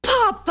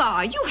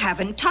Papa, you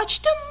haven't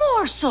touched a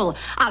morsel.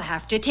 I'll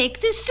have to take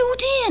this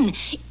suit in.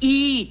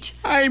 Eat.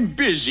 I'm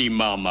busy,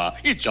 Mama.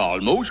 It's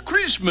almost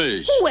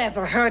Christmas. Who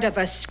ever heard of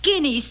a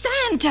skinny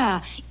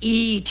Santa?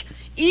 Eat.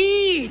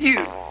 Eat.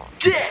 You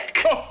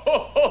dick!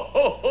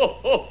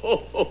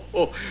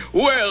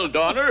 Well,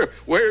 Donner,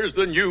 where's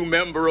the new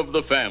member of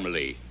the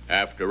family?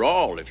 After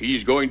all, if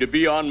he's going to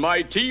be on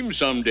my team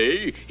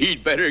someday,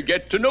 he'd better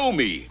get to know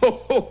me.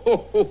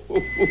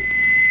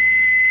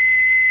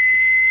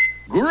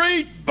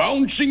 Great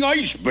bouncing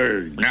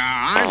iceberg.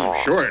 Now,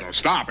 I'm sure it'll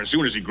stop as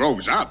soon as he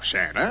grows up,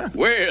 Santa.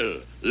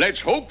 Well,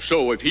 let's hope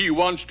so if he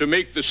wants to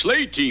make the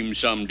sleigh team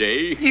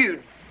someday.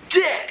 You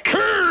dick!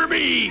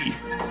 Herbie!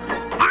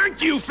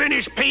 Aren't you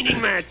finished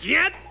painting that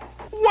yet?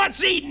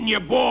 What's eating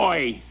you,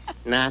 boy?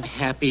 Not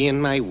happy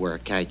in my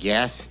work, I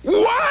guess.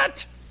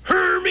 What?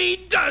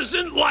 Hermie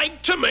doesn't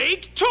like to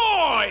make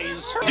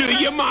toys. Do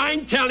you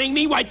mind telling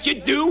me what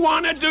you do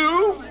want to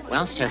do?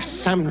 Well, sir,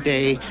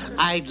 someday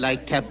I'd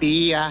like to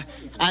be a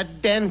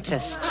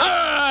dentist.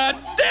 A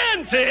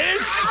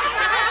dentist?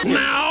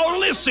 Now,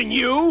 listen,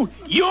 you.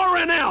 You're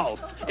an elf,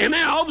 and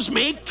elves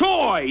make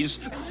toys.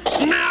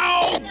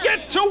 Now,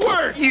 get to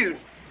work. You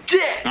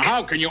dick! Now,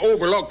 how can you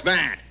overlook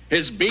that?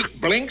 His beak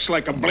blinks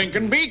like a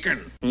blinking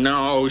beacon.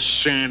 No,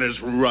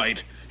 Santa's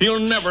right. He'll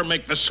never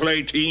make the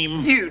sleigh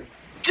team. You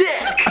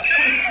dick!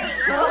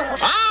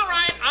 All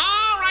right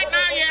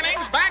now,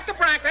 yearlings, back to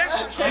practice.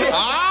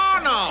 Oh,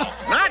 no,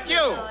 not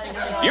you.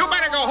 You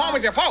better go home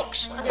with your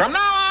folks. From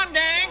now on,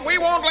 gang, we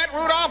won't let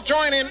Rudolph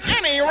join in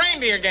any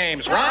reindeer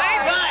games,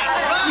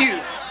 right?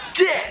 You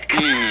dick!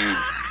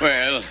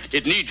 Well,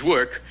 it needs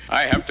work.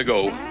 I have to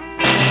go.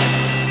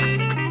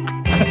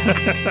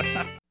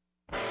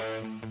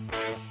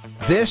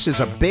 This is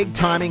a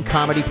big-timing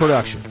comedy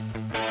production.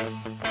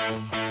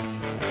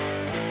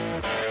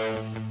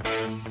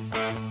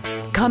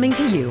 Coming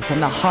to you from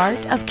the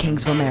heart of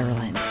Kingsville,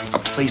 Maryland. A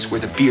place where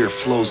the beer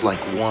flows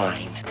like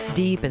wine.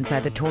 Deep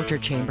inside the torture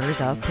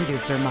chambers of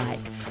producer Mike,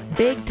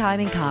 Big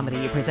Timing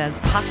Comedy presents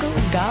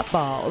Paco's Got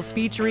Balls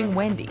featuring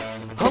Wendi,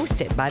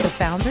 hosted by the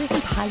founders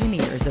and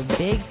pioneers of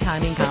Big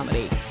Timing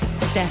Comedy,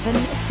 Stefan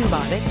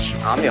Subotic.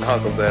 I'm your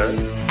Huckleberry.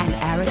 And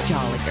Eric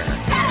Jolliger.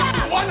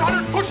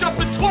 100 push-ups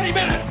in 20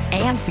 minutes!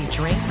 And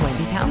featuring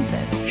Wendy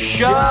Townsend.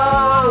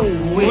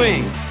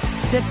 Show-wing.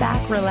 Sit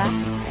back, relax,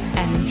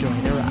 and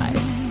enjoy the ride.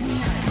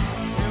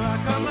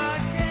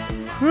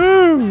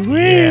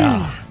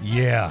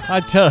 Yeah.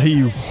 I'll tell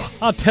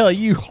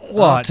you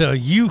what.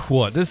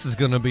 This is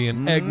going to be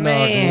an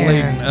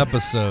eggnog-laden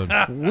episode.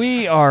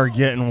 We are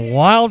getting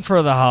wild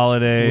for the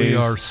holidays. We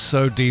are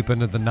so deep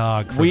into the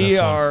nog for this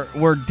one.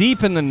 We're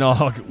deep in the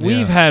nog. Yeah.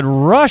 We've had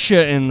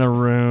Russia in the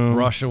room.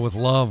 Russia with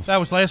love. That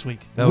was last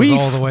week. That was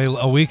all the way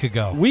a week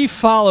ago. We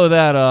follow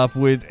that up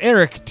with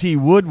Eric T.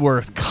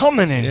 Woodworth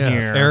coming in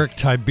here. Eric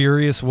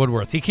Tiberius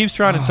Woodworth. He keeps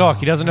trying to talk.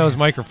 He doesn't know his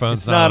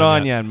microphone's not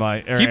on yet,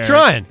 Mike. Keep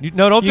trying.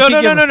 No. You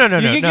can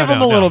give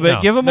him a little bit.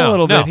 Give him a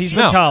little bit. He's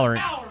been tolerant.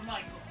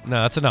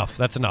 No, that's enough.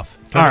 All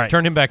right.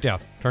 Turn him back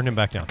down.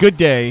 Good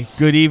day,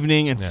 good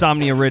evening,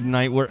 insomnia-ridden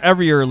night,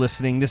 wherever you're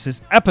listening. This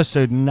is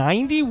episode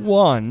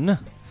 91.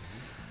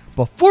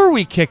 Before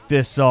we kick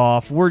this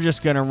off, we're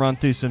just going to run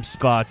through some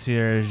spots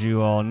here, as you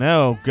all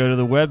know. Go to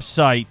the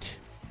website,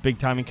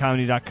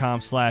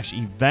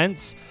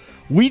 bigtimingcomedy.com/events.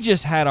 We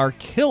just had our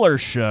killer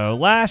show,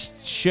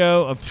 last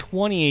show of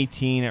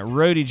 2018 at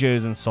Roadie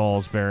Joe's in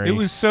Salisbury. It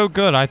was so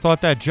good. I thought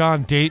that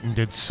John Dayton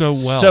did so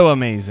well. So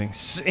amazing.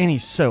 And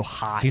he's so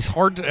hot. He's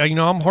hard to,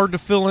 I'm hard to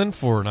fill in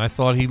for, and I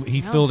thought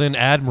he filled in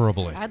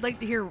admirably. I'd like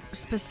to hear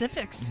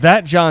specifics.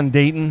 That John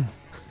Dayton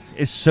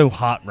is so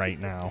hot right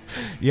now.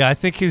 Yeah, I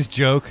think his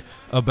joke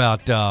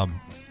about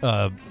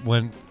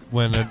when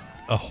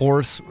a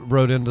horse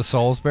rode into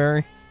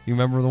Salisbury. You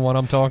remember the one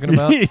I'm talking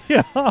about?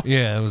 Yeah.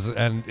 Yeah,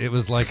 it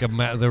was like a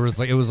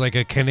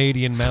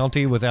Canadian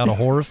Mountie without a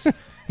horse.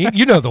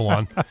 You know the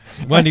one.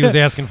 Wendy was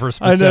asking for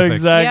specifics. I know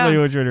exactly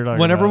what you're talking about.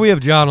 Whenever we have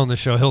John on the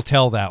show, he'll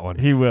tell that one.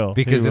 He will.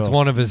 Because it's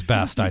one of his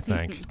best, I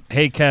think.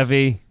 Hey,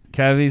 Kevy.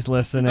 Kevy's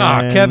listening.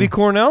 Kevy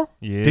Cornell?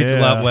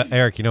 Yeah.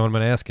 Eric, you know what I'm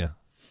going to ask you?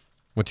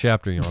 What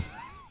chapter are you on?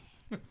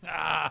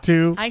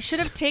 2. I should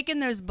have taken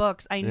those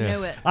books. I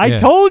knew it. I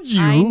told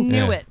you. I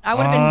knew it. I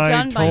would have been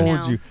done by now. I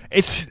told you.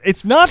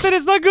 It's not that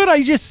it's not good.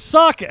 I just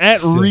suck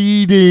at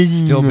reading.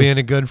 Still being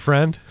a good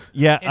friend?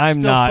 Yeah,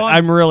 I'm not. Fun.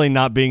 I'm really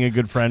not being a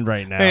good friend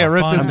right now. Hey, I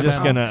wrote this. I'm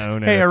just going to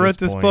own it. Hey, I wrote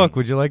this point. book.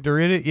 Would you like to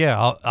read it?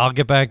 Yeah, I'll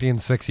get back to you in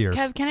 6 years.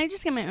 Kev, can I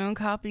just get my own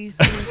copies,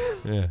 please?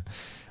 Yeah.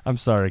 I'm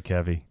sorry,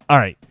 Kevy. All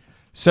right.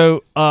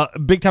 So,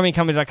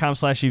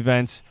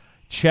 bigtimingcomedy.com/events.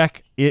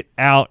 Check it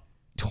out.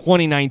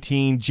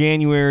 2019,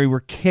 January,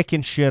 we're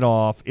kicking shit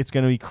off. It's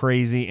going to be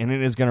crazy, and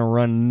it is going to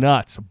run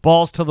nuts.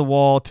 Balls to the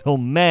wall till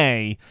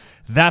May.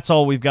 That's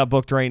all we've got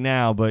booked right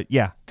now. But,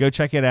 yeah, go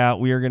check it out.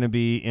 We are going to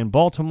be in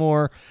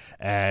Baltimore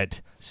at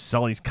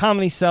Sully's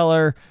Comedy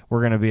Cellar. We're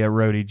going to be at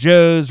Roadie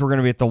Joe's. We're going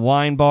to be at the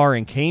Wine Bar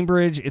in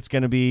Cambridge. It's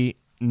going to be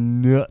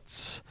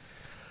nuts.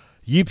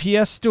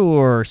 UPS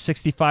Store,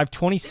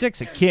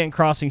 6526 at Canton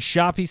Crossing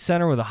Shopping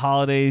Center, where the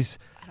holidays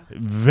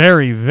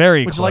Very,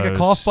 very Would close. you like a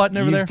cough button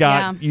over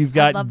there? You've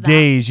got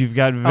days. You've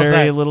got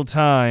very little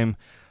time.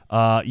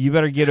 You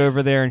better get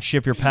over there and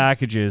ship your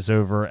packages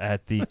over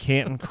at the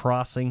Canton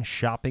Crossing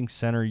Shopping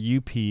Center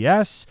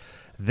UPS.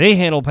 They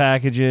handle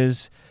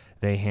packages.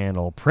 They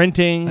handle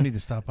printing. I need to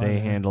stop by They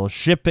there. handle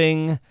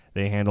shipping.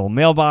 They handle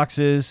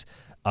mailboxes.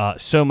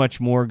 So much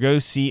more. Go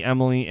see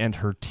Emily and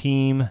her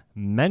team.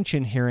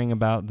 Mention hearing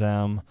about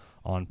them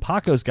on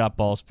Paco's Got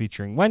Balls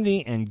featuring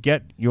Wendi and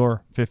get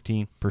your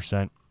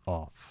 15%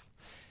 off.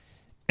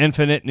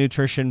 Infinite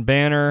Nutrition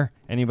banner.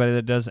 Anybody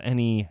that does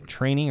any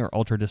training or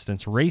ultra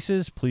distance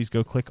races, please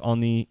go click on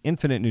the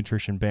Infinite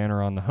Nutrition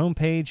banner on the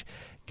homepage.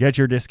 Get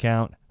your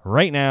discount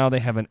right now. They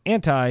have an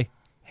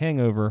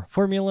anti-hangover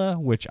formula,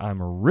 which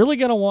I'm really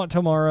going to want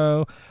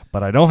tomorrow,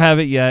 but I don't have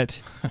it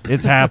yet.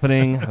 It's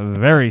happening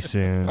very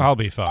soon. I'll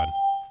be fine.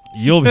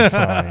 You'll be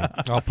fine.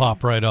 I'll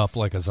pop right up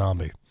like a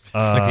zombie,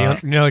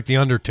 like the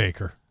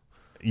Undertaker.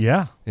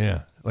 Yeah.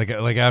 Yeah. Like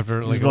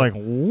after Just go like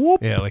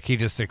whoop. Yeah, like he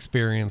just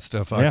experienced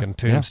a fucking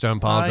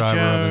tombstone pile driver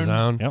of his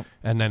own,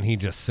 and then he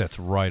just sits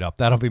right up.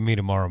 That'll be me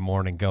tomorrow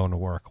morning going to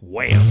work.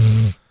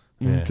 Wham.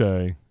 Yeah.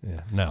 Okay. Yeah.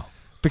 No.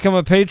 Become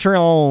a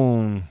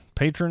Patreon,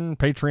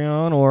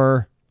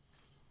 or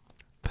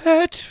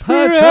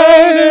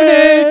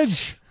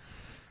patronage.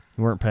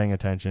 You weren't paying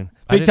attention.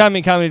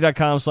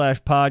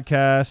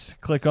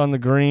 BigTimingComedy.com/podcast. Click on the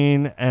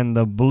green and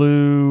the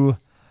blue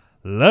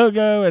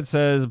logo. It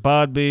says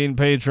Podbean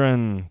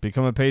Patron.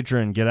 Become a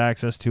patron. Get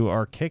access to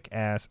our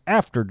kick-ass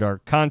After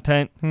Dark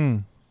content.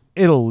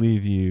 It'll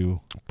leave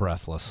you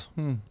breathless.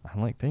 I'm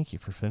like, thank you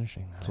for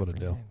finishing that. That's what it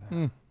do.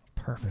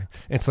 Perfect.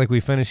 It's like we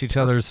finish each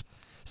other's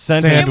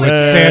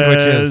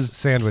Sandwiches.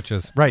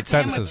 Sandwiches. Right,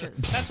 sentences.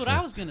 That's what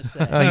I was going to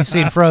say. Oh, you've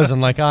seen Frozen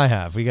like I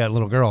have. We got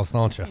little girls,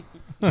 don't you?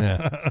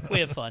 Yeah. We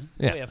have fun.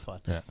 Yeah. We have fun.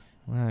 Yeah.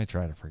 Well, I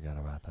try to forget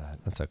about that.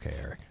 That's okay,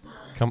 Eric.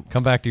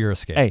 Come back to your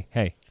escape.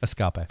 Hey.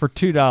 Escape. For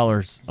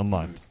 $2 a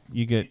month,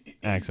 you get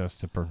access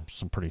to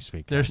some pretty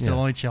sweet They're content. still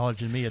only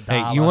challenging me $1.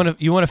 Hey, you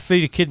want to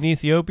feed a kid in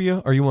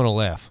Ethiopia, or you want to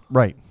laugh?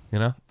 Right. You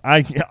know?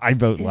 I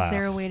vote Is laugh.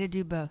 there a way to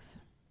do both?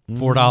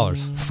 $4.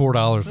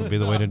 $4 would be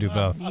the way to do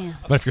both. Yeah.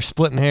 But if you're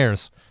splitting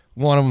hairs,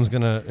 one of them's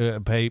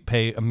gonna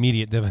pay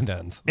immediate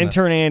dividends.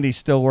 Intern Andy's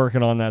still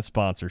working on that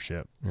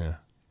sponsorship. Yeah.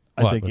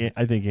 I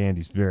think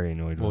Andy's very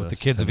annoyed with With us the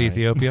kids tonight. of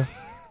Ethiopia.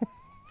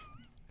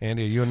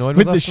 Andy, are you annoyed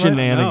with with us the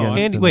tonight? shenanigans?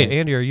 Andy, tonight. wait,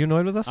 Andy, are you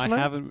annoyed with us I tonight?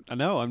 haven't.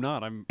 No, I'm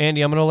not.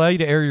 Andy, I'm going to allow you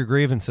to air your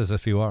grievances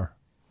if you are.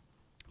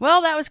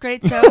 Well, that was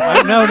great. So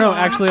No.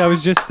 Actually, I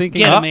was just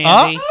thinking. Get him,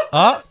 Andy.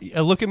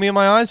 Look at me in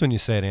my eyes when you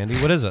say it,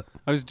 Andy. What is it?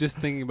 I was just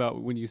thinking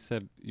about when you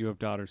said you have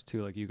daughters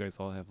too. Like you guys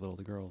all have little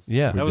girls.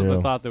 Yeah, that was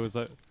the thought. That was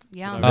a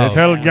Yeah.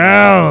 Little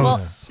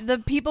girls. Well, the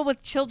people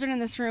with children in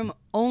this room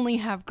only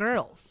have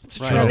girls,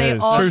 Right. so they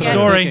all True get,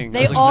 story.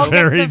 They all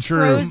get Very the true.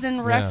 Frozen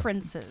Yeah.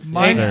 references.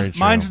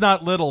 Mine's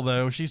not little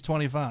though. She's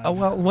 25. Oh,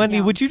 well, Wendy,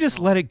 would you just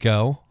let it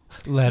go?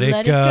 Let it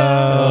Let it go.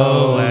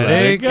 go.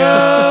 Let it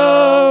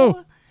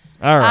go.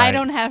 All right. I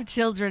don't have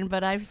children,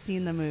 but I've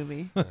seen the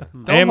movie.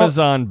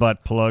 Amazon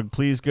butt plug.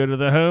 Please go to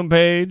the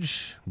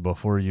homepage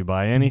before you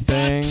buy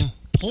anything.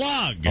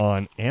 Plug.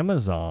 On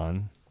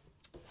Amazon.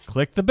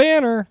 Click the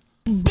banner.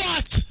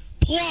 Butt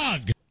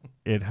plug.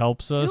 It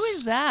helps us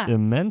is that?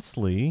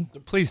 immensely.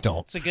 Please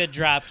don't. It's a good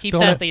drop. Keep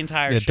Don't that let- the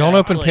entire yeah, show. don't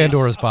open please.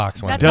 Pandora's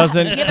box, Wendy.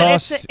 Doesn't but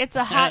cost. it's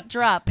a hot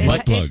drop. Butt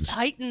It plugs.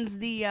 heightens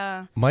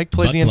the. Mike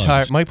played Butt the entire.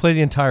 plugs. Mike played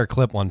the entire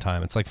clip one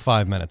time. It's like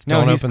 5 minutes.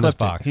 No, Don't he's open this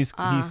clipped it.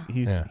 box.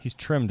 He's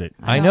trimmed it.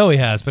 I know he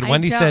has, but I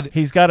Wendy don't- said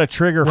He's got a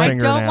trigger I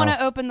finger don't now. want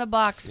to open the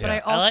box, but Yeah.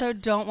 I also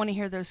don't want to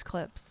hear those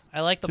clips.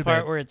 I like the Too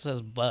part bad. where it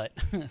says "but."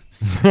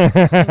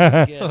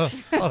 That's good.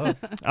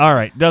 All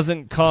right,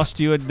 doesn't cost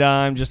you a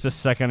dime, just a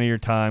second of your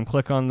time.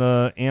 Click on the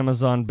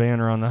Amazon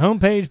banner on the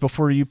homepage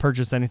before you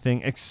purchase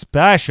anything,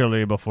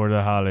 especially before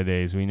the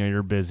holidays. We know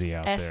you're busy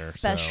out there.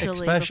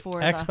 Especially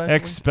before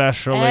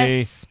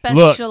Especially.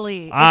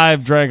 Especially. Look,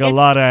 I've drank a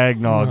lot of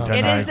eggnog It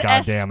tonight, is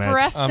goddammit.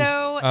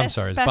 espresso. I'm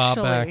sorry, is Bob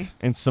back? especially.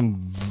 And some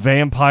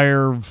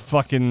vampire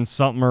fucking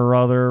something or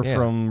other Yeah.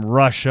 from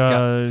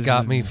Russia. It's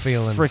got me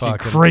feeling freaking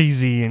fucking-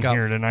 crazy in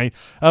here tonight.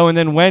 Oh, and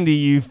then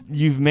Wendy,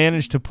 you've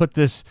managed to put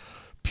this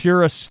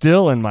Pura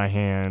Still in my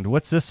hand.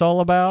 What's this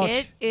all about?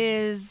 It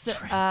is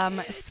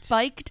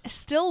spiked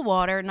still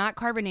water, not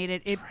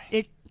carbonated.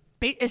 It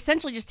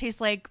essentially just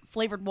tastes like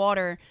flavored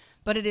water,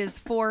 but it is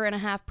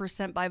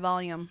 4.5% by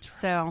volume.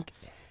 So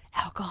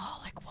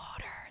alcoholic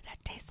water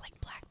that tastes like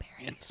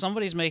blackberry.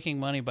 Somebody's making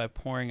money by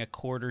pouring a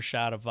quarter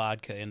shot of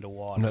vodka into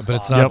water. No, but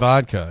it's not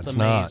vodka. It's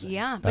not. amazing.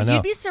 Yeah, I but know.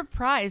 you'd be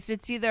surprised.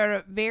 It's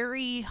either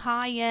very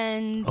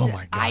high-end Oh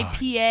my God.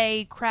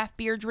 IPA craft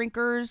beer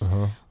drinkers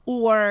Uh-huh.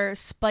 or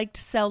spiked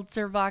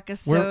seltzer vodka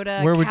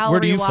soda, where do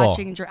calorie you fall?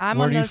 watching drink. I'm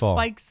Where on do you the fall?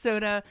 spiked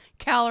soda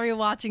calorie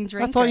watching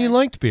drinker. I thought you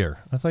liked beer.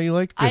 I thought you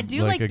liked. Good, I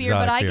do like beer,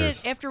 but exotic I beers.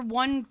 get after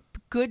one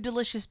good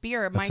delicious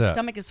beer, my That's it.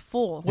 stomach is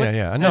full.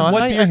 Yeah. No,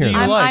 what I beer do hear you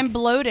you. like? I'm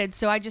bloated,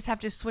 so I just have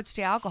to switch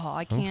to alcohol.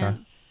 I can't.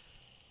 Okay.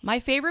 My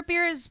favorite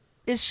beer is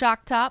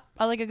Shock Top.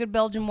 I like a good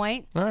Belgian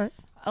white. All right.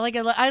 I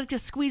like to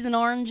squeeze an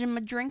orange in my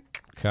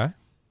drink. Okay.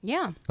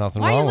 Yeah.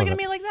 Nothing Why are wrong you with looking it. at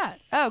me like that?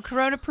 Oh,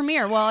 Corona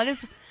Premier. Well, it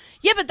is.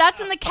 Yeah, but that's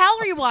in the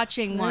calorie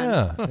watching one.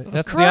 Yeah,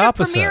 that's Corona the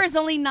opposite. Premier is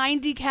only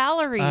 90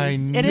 calories. I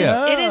It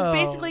is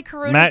basically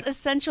Corona's Matt-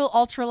 essential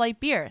ultralight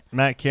beer.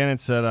 Matt Cannon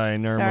said I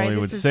normally this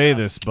would is say tough.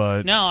 this,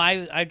 but No,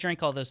 I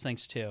drink all those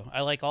things too.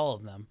 I like all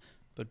of them,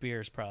 but beer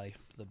is probably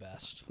the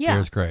best. Yeah.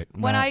 Beer's great.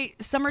 When Matt.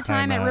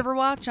 summertime Hi, at Matt.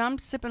 Riverwatch, I'm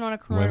sipping on a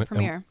Corona Women,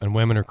 Premier. and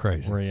women are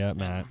crazy. where you at,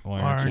 Matt?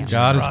 Why aren't you? Orange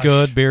God is Crush.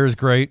 good. Beer is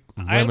great.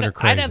 Women are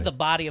crazy. I'd have the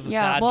body of a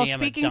Yeah, goddamn well,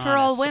 speaking for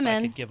all Adonis if I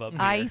women, could give up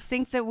I beer.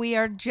 think that we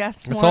are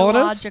just That's more all it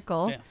is?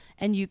 logical, Yeah.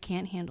 and you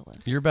can't handle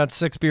it. You're about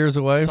 6 beers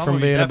away Some from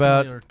of you being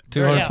about definitely are-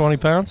 220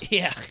 pounds.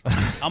 Yeah,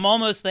 I'm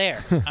almost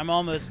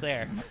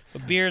there.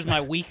 But beer is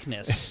my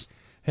weakness.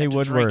 Hey, I have to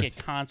Woodworth. drink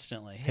it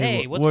constantly.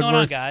 Hey, Hey, what's going on,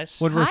 Woodworth. guys?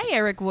 Woodworth. Hi,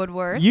 Eric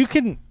Woodworth. You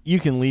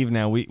can leave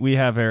now. We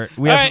have Eric.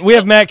 We All have right, we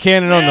have Matt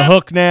Cannon on the yeah.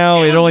 hook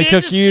now. It It was only good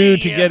took to you see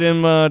to you. get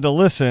him to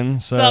listen.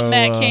 So, What's up,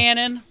 Matt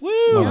Cannon? Woo!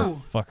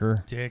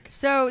 motherfucker. Dick.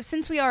 So,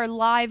 since we are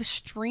live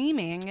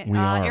streaming, We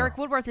are. Eric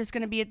Woodworth is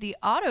going to be at the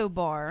Auto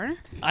Bar.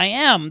 I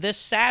am this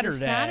Saturday.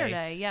 This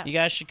Saturday, yes. You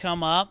guys should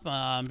come up.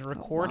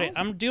 Record it.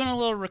 I'm doing a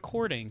little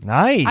recording.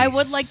 Nice. I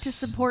would like to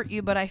support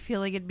you, but I feel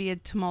like it'd be a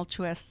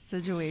tumultuous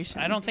situation.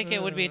 I don't think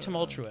it would be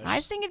tumultuous. I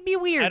think it'd be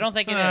weird. I don't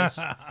think it is.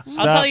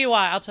 I'll tell you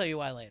why. I'll tell you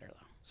why later.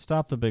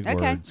 Stop the big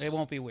Okay. words. It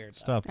won't be weird. Though.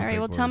 Stop the All right, big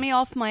well, words. tell me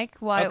off mic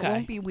why Okay. it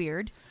won't be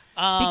weird.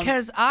 Um,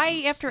 Because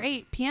after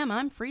 8 p.m.,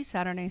 I'm free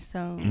Saturday,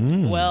 so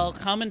Well,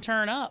 come and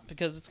turn up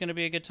because it's going to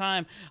be a good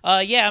time.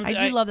 Yeah, I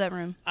do love that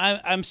room.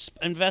 I'm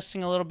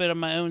investing a little bit of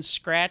my own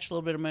scratch, a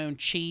little bit of my own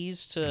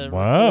cheese to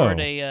Wow. record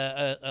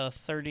a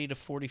 30 to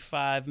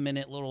 45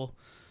 minute little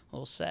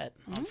set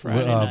on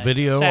Friday night.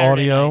 Video,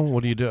 Saturday audio. night.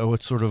 What do you do?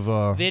 What sort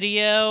of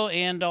Video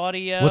and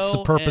audio. What's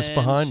the purpose and,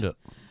 behind it?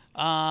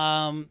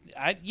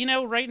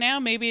 Right now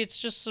maybe it's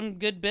just some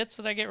good bits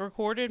that I get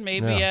recorded.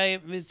 Maybe Yeah.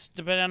 it's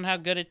depending on how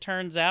good it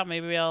turns out.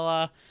 Maybe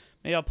I'll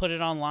put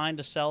it online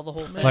to sell the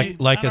whole thing.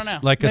 Like I don't know.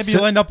 Maybe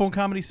you'll end up on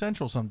Comedy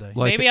Central someday.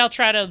 Maybe I'll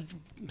try to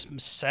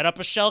set up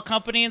a shell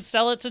company and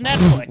sell it to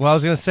Netflix. Well, I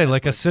was gonna say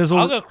like a sizzle.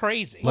 I'll go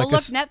crazy. Well,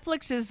 look,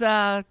 Netflix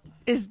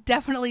is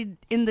definitely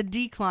in the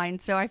decline,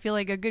 so I feel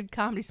like a good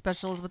comedy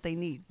special is what they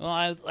need. Well,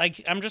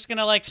 I'm just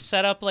gonna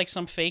set up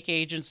some fake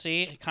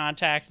agency,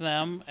 contact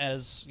them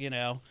as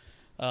Yeah.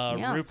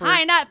 Rupert.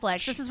 Hi,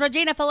 Netflix. This is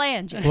Regina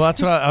Phalange. Well,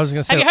 that's what I was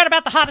gonna say. Have you heard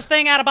about the hottest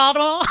thing out of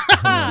Baltimore?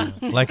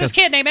 Like this a-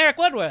 kid named Eric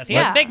Woodworth. He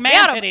Yeah. has big man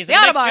The titties. The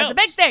and Autobar makes is a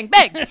big jokes. thing.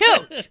 Big.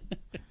 Huge.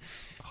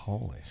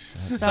 Holy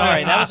shit.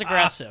 Sorry, that was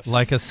aggressive.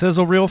 Like a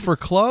sizzle reel for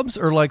clubs,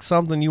 or like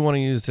something you want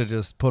to use to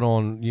just put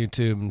on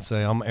YouTube and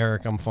say, "I'm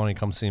Eric. I'm funny.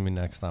 Come see me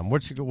next time."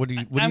 What do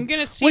you? I'm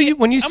gonna see. What do you,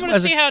 when you I'm gonna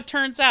as a- see how it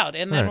turns out,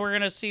 and then Right. we're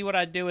gonna see what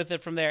I do with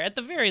it from there. At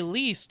the very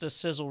least, a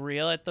sizzle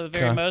reel. At the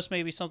very Okay. most,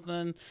 maybe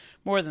something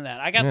more than that.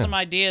 I got Yeah. some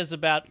ideas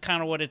about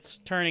kind of what it's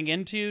turning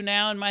into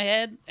now in my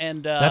head,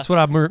 and That's what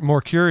I'm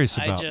more curious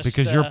I about just,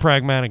 because you're a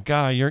pragmatic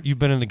guy. You've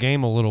been in the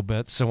game a little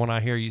bit, so when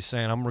I hear you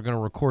saying I'm going to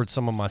record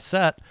some of my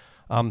set,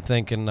 I'm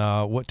thinking,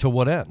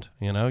 what end?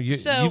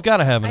 You've got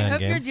to have an I end hope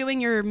game. you're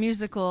doing your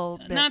musical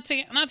bits.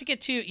 not to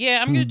get too. Yeah,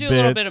 I'm gonna do a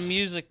little bit of Bits.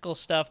 musical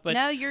stuff, but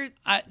No, you're-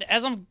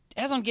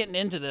 as I'm getting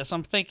into this,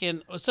 I'm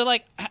thinking. So most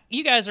of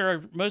you guys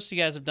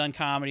have done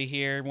comedy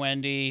here.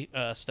 Wendy,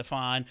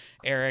 Stefan,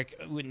 Eric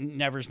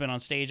never's been on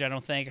stage. I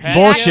don't think. Have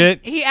you? Bullshit.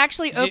 He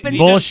actually opens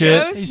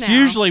Bullshit. shows He's now.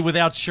 usually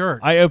without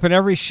shirt. I open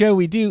every show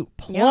we do.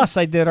 Plus,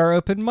 I did our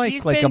open mic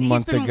He's a been-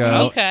 month he's been ago.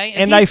 weaning- Okay.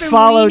 And He's I been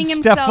followed weaning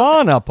himself-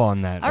 Stefan up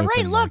on that. All right,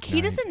 open look, mic he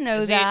night. doesn't know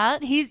Is he-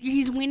 that.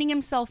 He's weaning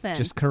himself in.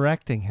 Just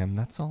correcting him.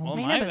 That's all. Well,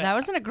 I know, my but bad. that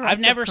was an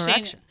aggressive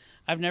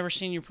I've never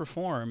seen you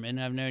perform, and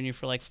I've known you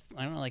for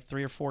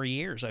 3 or 4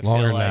 years. I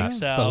Longer feel than like that.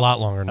 so. It's been a lot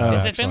longer than that,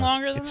 Has it actually. been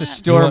longer than It's that? a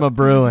storm of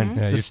brewing.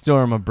 Yeah, It's a you-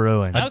 storm of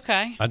brewing.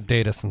 Okay. I'd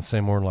date us and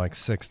say more like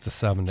 6 to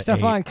 7 to 8.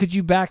 Stefan, could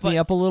you back me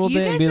up a little you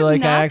bit and guys be have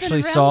like, not I been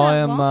actually around saw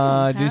that him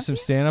long, do have some you?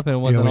 stand up and it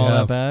wasn't we all that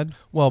have. bad?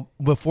 Well,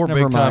 before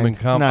Never big time mind. and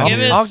come, No.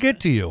 I'll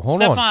get to you.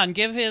 Hold on. Stefan,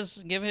 give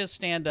his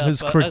stand up.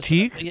 His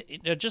critique?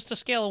 Just a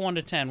scale of 1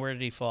 to 10. Where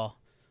did he fall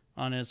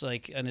on his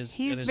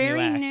He's his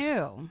very new act?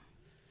 new.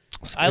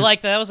 I like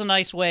that. That was a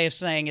nice way of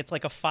saying it's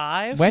like a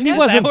 5. Wendy Is that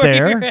wasn't where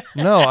there. you're at?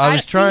 No, I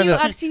was trying to.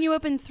 I've seen you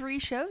open 3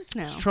 shows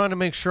now. Trying to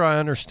make sure I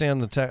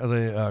understand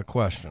the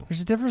question.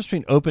 There's a difference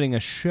between opening a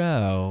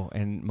show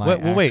and my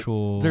Wait.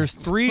 actual... There's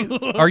 3.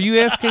 Are you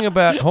asking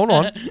about? Hold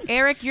on.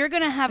 Eric, you're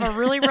going to have a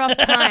really rough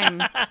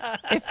time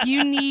if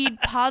you need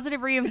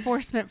positive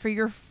reinforcement for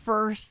your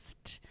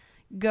first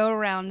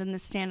go-around in the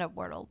stand-up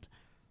world.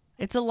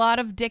 It's a lot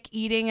of dick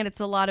eating, and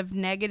it's a lot of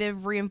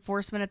negative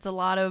reinforcement. It's a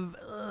lot of,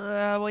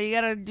 you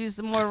got to do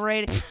some more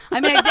rating. I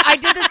mean, I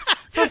did this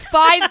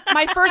for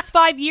my first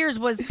 5 years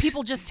was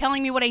people just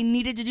telling me what I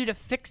needed to do to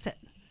fix it.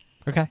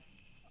 Okay.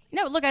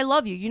 No, look, I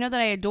love you. You know that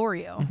I adore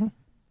you. Mm-hmm.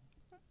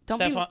 Don't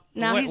Stefan, be.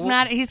 Now what- he's what-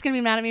 mad. He's gonna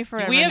be mad at me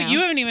forever. You now.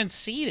 haven't even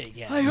seen it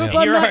yet. I hope So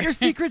I'm you're not already- your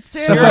secret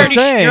Sarah. That's what I'm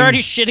saying. You're already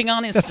shitting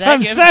on his That's set. what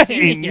I'm You haven't seen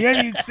saying. it You yet.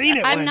 haven't even seen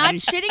it, I'm not Wendy.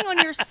 shitting on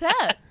your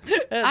set.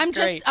 That's I'm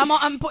great.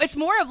 just. It's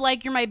more of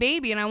like you're my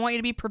baby, and I want you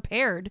to be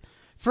prepared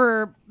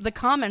for the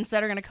comments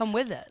that are going to come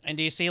with it. And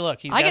do you see?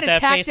 Look, he's I got get that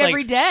attacked face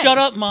every like, day. "Shut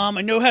up, Mom!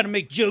 I know how to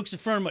make jokes in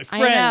front of my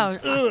friends."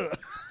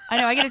 I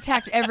know. I get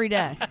attacked every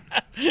day.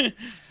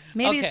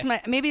 Maybe it's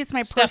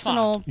my Stefan.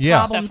 personal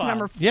problems,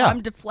 Stefan. and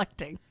I'm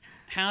deflecting.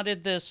 How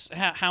did this?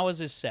 How was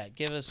this set?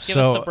 Give us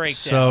the breakdown.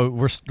 So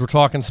we're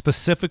talking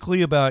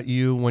specifically about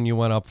you when you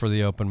went up for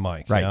the open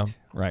mic, Right, yeah?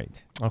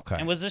 right. Okay.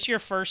 And was this your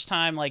first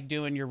time like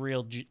doing your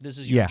real? This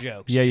is your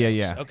jokes.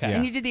 Yeah. Okay.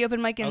 And you did the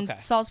open mic in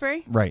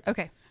Salisbury, Right.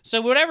 Okay. So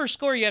whatever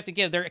score you have to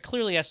give, there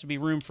clearly has to be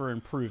room for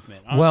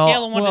improvement. On Well, a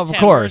scale of 1 to 10, of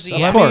course, where's he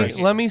of at? course.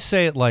 Let me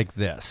say it like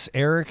this: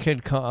 Eric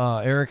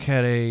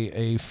had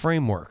a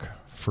framework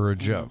for a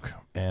joke,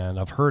 and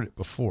I've heard it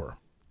before.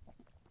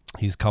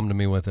 He's come to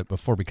me with it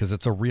before because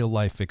it's a real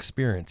life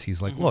experience. He's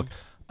like, "Look,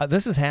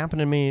 this has happened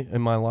to me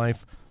in my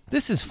life.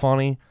 This is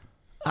funny.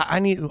 I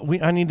need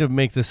to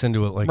make this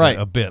into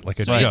a bit, like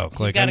a joke.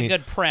 He's got a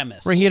good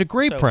premise. Right, he had a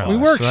great premise.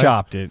 We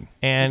workshopped it,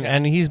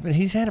 and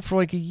he's had it for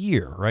like a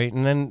year, right?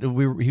 And then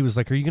he was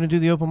like, "Are you going to do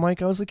the open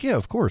mic?" I was like, "Yeah,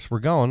 of course, we're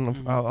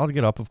going. I'll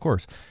get up, of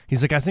course."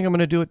 He's like, "I think I'm going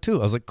to do it too."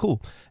 I was like,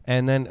 "Cool."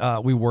 And then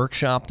we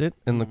workshopped it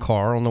in the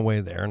car on the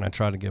way there, and I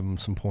tried to give him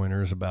some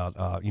pointers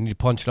about you need to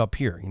punch it up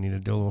here, you need to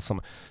do a little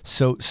something.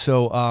 So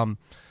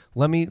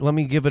let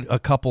me give it a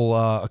couple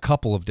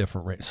of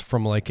different rates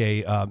from like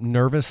a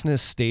nervousness,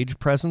 stage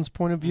presence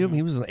point of view.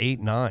 He was an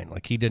 8-9.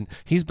 Like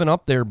he's been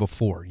up there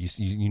before.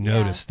 You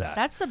noticed that.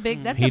 That's a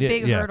big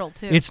hurdle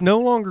too. It's no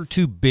longer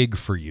too big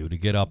for you to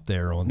get up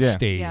there on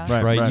stage,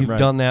 Yeah. right? You've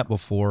done that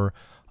before.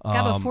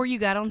 Before you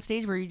got on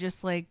stage, were you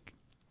just like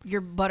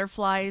your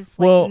butterflies,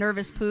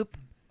 nervous poop?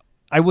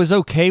 I was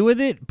okay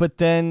with it, but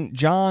then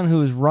John, who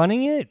was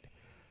running it,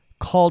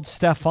 called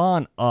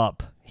Stefan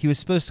up. He was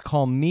supposed to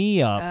call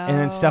me up, and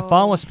then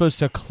Stefan was supposed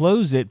to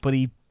close it, but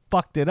he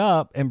fucked it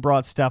up and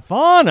brought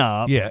Stefan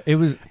up. Yeah, it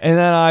was. And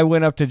then I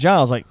went up to John.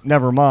 I was like,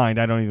 "Never mind.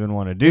 I don't even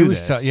want to do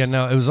this." It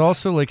was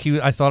also like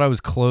I thought I was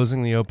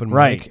closing the open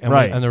mic,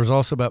 and there was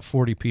also about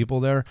 40 people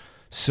there.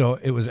 So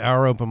it was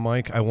our open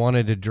mic. I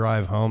wanted to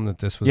drive home that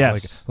this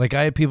was like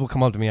I had people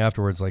come up to me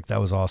afterwards like,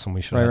 "That was awesome.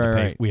 We should have had to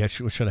pay. We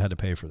should have had to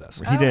pay for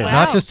this." He did.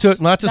 Not just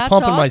pumping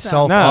awesome.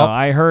 myself no, up.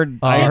 I heard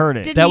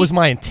it. That was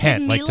my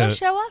intent. Did like Mila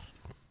show up?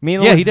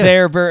 Mila was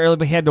there very early,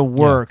 but he had to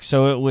work,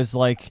 so it was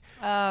like,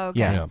 oh, okay.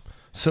 Yeah.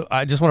 So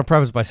I just want to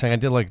preface by saying I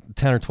did like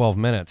 10 or 12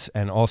 minutes,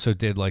 and also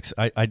did like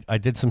I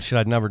did some shit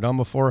I'd never done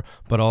before,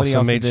 but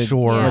also made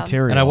sure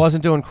material. And I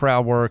wasn't doing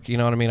crowd work. You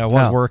know what I mean? I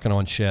was working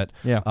on shit.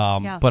 Yeah.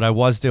 But I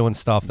was doing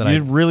stuff that I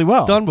did really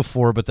well done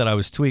before, but that I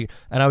was tweaking,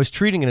 and I was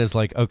treating it as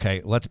like,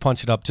 okay, let's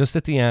punch it up just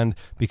at the end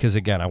because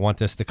again, I want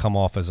this to come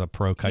off as a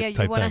pro type thing.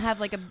 Yeah, you want to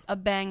have like a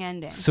bang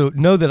ending. So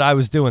know that I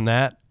was doing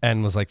that.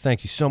 And was like,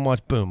 "Thank you so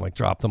much." Boom, like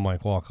drop the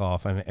mic, walk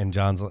off, and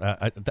John's.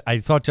 I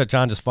thought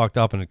John just fucked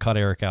up and had cut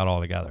Eric out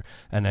altogether.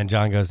 And then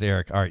John goes to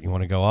Eric, "All right, you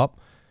want to go up?"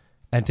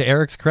 And to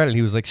Eric's credit,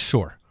 he was like,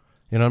 "Sure."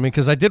 You know what I mean?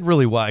 Because I did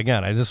really well.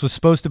 Again, this was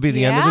supposed to be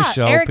the end of the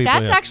show. Eric,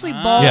 that's actually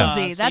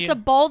ballsy. So that's a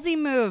ballsy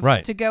move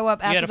to go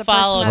up after the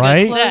follow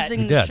person that's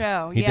closing the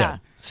show. He did.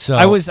 So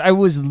I was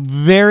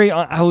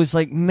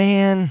like,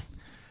 man.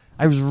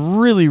 I was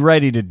really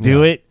ready to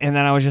do it, and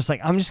then I was just like,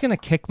 I'm just going to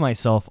kick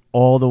myself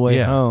all the way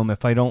home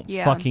if I don't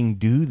fucking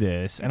do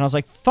this. And I was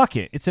like, fuck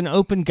it. It's an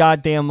open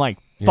goddamn mic.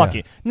 Fuck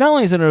it. Not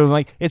only is it an open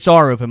mic, it's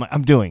our open mic.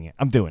 I'm doing it.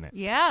 I'm doing it.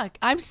 Yeah.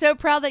 I'm so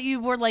proud that you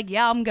were like,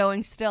 yeah, I'm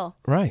going still.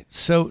 Right.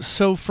 So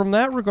from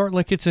that regard,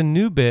 like it's a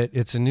new bit,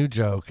 it's a new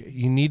joke.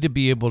 You need to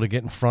be able to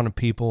get in front of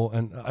people.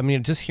 And I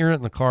mean, just hearing it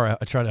in the car,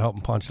 I try to help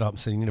them punch it up and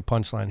say, you need a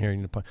punchline here, you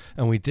need a punch.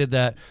 And we did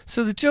that.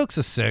 So the joke's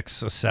a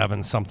 6, a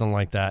 7, something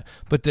like that.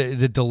 But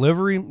the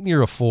delivery,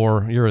 you're a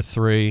 4, you're a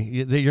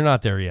 3. You're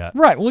not there yet.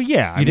 Right. Well,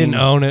 yeah. You didn't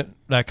own it.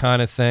 That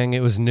kind of thing. It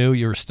was new.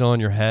 You were still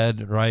in your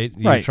head, right?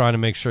 You were trying to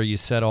make sure you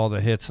said all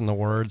the hits and the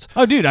words.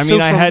 Oh, dude. I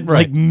mean, I had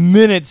like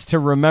minutes to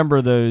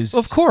remember those.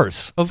 Of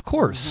course.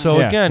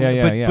 So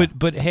again,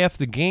 but half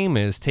the game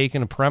is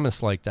taking a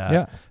premise like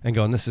that and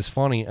going, this is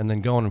funny, and then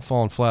going and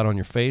falling flat on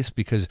your face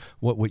because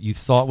what you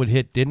thought would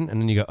hit didn't,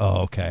 and then you go,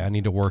 oh, okay, I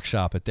need to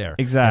workshop it there.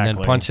 Exactly. And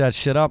then punch that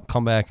shit up,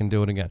 come back and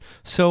do it again.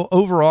 So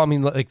overall, I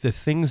mean, like the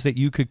things that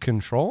you could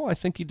control, I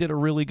think you did a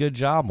really good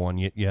job on.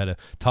 You had a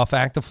tough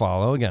act to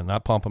follow. Again,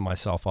 not pumping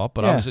myself up,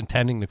 but I was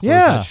intending to close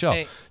that show.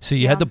 Hey, so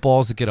you had the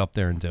balls to get up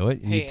there and do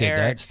it. And you did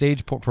Eric. that.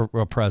 Stage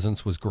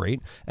presence was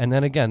great. And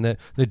then again,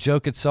 the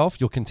joke itself,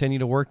 you'll continue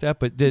to work that.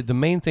 But the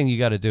main thing you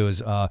got to do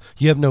is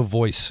you have no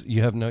voice.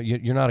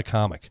 You're not a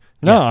comic.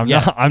 No, I'm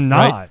not. I'm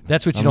not. Right?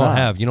 That's what you don't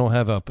have. You don't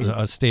have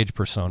a stage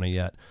persona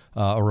yet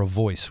or a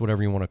voice,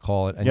 whatever you want to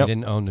call it. And you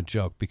didn't own the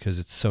joke because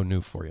it's so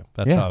new for you.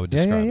 That's how I would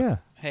describe it.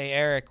 Hey,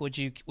 Eric, would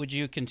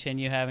you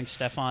continue having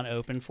Stefan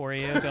open for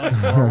you going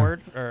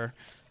forward, or?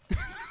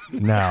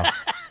 No,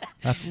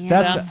 that's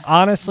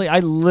honestly,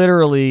 I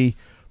literally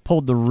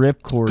pulled the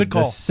ripcord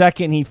the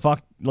second he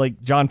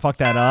John fucked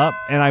that up,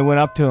 and I went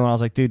up to him. I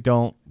was like, dude,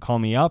 don't call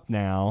me up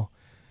now.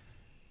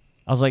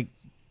 I was like,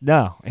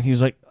 no, and he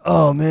was like,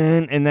 oh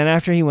man. And then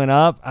after he went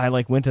up, I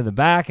went to the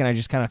back and I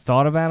just kind of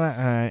thought about it.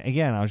 And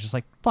again, I was just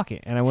like, fuck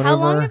it, and I went over.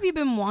 How long have you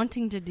been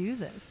wanting to do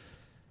this?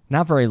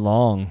 Not very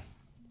long.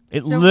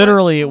 It So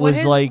literally, what it was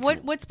is- like.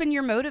 what's been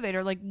your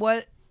motivator? Like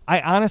what? I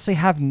honestly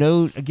have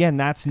again,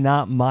 that's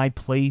not my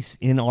place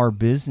in our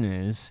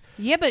business.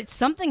 Yeah, but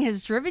something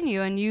has driven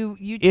you, and you took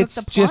It's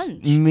the plunge. just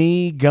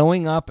me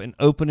going up and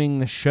opening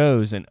the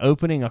shows and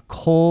opening a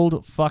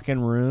cold fucking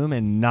room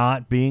and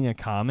not being a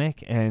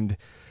comic and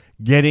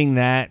getting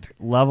that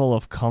level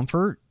of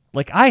comfort.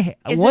 Like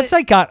once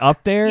I got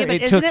up there, Yeah, but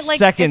it isn't took it like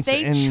seconds. If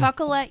they and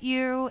chuckle at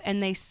you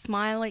and they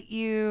smile at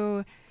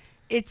you,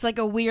 it's like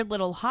a weird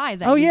little high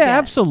that Oh, you yeah, get.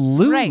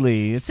 absolutely.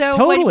 Right. It's so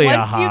totally a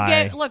once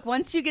high.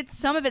 once you get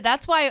some of it,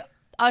 that's why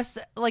us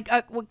what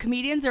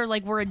comedians are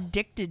like, we're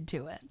addicted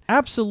to it.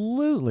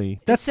 Absolutely.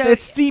 It's So-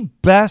 the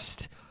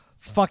best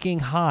fucking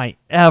high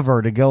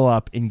ever to go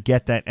up and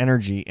get that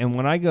energy. And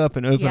when I go up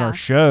and open Yeah. our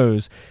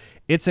shows,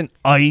 it's an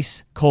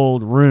ice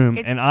cold room.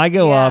 And I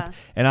go up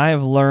and I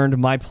have learned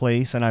my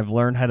place and I've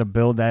learned how to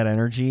build that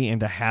energy and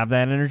to have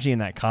that energy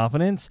and that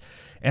confidence.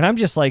 And I'm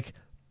just like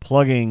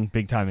plugging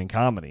big time in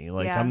comedy.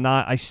 Like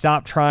I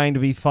stopped trying to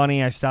be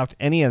funny. I stopped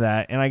any of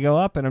that. And I go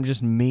up and I'm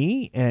just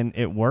me and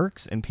it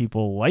works and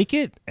people like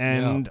it.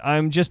 And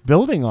I'm just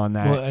building on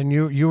that. Well, and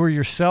you were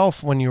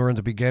yourself when you were in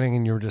the beginning,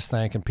 and you were just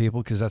thanking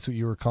people because that's what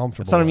you were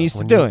comfortable. That's what I'm with. used to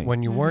When doing.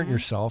 when you weren't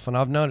yourself. And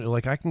I've noticed,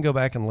 like, I can go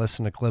back and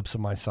listen to clips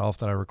of myself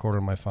that I recorded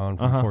on my phone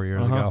from 4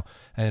 years ago,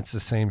 and it's the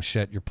same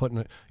shit. You're putting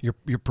it,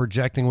 you're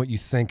projecting what you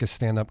think a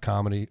stand-up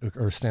comedy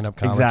or stand-up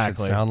comedy should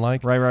sound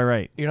like.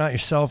 Right. You're not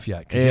yourself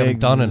yet because you haven't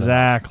done it enough.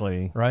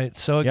 Exactly. Right.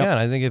 So again,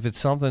 I think if it's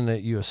something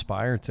that you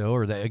aspire to,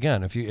 or that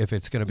again, if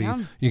it's going to be,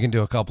 you can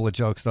do a couple of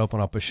jokes to open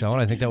up a show,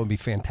 and I think that would be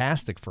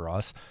fantastic for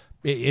us.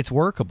 It's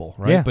workable,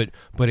 right? Yeah.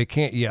 But it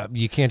can't. Yeah,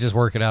 you can't just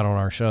work it out on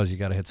our shows. You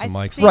got to hit some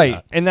mics,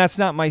 right? And that's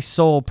not my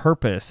sole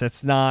purpose.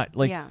 It's not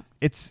like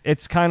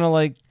it's kind of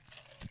like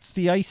it's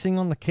the icing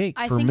on the cake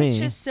I for think me. it's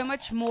just so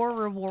much more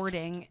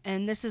rewarding,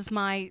 and this is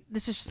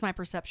just my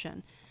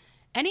perception.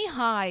 Any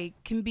high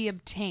can be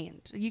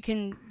obtained.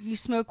 You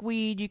smoke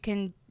weed, you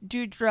can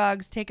do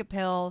drugs, take a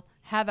pill,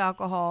 have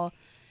alcohol.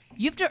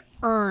 You have to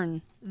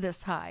earn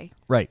this high.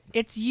 Right.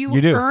 It's you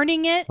do.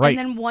 earning it, Right. and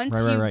then once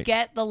Right. you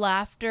get the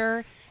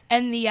laughter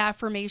and the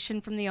affirmation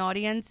from the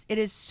audience, it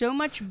is so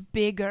much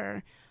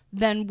bigger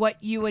than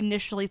what you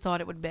initially thought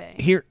it would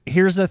be.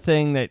 Here's the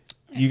thing that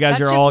you guys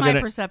That's are just all my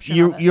gonna perception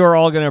you of it. you're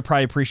all gonna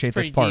probably appreciate It's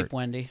pretty this part. deep,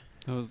 Wendy.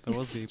 That was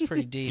deep. It's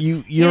pretty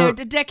deep. You know, a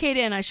decade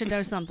in, I should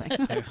know something.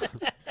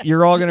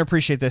 You're all gonna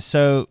appreciate this.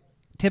 So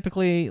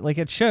typically, like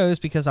at shows,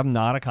 because I'm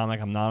not a comic,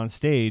 I'm not on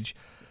stage.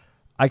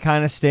 I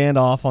kind of stand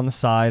off on the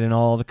side, and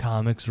all the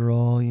comics are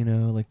all,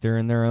 like they're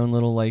in their own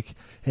little like,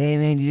 hey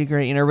man, you did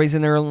great, and everybody's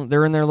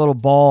they're in their little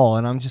ball,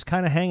 and I'm just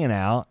kind of hanging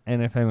out.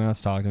 And if anyone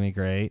wants to talk to me,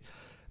 great.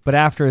 But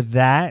after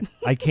that,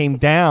 I came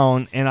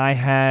down, and I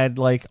had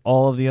like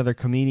all of the other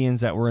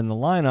comedians that were in the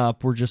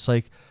lineup were just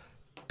like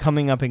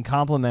coming up and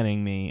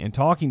complimenting me and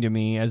talking to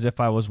me as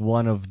if I was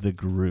one of the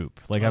group.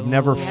 Like I've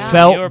never You were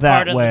felt part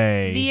that of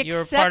way. You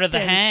were part of the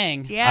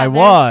hang. Yeah, I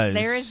was.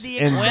 There is the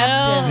And acceptance.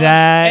 Well,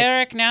 that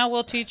Eric, now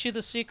we'll teach you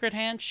the secret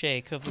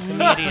handshake of the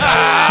comedian.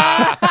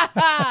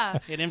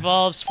 It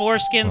involves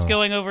foreskins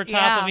going over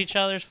top of each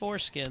other's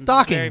foreskins.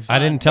 It's very fun. I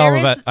didn't tell him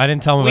about We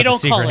the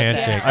don't call secret it that.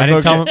 handshake. I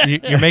didn't tell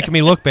him. You're making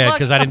me look bad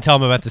because I didn't tell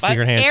him about the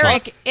secret handshake.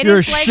 Eric, it You're a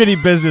is like-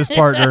 shitty business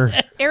partner.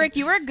 Eric,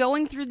 you are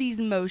going through these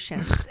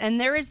motions,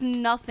 and there is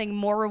nothing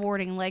more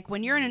rewarding. Like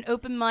when you're in an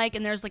open mic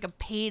and there's like a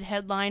paid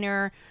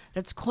headliner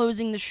that's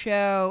closing the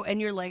show,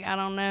 and you're like, I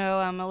don't know,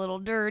 I'm a little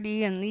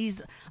dirty, and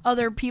these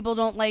other people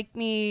don't like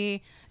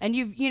me, and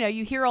you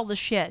hear all the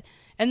shit.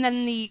 And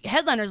then the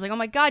headliner's like, oh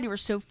my God, you were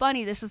so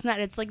funny, this is not.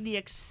 It's like the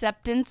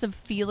acceptance of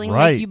feeling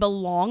Right. like you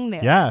belong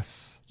there.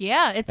 Yes.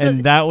 Yeah, it's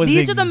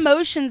these are the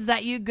motions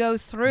that you go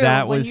through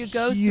when you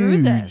go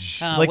through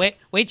this.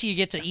 Wait till you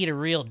get to eat a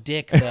real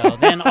dick, though.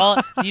 Then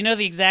do you know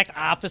the exact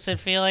opposite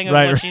feeling of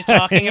Right, what right. she's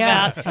talking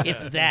Yeah. about?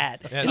 It's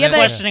that. Yeah, It's but-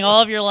 questioning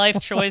all of your life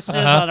choices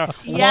on a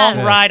Yes.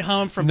 long ride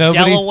home from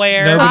Nobody-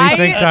 Delaware. nobody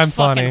thinks That's I'm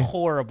fucking funny.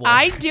 horrible.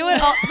 I do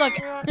it all. Look,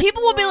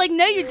 people will be like,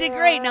 no, you did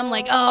great. And I'm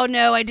like, oh,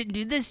 no, I didn't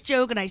do this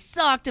joke, and I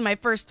sucked, and my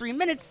first 3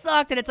 minutes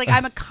sucked. And it's like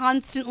I'm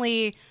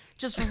constantly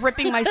just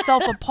ripping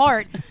myself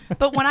apart.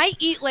 But when I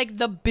eat like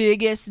the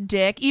biggest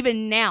dick,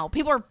 even now,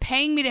 people are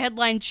paying me to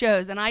headline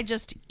shows, and I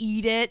just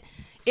eat it.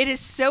 It is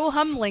so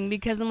humbling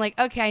because I'm like,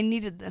 okay, I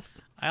needed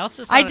this.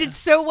 I did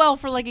so well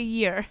for like a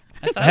year.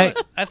 I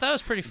thought it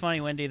was pretty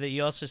funny, Wendy, that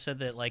you also said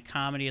that like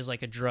comedy is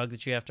like a drug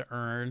that you have to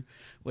earn,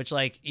 which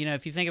like,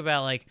 if you think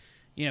about like,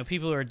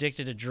 people who are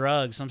addicted to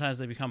drugs, sometimes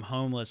they become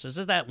homeless. Is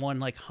there that one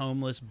like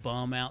homeless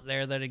bum out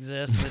there that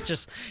exists that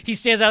just he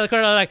stands out of the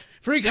corner like,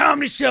 free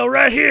comedy show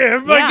right here,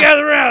 everybody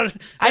gather around.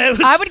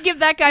 I would give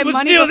that guy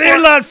money Steal the before-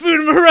 airline food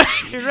in my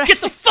Right. Get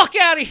the fuck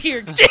out of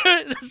here.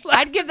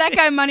 I'd give that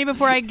guy money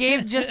before I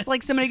gave just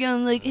like somebody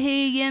going like,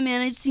 hey, yeah,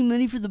 man, I just see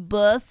money for the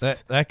bus.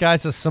 That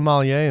guy's a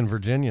sommelier in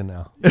Virginia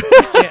now.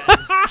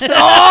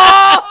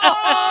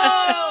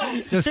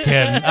 Just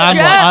kidding.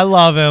 I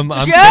love him.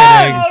 I'm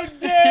kidding.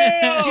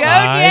 Joe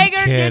I'm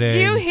Yeager, did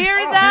kidding. you hear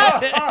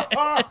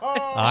that?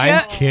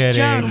 I'm kidding.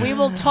 Joan, we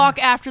will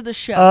talk after the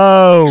show.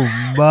 Oh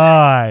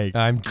my God!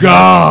 I'm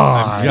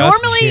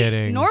just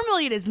kidding.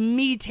 Normally it is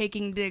me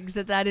taking digs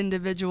at that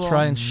individual.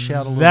 Try and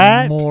shout a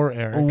little more,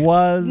 Eric.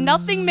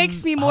 Nothing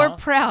makes me more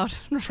proud.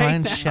 Try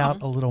and now.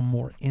 shout a little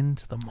more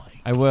into the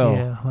mic. I will.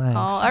 Yeah, thanks.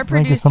 Our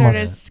producer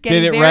is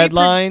getting Did it very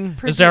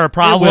redline? Is there a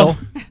problem?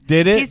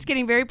 Did it? He's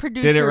getting very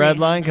producer. Did it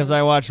redline? Because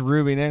I watched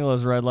Ruby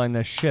Nicholas redline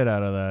the shit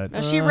out of that.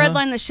 No, she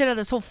redlined the shit out of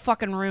this whole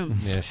fucking room.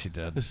 Yeah, she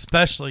did.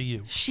 Especially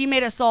you. She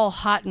made us all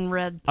hot and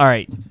red. All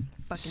right.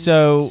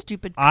 So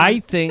stupid I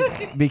think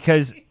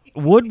because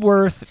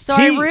Woodworth.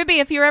 Sorry, Ruby,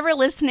 if you're ever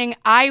listening,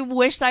 I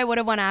wish I would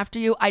have went after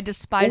you. I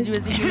despise you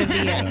as a human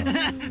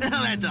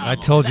being. I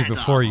told you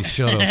before you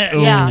should have.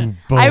 Yeah.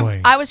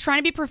 Boy. I was trying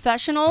to be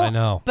professional. I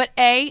know. But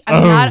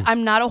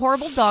I'm not a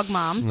horrible dog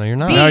mom. No, you're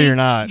not. B, No, you're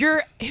not.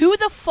 Who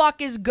the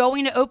fuck is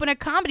going to open a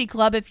comedy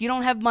club if you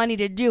don't have money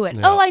to do it?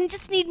 Yeah. Oh, I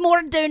just need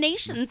more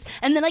donations,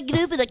 and then I can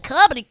open a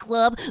comedy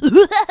club.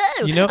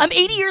 You know- I'm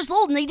 80 years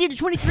old, and they did a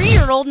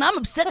 23-year-old, and I'm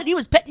upset that he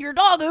was petting your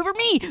dog over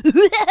me.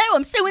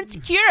 I'm so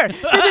insecure.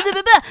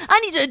 I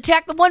need to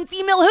attack the one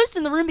female host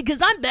in the room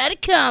because I'm bad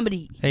at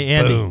comedy. Hey,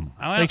 Andy, Boom.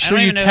 make sure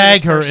you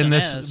tag her in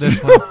this one.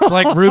 It's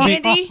like Ruby,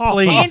 Andy,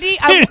 please.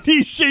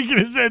 Andy's shaking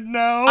his head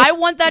no. I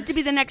want that to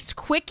be the next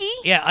quickie.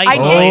 Yeah, I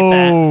isolate did.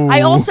 that.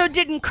 I also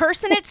didn't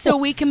curse in it, so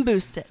we can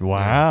boost it.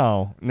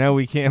 Wow. No,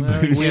 we can't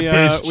boost We it.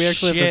 actually have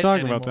to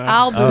talk about that.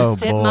 I'll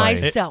boost it boy.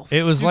 myself.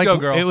 It was You like go,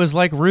 girl. it was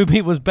like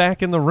Ruby was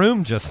back in the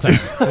room just then.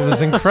 It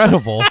was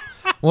incredible.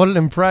 What an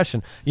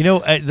impression! You know,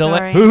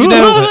 Sorry. You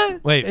know,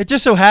 wait. it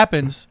just so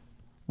happens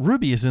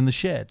Ruby is in the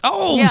shed.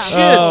 Oh Yeah. shit!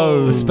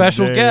 Oh, A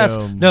special damn. guest.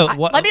 No,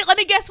 what? Let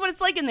me guess what it's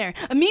like in there.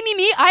 Me,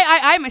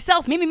 I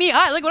myself. Me,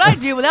 I. Look what I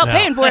do without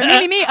paying for it.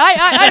 Me,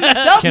 I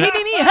myself. Can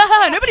Me.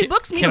 Ha, nobody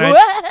books me.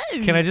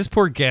 Can I just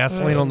pour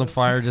gasoline on the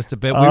fire just a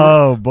bit?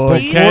 Oh boy,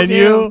 Please can do.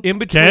 you? In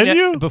between, Can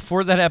you?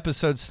 Before that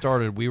episode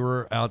started, we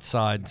were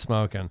outside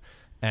smoking,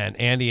 and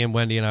Andy and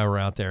Wendi and I were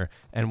out there,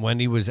 and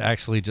Wendi was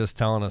actually just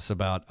telling us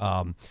about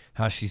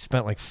how she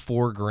spent like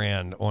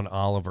 $4,000 on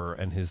Oliver,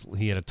 and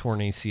he had a torn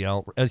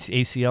ACL.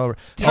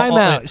 Time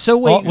out. So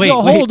wait,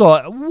 hold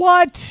on.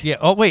 What? Yeah.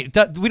 Oh wait,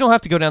 we don't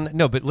have to go down.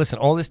 No, but listen,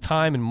 all this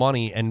time and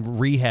money and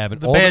rehab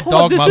and The all bad the,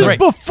 dog This mother. was Right.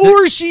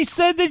 before she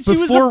said that she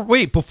was.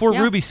 Before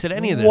Yeah. Ruby said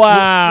any of this.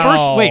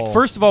 Wow.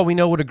 First of all, we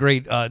know what a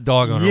great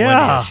dog owner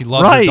Yeah, Wendi is. She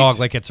loves right. her dog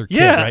like it's her kid,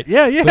 Yeah, right?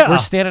 yeah. But we're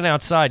standing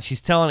outside.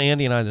 She's telling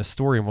Andy and I this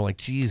story, and we're like,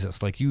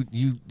 Jesus, like you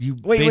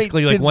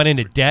basically like went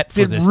into debt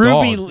for Did this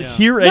Ruby dog.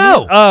 hear any?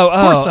 No, of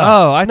course not.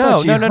 I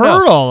thought she no,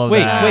 heard all of wait,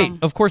 that. Wait,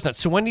 of course not.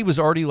 So Wendy was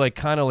already like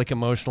kind of like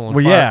emotional and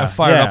Well,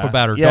 fired yeah, up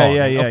about her yeah, dog.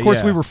 yeah, Of course,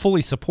 yeah. we were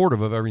fully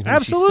supportive of everything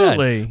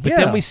Absolutely, she said. But yeah.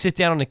 then we sit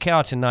down on the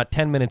couch, and not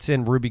 10 minutes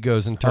in, Ruby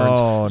goes and turns,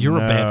 Oh, "You're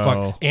a bad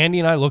no. fuck." Andy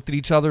and I looked at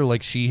each other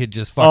like she had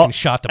just fucking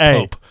shot the hey.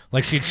 Pope.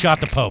 Like she had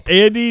shot the Pope.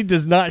 Andy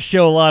does not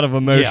show a lot of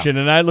emotion,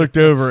 Yeah. and I looked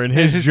over, and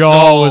his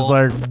jaw was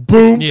like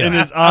boom, Yeah. and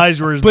his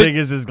eyes were as But big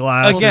as his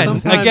glasses.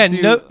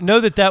 Again, know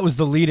that was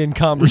the lead-in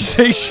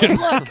conversation.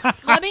 Look,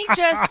 let me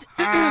just,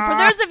 for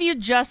those of you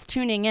just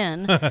tuning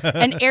in,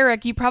 and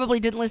Eric, you probably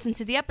didn't listen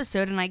to the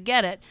episode, and I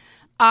get it.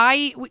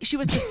 She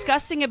was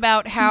discussing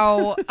about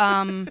how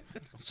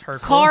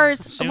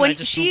cars when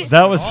she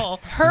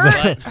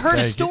her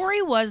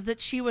story was that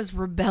she was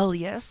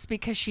rebellious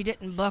because she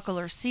didn't buckle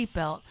her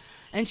seatbelt.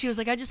 And she was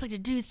like, I just like to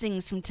do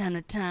things from time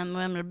to time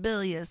when I'm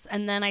rebellious.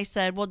 And then I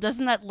said, well,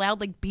 doesn't that loud,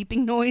 like,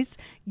 beeping noise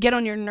get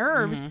on your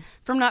nerves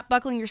from not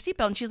buckling your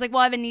seatbelt? And she's like, well,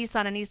 I have a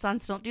Nissan, and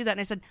Nissans don't do that. And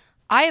I said,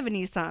 I have a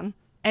Nissan,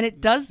 and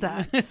it does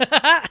that.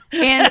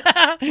 And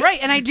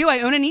and I do.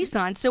 I own a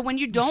Nissan. So when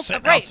you don't,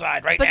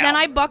 outside right but now. then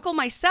I buckle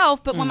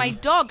myself. But when my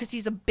dog, because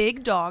he's a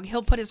big dog,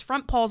 he'll put his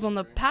front paws on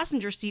the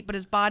passenger seat, but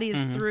his body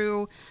is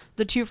through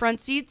the two front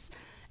seats.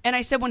 And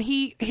I said, when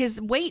his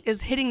weight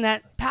is hitting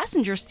that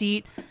passenger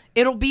seat,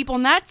 it'll beep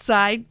on that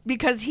side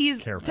because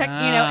he's,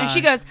 And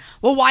she goes,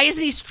 well, why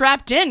isn't he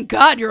strapped in?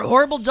 God, you're a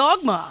horrible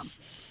dog mom.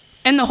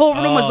 And the whole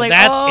room was like,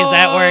 is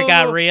that where it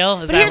got real?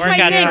 Is But that here's where it my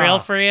got thing. real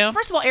for you?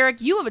 First of all, Eric,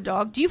 you have a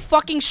dog. Do you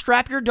fucking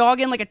strap your dog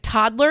in like a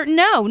toddler?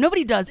 No,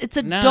 nobody does. It's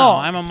a No,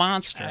 dog. I'm a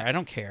monster. I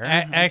don't care.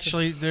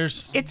 Actually,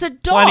 there's It's a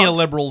dog. plenty of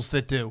liberals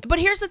that do. But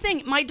here's the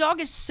thing: my dog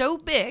is so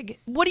big.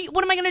 What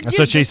am I gonna do? That's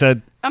what she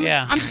said. I'm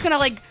just gonna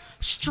like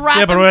strap.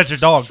 Yeah, but him, that's your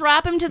dog.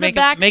 Strap him to the Make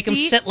back him seat.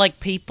 sit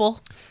like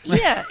people.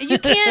 Yeah, you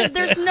can't.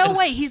 There's no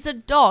way. He's a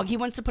dog. He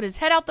wants to put his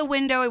head out the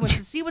window. He wants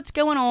to see what's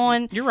going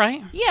on. You're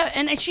right. Yeah,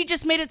 and she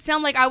just made it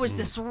sound like I was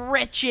this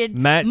wretched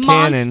Matt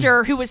monster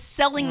Cannon. who was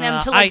selling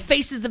them to like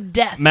faces of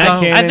death. Matt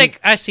Cannon, I think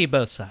I see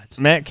both sides.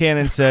 Matt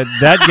Cannon said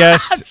that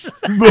guest.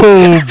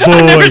 Oh I've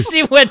never boy!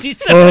 seen Wendy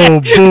so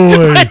Oh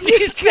mad.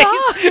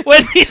 boy!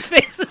 Wendy's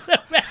face is so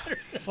mad.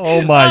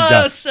 Oh my That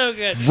god! was so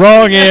good.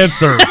 Wrong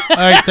answer. All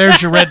right,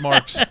 there's your red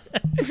marks.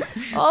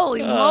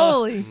 Holy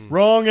moly!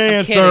 Wrong I'm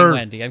answer. kidding,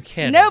 Wendy. I'm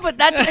kidding. No, but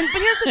but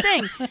here's the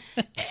thing.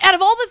 Out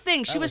of all the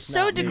things, she was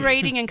so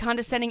degrading and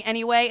condescending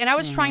anyway, and I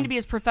was trying to be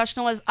as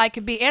professional as I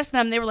could be. Ask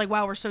them, they were like,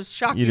 "Wow, we're so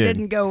shocked you did.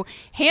 didn't go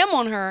ham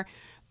on her,"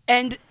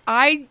 and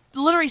I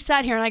literally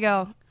sat here and I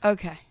go,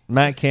 "Okay."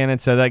 Matt Cannon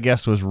said that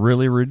guest was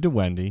really rude to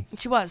Wendy.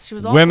 She was. She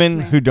was awful Women to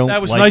me. who don't.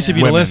 That was like nice of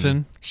you to women.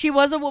 listen. She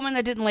was a woman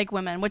that didn't like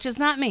women, which is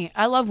not me.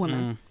 I love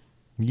women.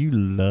 You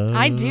love.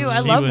 I do. I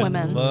love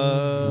women.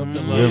 Love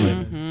the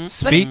women.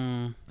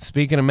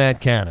 Speaking of Matt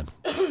Cannon,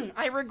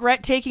 I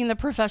regret taking the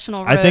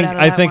professional road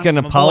I think one.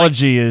 an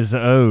apology is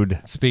owed.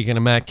 Speaking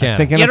of Matt Cannon, I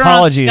think an Get her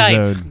apology on is Skype.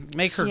 owed.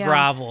 Make her Yeah.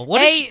 grovel.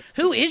 What is she?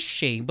 Who is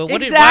she? But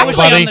what? Exactly. Why was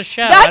she on the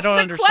show? That's I don't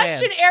the understand.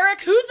 question,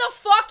 Eric. Who the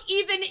fuck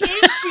even is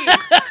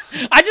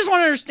she? I just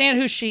want to understand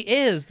who she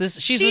is.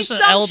 She's She's just an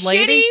some old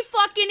lady. shitty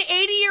fucking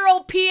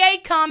 80-year-old PA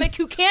comic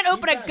who can't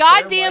open a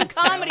goddamn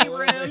comedy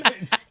room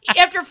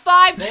after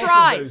 5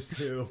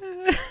 tries.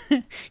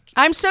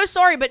 I'm so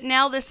sorry, but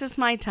now this is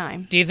my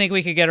time. Do you think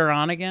we could get her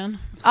on again?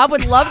 I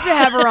would love to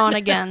have her on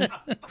again.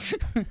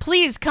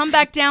 Please come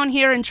back down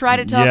here and try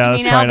to talk to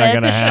me now,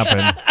 that's probably not bitch.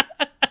 going to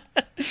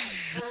happen.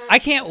 I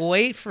can't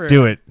wait for.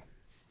 Do it.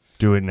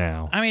 Do it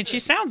now. I mean, she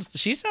sounds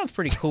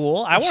pretty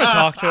cool. I want to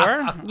talk to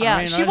her. Yeah, I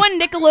mean, she won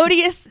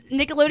Nickelodeon's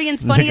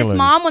Funniest Nickelodeon.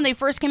 Mom when they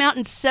first came out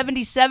in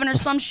 '77 or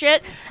some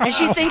shit, and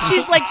she thinks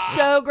she's like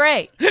so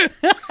great.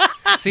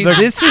 see,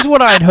 this is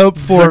what I'd hoped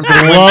for.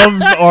 The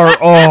gloves are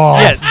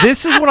off. Yeah,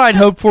 this is what I'd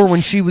hoped for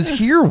when she was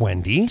here,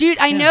 Wendy. Dude,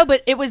 I know,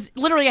 but it was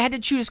literally I had to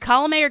choose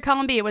column A or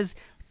column B. It was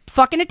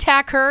fucking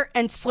attack her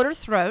and slit her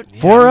throat,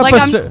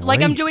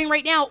 like I'm doing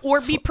right now, or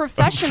be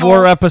professional.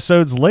 4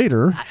 episodes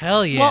later.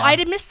 Hell yeah. Well, I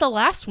did miss the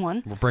last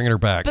one. We're bringing her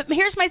back. But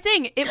here's my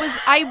thing. It was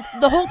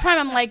the whole time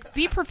I'm like,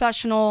 be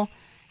professional.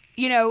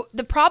 You know,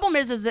 the problem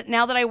is that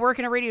now that I work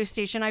in a radio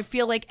station, I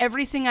feel like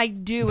everything I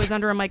do is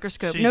under a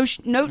microscope.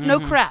 No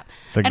crap.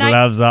 The And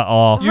gloves are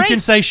off. You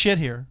can say shit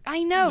here.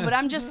 I know, but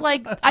I'm just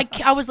like,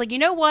 I was like, you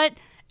know what?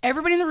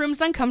 Everybody in the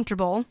room's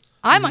uncomfortable.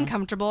 I'm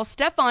uncomfortable.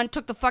 Stefan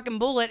took the fucking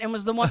bullet and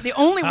was the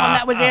only one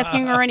that was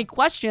asking her any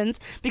questions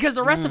because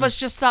the rest of us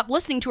just stopped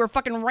listening to her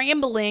fucking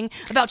rambling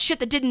about shit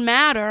that didn't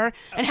matter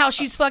and how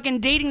she's fucking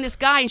dating this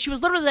guy. And she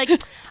was literally like,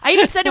 I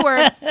even said to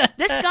her,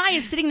 this guy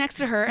is sitting next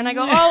to her. And I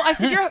go, I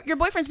said, your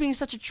boyfriend's being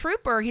such a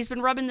trooper. He's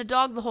been rubbing the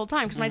dog the whole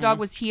time because my dog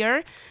was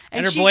here.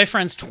 And her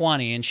boyfriend's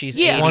 20 and she's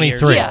 80 23.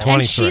 years old. 23.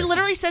 And she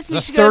literally says to me,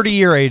 That's she goes,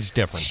 30-year age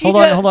difference. She Hold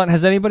on.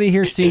 Has anybody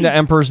here seen The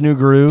Emperor's New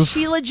Groove?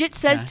 She legit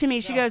says to me,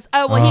 she goes,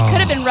 oh, well, he could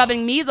have been rubbing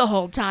me the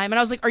whole time. And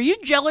I was like, are you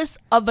jealous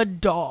of a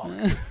dog?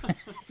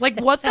 Like,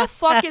 what the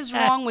fuck is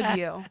wrong with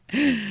you?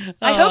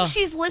 I hope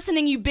she's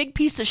listening, you big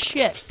piece of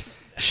shit.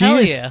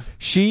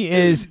 She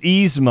is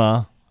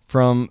Yzma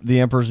from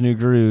The Emperor's New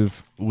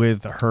Groove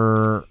with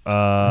her.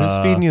 Who's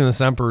feeding you this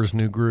Emperor's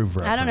New Groove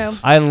reference? I don't know.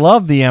 I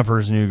love The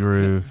Emperor's New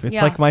Groove. It's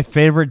Yeah. like my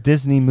favorite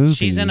Disney movie.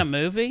 She's in a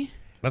movie?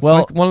 That's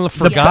like one of the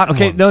forgotten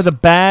ones. No, the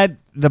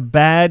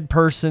bad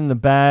person, the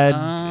bad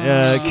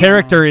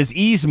character is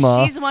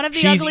Yzma. She's one of the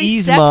She's ugly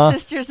Yzma,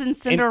 stepsisters in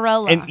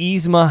Cinderella. And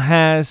Yzma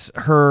has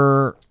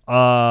her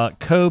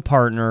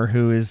co-partner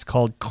who is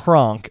called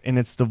Kronk, and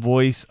it's the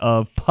voice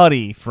of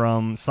Putty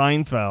from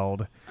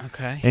Seinfeld.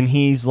 Okay. And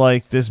he's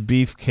like this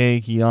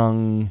beefcake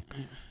young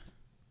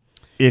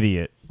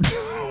idiot.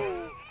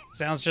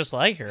 Sounds just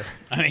like her.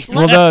 I mean,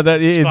 Well, no, it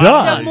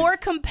does. So more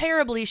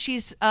comparably,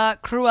 she's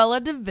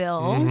Cruella de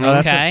Vil. Mm-hmm. Oh,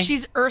 okay.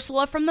 She's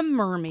Ursula from The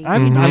Mermaid.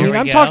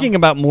 I'm talking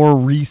about more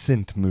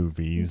recent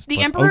movies. The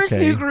but Emperor's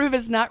okay. New Groove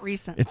is not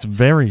recent. It's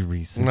very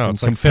recent. No, in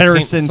it's like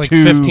comparison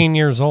 15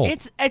 years old.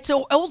 It's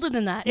older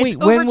than that. Wait,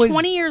 It's over when was-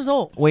 20 years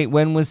old. Wait,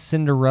 when was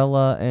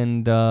Cinderella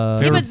and? Yeah,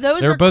 but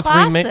those they were are both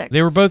classics.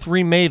 They were both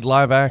remade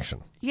live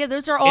action. Yeah,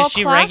 those are all is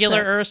she classics.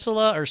 regular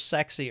Ursula or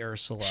sexy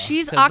Ursula?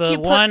 She's 'Cause the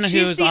one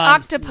She's who's the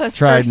on, octopus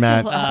Tried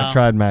Ursula. Matt. I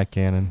tried Matt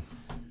Cannon.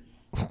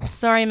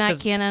 Sorry, Matt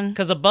Cannon.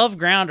 Because above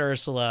ground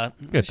Ursula,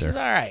 Get she's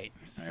there. all right.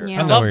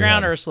 Yeah. Above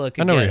ground Ursula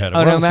could I know where get you're it.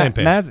 headed. We're on the same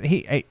page. Matt's,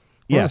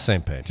 We're on the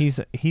same page.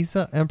 He's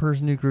a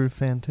Emperor's New Groove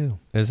fan too.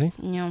 Is he?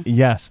 Yeah.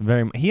 Yes,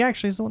 very much. He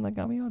actually is the one that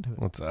got me onto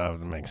it. That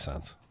makes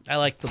sense. I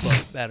like the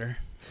book better.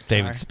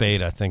 David Sorry.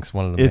 Spade, I think, is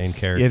one of the main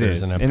characters. It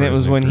is, in and Emperor's it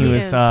was New when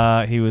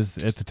Groove. he was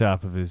at the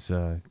top of his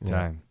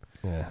time.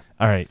 Yeah.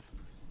 All right,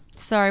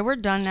 Sorry, we're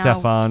done now.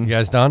 Stefan. You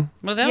guys done?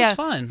 Well, that Yeah. was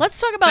fun. Let's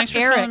talk about Thanks for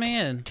Eric. filling me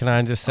in. Can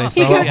I just say He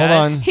something? goes, Hold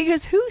on. He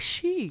goes, who's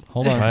she?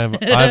 Hold on. I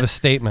have a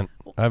statement.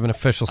 I have an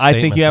official statement.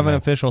 I think you have to an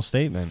make. official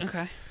statement.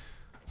 Okay.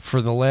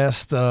 For the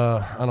last,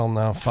 I don't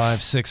know,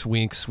 5-6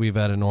 weeks, we've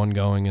had an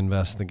ongoing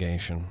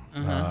investigation.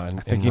 I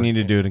think you need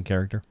to do it in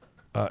character.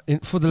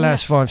 For the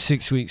last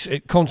 5-6 weeks,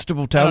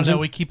 Constable I don't Townsend. know.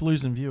 We keep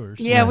losing viewers.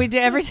 Yeah, we do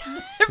every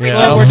time.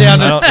 Yeah, We're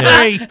down I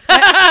to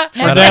don't-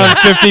 3. We're down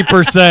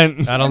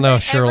 50%. I don't know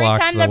if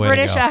Sherlock's Every time the the way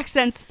British to go.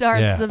 accent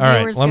starts, Yeah. the All right,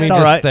 viewers let me go.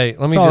 just right. stay. Let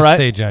me It's all just right.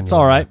 stay genuine. It's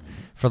all right.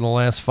 For the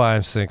last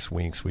 5-6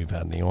 weeks, we've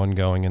had the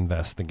ongoing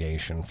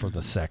investigation for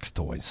the sex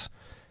toys,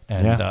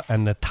 and Yeah.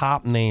 and the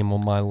top name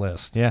on my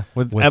list,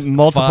 with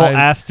multiple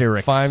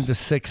asterisks. 5 to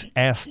 6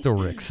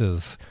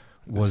 asterisks,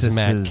 was This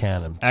Matt is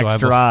Cannon.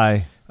 extra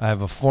I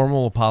have a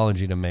formal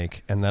apology to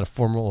make, and that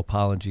formal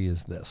apology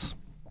is this: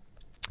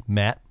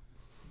 Matt.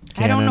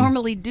 I don't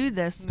normally do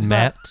this.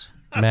 Matt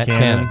but-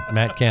 Cannon.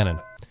 Matt Cannon.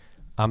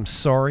 I'm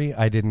sorry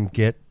I didn't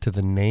get to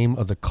the name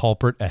of the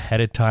culprit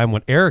ahead of time.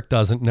 What Eric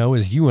doesn't know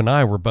is you and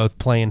I were both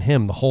playing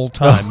him the whole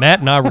time. Matt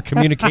and I were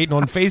communicating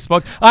on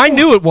Facebook. I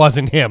knew it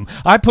wasn't him.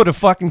 I put a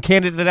fucking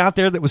candidate out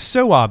there that was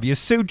so obvious,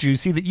 so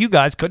juicy that you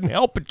guys couldn't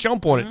help but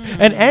jump on it.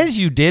 And as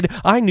you did,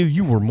 I knew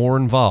you were more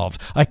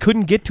involved. I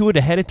couldn't get to it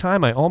ahead of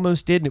time. I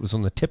almost did, and it was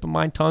on the tip of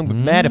my tongue. But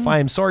Matt, if I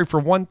am sorry for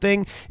one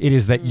thing, it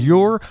is that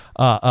your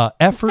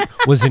effort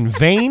was in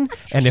vain.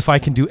 And if I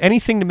can do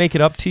anything to make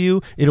it up to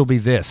you, it'll be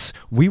this.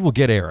 We will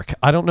get Eric.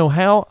 I don't know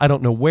how, I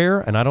don't know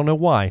where, and I don't know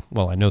why.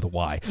 Well, I know the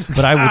why.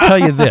 But I will tell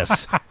you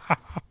this.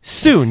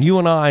 Soon, you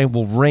and I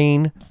will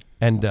reign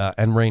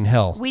and rain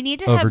hell We need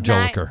to over have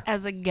Matt Joliker.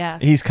 as a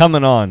guest. He's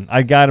coming on.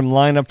 I got him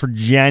lined up for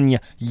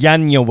January.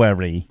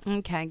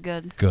 Okay,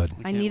 good. Good.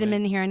 I need him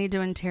in here. I need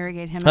to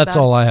interrogate him. That's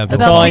about, all I have to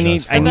That's do. all I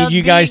need. I need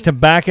you guys to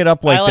back it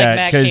up like I like that.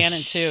 Matt 'cause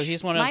Cannon too.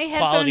 He's one of My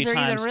Quality headphones are either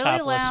Time's really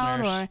top loud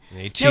listeners. or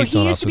He no. cheats He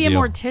on used us to be a with you.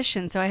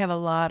 mortician, so I have a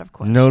lot of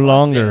questions. no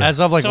longer. As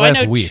of like so last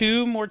I know week.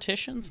 2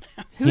 morticians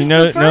now. Who's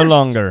no, the first? no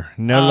longer.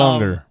 No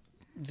longer.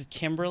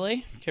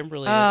 Kimberly.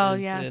 Kimberly Oh,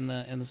 is yes. in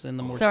the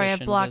mortician Sorry, I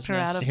blocked her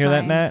business. out of Hear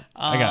that, my- Matt?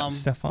 I got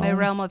Stefan, my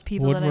realm of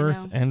people that I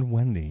Woodworth, know. and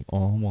Wendy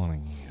all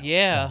wanting you.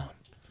 Yeah.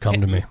 Come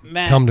to me.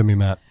 Matt. Come to me,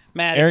 Matt.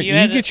 Matt, Eric, if you, you,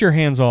 had get your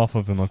hands off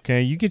of him,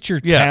 okay? You get your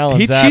Yeah,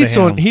 talons he out cheats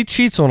of him. on he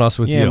cheats on us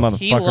with Yeah, you.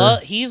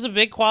 motherfucker. he's a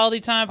big Quality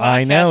Time podcast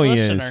I know he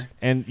listener. is,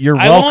 and you're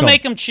I welcome. won't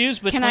make him choose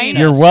between us.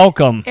 You're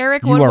welcome.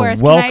 Eric you Woodworth,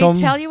 are welcome. can I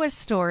tell you a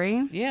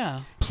story? Yeah.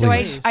 So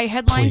I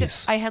headlined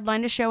Please. I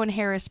headlined a show in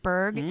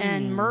Harrisburg,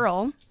 and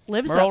Merle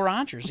lives Merle up.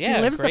 Rogers, She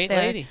yeah, lives great up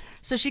there. lady.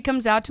 So she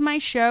comes out to my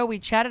show. We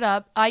chatted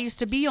up. I used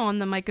to be on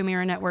the Mike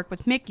O'Meara network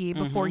with Mickey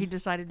before he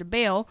decided to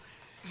bail,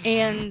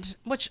 and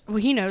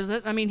he knows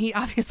it. I mean, he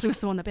obviously was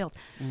the one that bailed.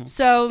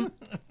 So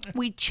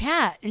we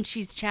chat, and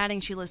she's chatting.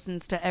 She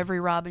listens to every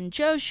Rob and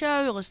Joe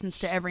show. Listens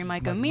to every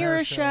Mike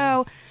O'Meara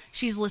show.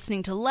 She's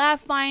listening to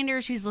Laugh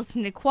Finder. She's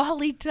listening to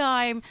Quality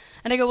Time.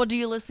 And I go, well, do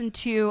you listen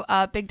to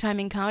Big Time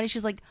in Comedy?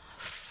 She's like,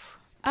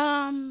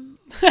 well,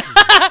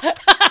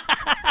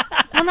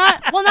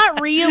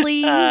 not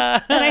really.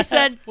 And I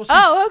said,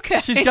 oh, okay.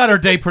 She's got her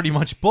day pretty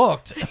much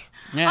booked.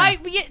 Yeah.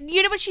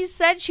 You know what she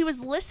said? She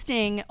was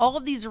listing all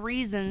of these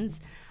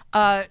reasons.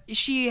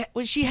 She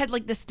had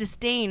like this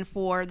disdain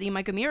for the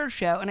Mike O'Meara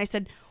show, and I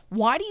said,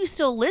 why do you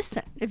still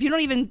listen if you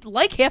don't even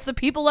like half the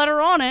people that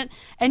are on it?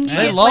 And you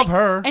They get, love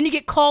her. and you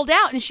get called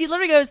out. And she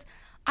literally goes,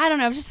 I don't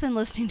know, I've just been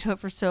listening to it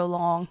for so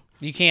long.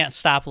 You can't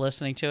stop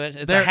listening to it.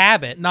 It's They're a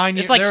habit. 9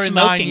 It's like they're in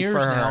 9 smoking years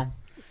for her. now.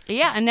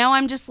 Yeah, and now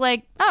I'm just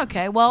like,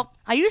 okay, well,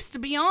 I used to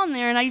be on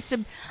there, and I used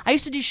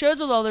to do shows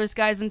with all those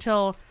guys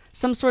until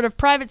some sort of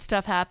private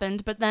stuff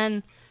happened. But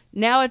then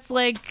now it's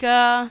like,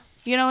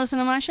 you don't listen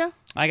to my show?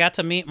 I got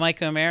to meet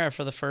Mike O'Meara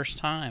for the first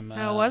time.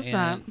 How was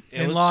that?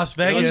 In Las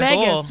It was Vegas. In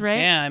Vegas, cool. right?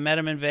 Yeah, I met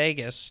him in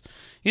Vegas.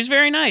 He's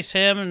very nice.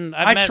 Him and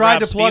I've I met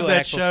tried Rob to plug Spiewak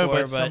that show,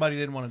 before, but somebody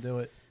didn't want to do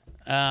it.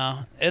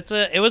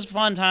 It was a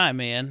fun time,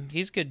 man.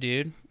 He's a good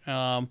dude.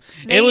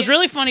 It was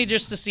really funny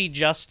just to see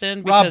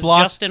Justin because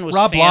Justin was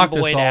Rob blocked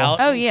us fanboyed all.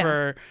 out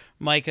for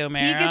Mike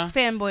O'Meara. He gets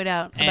fanboyed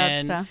out about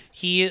and stuff.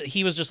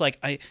 he was just like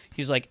he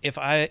was like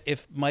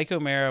if Mike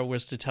O'Meara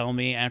was to tell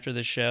me after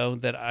the show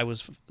that I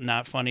was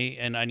not funny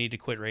and I need to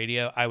quit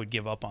radio, I would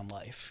give up on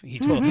life. He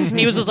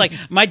was just like,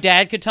 my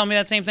dad could tell me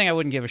that same thing, I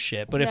wouldn't give a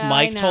shit. But if Yeah,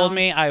 Mike I told know.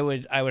 me, I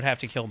would have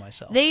to kill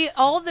myself.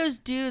 All of those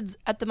dudes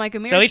at the Mike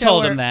O'Meara So he show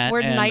told were, him that, were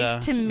and,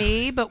 nice to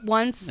me, but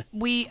once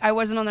I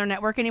wasn't on their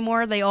network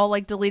anymore, they all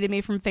like deleted me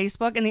from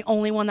Facebook, and the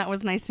only one that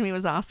was nice to me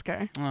was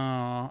Oscar.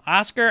 Oh,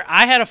 Oscar!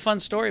 I had a fun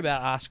story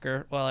about Oscar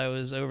while I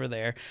was over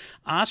there.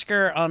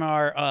 Oscar on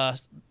our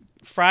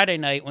Friday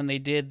night when they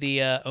did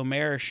the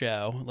O'Meara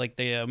show, like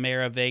the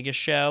O'Meara Vegas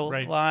show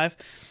live.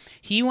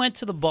 He went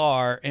to the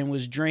bar and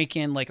was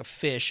drinking like a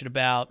fish at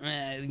about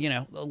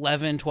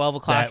 11, 12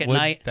 o'clock at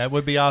night. That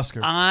would be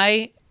Oscar.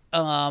 I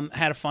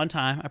had a fun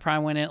time. I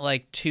probably went in at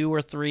like 2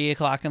 or 3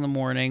 o'clock in the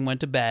morning,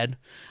 went to bed.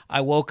 I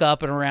woke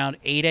up at around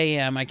 8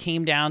 a.m. I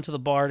came down to the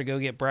bar to go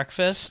get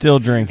breakfast. Still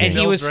drinking. And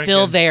he was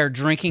still there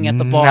drinking at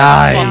the bar.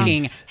 Nice.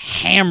 Fucking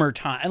hammer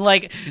time. And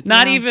like,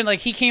 not even like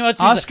he came up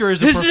to me, Oscar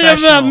he's is a like, this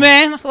professional.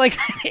 man. Like,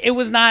 it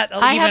was not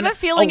I even have a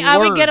feeling I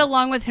would get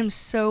along with him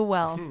so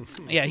well.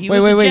 Yeah, he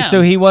was a Wait. gem.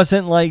 So he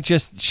wasn't like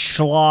just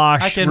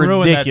slosh I can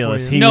ruin that for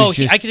ridiculous. you. He no, was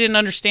just, I didn't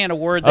understand a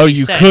word that Oh, he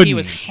you said. couldn't. He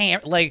was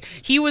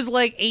he was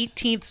like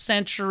 18th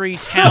century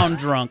town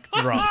drunk.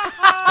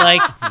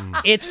 Like,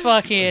 it's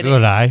fucking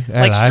Good eye.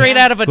 like straight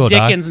out of a Good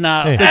eye. Dickens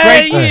novel.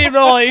 Hey. Hey, you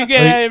know, you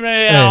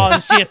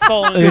get shit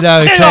falling.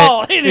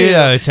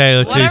 Taylor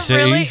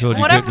T-Cities.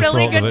 What a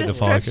really good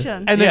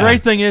description. And the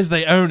great thing is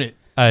they own it.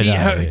 I He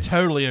know.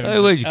 totally owns Hey,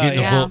 it. where'd you get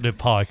the yeah. Bolton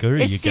Parker?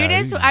 As soon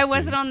as I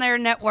wasn't on their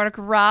network,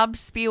 Rob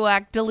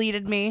Spiewak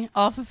deleted me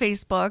off of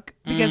Facebook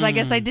because I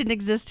guess I didn't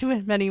exist to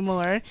him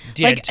anymore.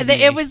 Dead to me.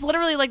 It was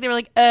literally like they were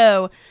like,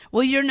 "Oh,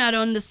 well, you're not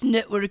on this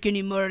network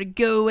anymore.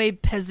 Go away,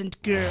 peasant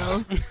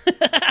girl."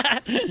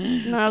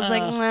 And I was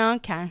like, "Well,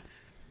 okay."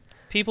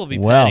 People be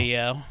Well, petty,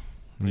 yo.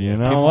 You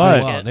know People what?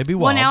 be wild. They be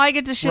Well, wild. now I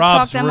get to shit talk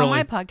Rob's them on really-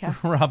 my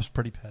podcast. Rob's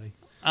pretty petty.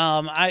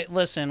 I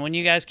listen. When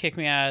you guys kick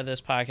me out of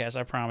this podcast,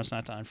 I promise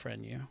not to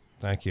unfriend you.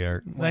 Thank you,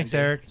 Eric. Thanks,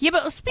 Eric. Yeah,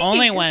 but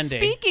Only Wendi.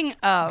 speaking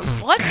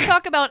of, let's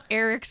talk about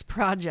Eric's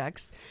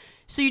projects.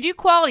 So you do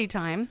quality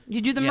time,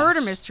 you do the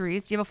murder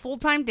mysteries, you have a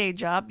full-time day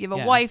job, you have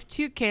a wife,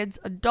 2 kids,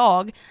 a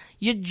dog.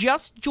 You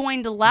just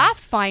joined Laugh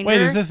Finder.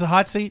 Wait, is this the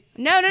hot seat?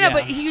 No,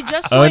 but you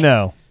just Oh, joined,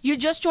 no. You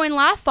just joined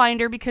Laugh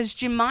Finder because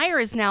Jim Meyer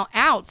is now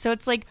out. So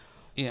it's like,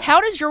 how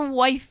does your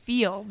wife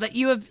feel that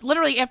you have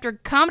literally after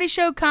comedy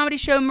show,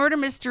 murder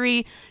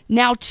mystery,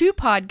 now 2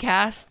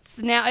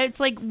 podcasts? Now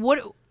it's like, what?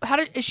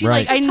 Is she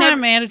like? It's a time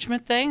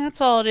management thing.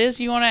 That's all it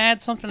is. You want to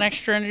add something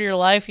extra into your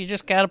life, you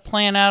just got to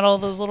plan out all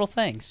those little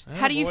things.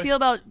 How do you feel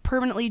about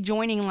permanently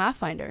joining Laugh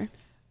Finder?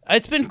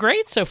 It's been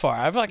great so far.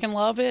 I fucking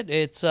love it.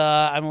 It's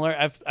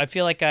I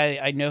feel like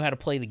I know how to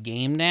play the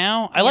game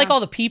now. I like all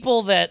the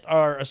people that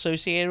are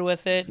associated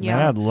with it.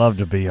 Yeah, I'd love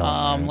to be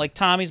on. Like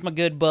Tommy's my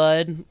good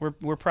bud.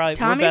 We're probably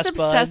Tommy's we're best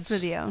obsessed buds.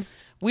 with you.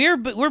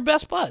 We're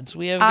best buds.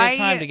 We have a good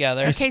time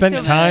together. We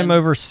spent time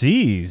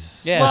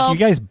overseas. Yeah. Like, you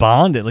guys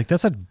bonded. Like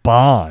that's a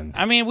bond.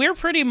 I mean, we're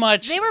pretty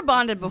much. They were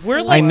bonded before.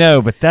 We're like, I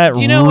know, but that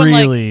do you know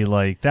really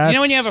when, that's. Do you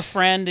know when you have a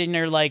friend and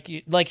they're like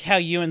how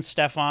you and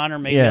Stefan are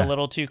maybe a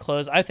little too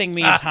close? I think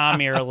me and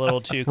Tommy are a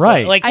little too close.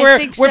 Right. Like I where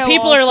think where so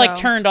people are like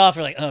also. turned off.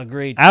 They're like, oh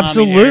great, Tommy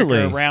Absolutely. and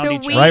Eric are around So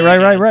each we-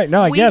 other. Right.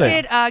 No, I get it. We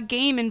did a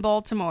game in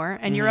Baltimore,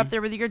 and you're up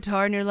there with your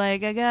guitar, and you're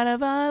like, I got a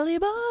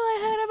volleyball, I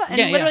had a volleyball. And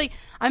Yeah, literally,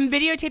 I'm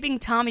videotaping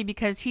Tommy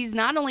because he's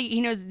not only,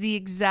 he knows the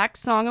exact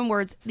song and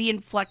words, the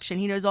inflection,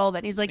 he knows all of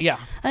it. He's like,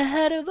 I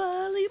had a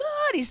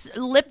volleyball. And he's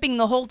lipping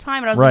the whole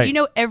time. And I was like, you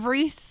know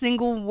every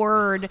single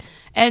word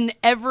and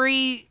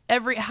every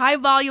high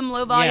volume,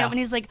 low volume. Yeah. And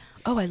he's like,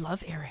 oh, I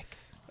love Eric.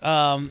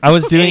 I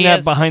was doing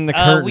that behind the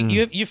curtain.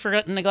 You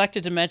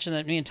neglected to mention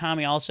that me and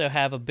Tommy also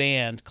have a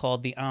band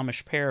called the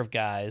Amish Pair of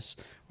Guys,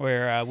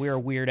 where we're a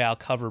Weird Al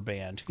cover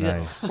band.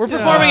 Nice. We're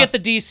performing at the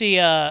DC.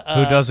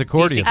 Who does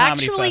accordion? DC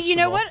Comedy Actually, you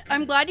know Festival. what?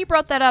 I'm glad you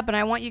brought that up, and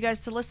I want you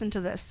guys to listen to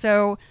this.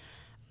 So,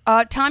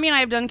 Tommy and I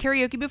have done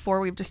karaoke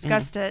before. We've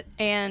discussed it,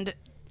 and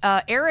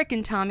Eric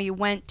and Tommy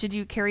went to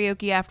do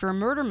karaoke after a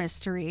murder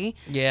mystery.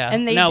 Yeah.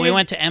 And we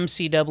went to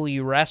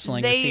MCW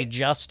Wrestling to see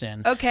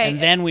Justin. Okay. And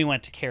then we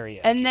went to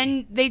karaoke. And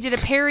then they did a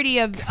parody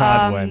of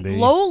Wendi.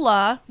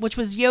 Lola, which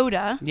was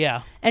Yoda.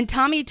 Yeah. And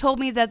Tommy told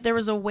me that there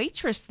was a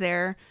waitress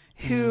there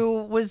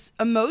who was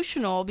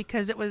emotional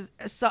because it was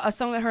a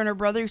song that her and her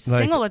brother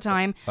sing all the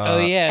time. Oh,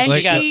 yeah. And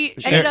Like, she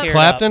ended up...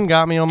 Clapton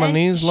got me on my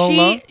knees,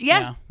 Lola.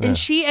 Yes, and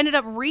she ended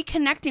up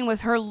reconnecting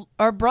with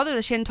her brother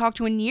that she hadn't talked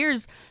to in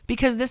years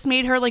because this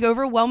made her like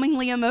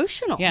overwhelmingly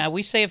emotional. Yeah,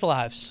 we save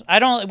lives. I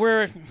don't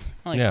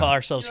call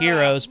ourselves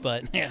heroes,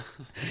 but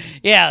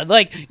yeah.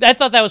 Like I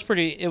thought that was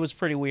it was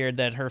pretty weird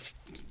that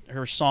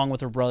her song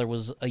with her brother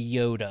was a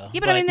Yoda.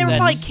 Yeah, but I mean, they were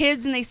probably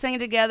kids and they sang it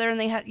together and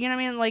they had, you know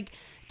what I mean? Like,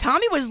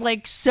 Tommy was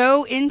like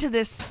so into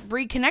this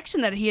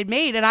reconnection that he had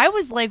made, and I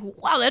was like,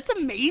 wow, that's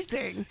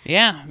amazing.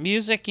 Yeah,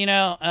 music, the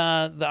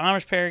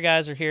Amish Pair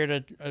guys are here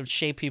to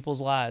shape people's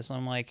lives.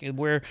 I'm like,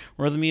 we're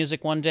the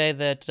music one day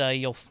that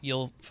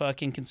you'll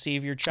fucking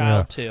conceive your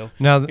child to.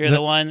 Now, you're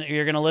the one,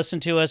 you're going to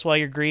listen to us while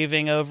you're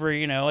grieving over,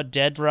 a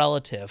dead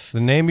relative. The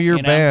name of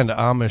your band,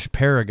 Amish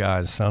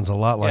Paraguys, sounds a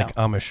lot like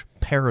Amish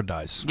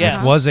Paradise, which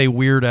was a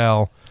Weird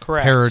Al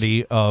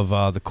parody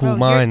of the Cool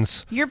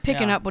Minds. You're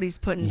picking up what he's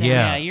putting down.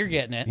 Yeah, you're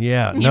getting it.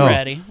 Yeah, You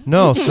ready?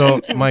 No, so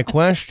my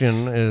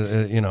question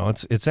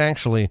is, it's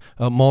actually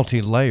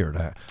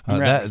multi-layered.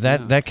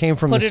 That came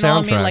from Put the it soundtrack.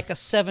 on me like a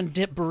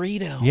 7-dip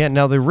burrito. Yeah,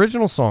 now the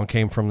original song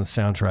came from the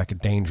soundtrack of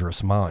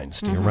Dangerous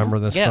Minds. Do you remember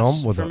this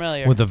film?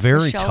 Familiar. With a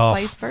very Michelle tough.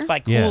 Pfeiffer? It's by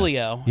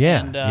Coolio.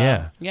 Yeah, and,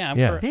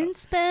 yeah. Been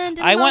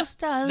spending I went.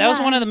 most our That was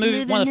one of the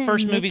lives one of the living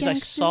first in the movies I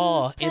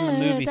saw in the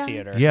movie paradise.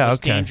 theater. Yeah, was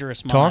okay.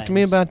 Dangerous Minds. Talk to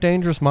me about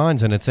Dangerous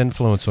Minds and its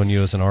influence on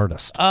you as an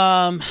artist.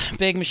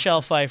 Big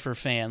Michelle Pfeiffer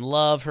fan.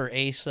 Love her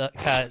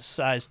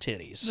size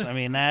titties. I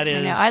mean, that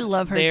is. I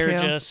love her they're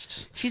too.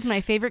 She's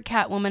my favorite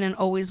Catwoman and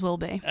always will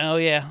be. Oh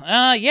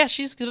yeah, yeah.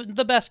 She's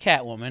the best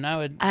Catwoman.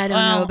 I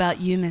don't know about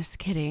you, Miss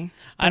Kitty.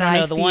 I don't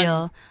know the feel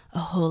one. A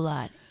whole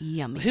lot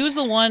yummy. Who's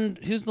the one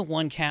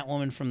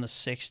Catwoman from the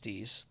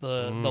 '60s?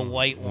 The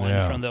white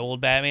one from the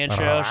old Batman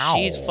show.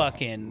 She's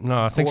fucking.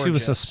 No, I think she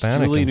was gorgeous.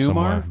 Hispanic. Julie in some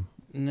Newmar? way.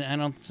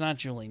 It's not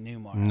Julie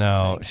Newmar.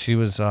 No, she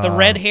was the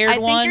red-haired I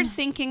one. think you're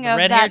thinking of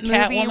red-haired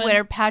that movie Catwoman?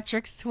 where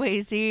Patrick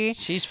Swayze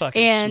She's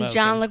fucking and smoking.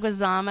 John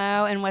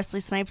Leguizamo and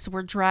Wesley Snipes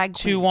were drag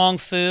queens. Tu Wong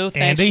Fu.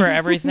 Thanks Andy? for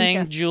everything,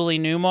 Yes. Julie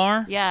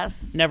Newmar.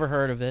 Yes. Never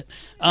heard of it.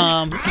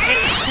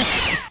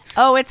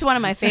 Oh, it's one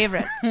of my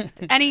favorites.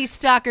 Any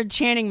Stockard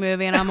Channing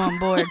movie, and I'm on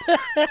board.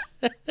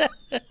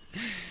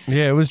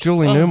 Yeah, it was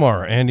Julie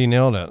Newmar. Andy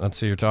nailed it. That's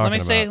who you're talking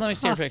about. Let me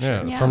see her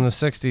picture. Yeah, from the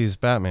 '60s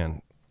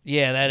Batman.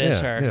 Yeah, that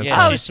is Yeah, her. yeah,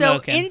 Yeah, Oh, she's so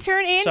smoking.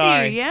 intern Andy,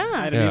 Sorry. yeah.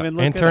 I didn't even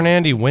look Intern it up.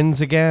 Andy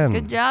wins again.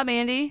 Good job,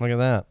 Andy. Look at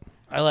that.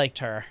 I liked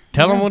her.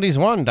 Tell him what he's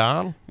won,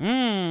 Don.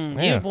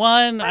 You've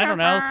won, I don't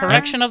know,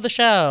 correction of the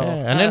show.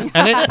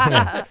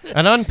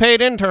 An unpaid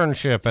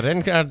internship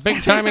at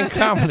Big Timing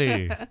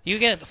Comedy. You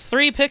get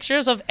 3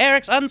 pictures of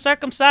Eric's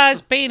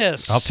uncircumcised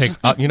penis. I'll take.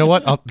 You know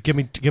what? Give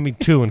me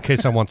 2 in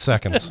case I want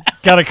seconds.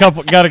 Got a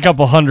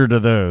couple hundred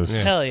of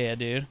those. Hell yeah,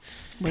 dude.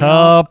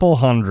 Couple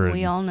hundred.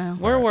 We all know.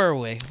 Where were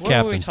we?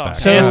 What were we talking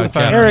So,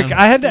 about? Eric,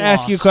 I had to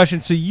ask you a question.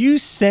 So you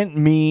sent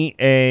me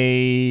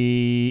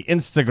a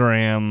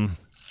Instagram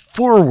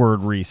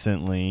forward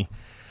recently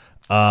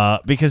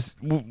because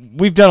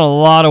we've done a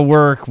lot of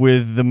work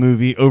with the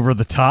movie Over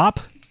the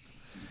Top.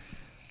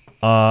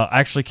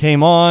 Actually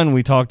came on.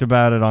 We talked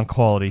about it on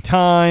Quality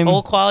Time.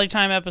 Whole Quality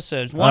Time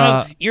episodes.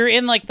 You're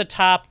in like the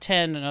top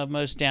 10 of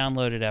most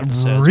downloaded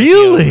episodes.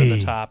 Really?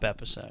 The top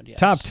episode. Yes.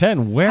 Top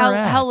 10. Where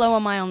at? How low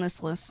am I on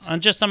this list?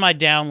 Just on my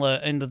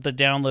download into the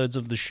downloads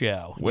of the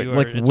show. Like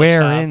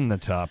where in the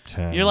top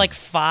 10? You're like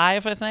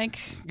 5, I think.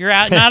 You're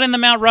out not in the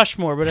Mount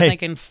Rushmore, but I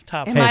think in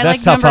top. Am I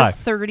like number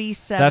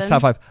 37? That's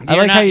top 5.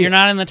 You're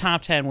not in the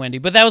top 10, Wendy.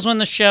 But that was when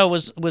the show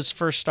was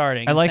first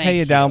starting. I like how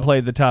you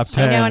downplayed the top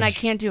 10. I know, and I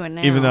can't do it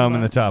now. Even though I'm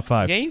in the top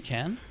 5. Yeah, you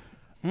can.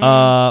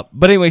 But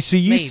anyway, so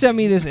you sent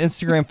me this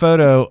Instagram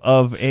photo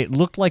of it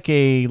looked like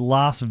a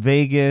Las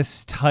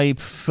Vegas type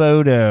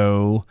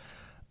photo,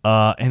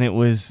 and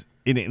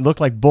it looked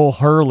like Bull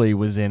Hurley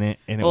was in it,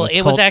 and it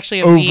was actually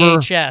a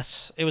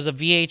VHS. It was a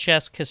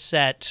VHS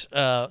cassette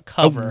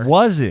cover. Oh,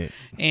 was it?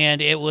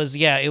 And it was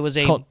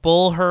a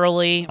Bull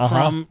Hurley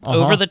from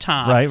Over the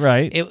Top.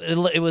 Right.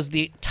 It was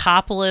the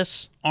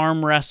topless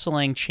arm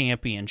wrestling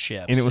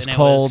championships, and it was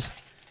called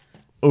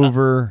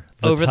Over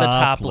the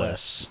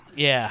Topless.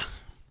 Yeah.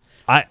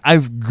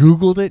 I've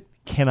Googled it,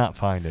 cannot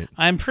find it.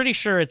 I'm pretty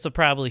sure it's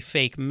probably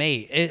fake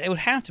made. It would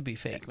have to be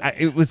fake made.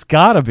 It's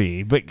gotta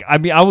be, but I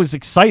mean, I was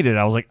excited.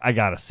 I was like, I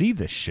gotta see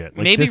this shit.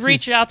 Like, maybe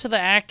reach out to the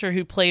actor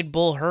who played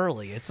Bull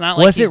Hurley. It's not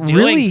like was he's it doing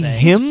really things.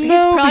 him He's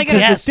though? probably Because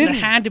yes, it it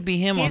had to be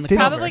him on the He's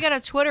cover. probably got a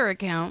Twitter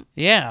account.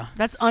 Yeah.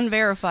 That's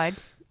unverified.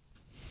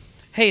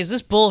 Hey, is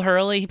this Bull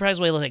Hurley? He probably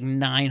weighs like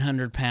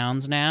 900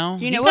 pounds now.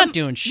 He's what, not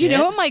doing shit. You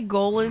know what my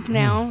goal is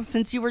now?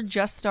 Since you were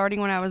just starting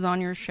when I was on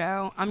your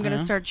show, I'm going to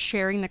start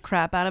sharing the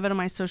crap out of it on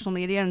my social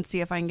media and see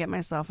if I can get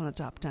myself in the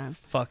top 10.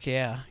 Fuck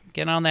yeah.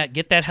 Get on that.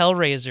 Get that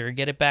Hellraiser.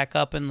 Get it back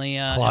up in the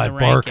Clive in the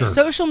Barker. rankings.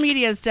 Social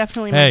media is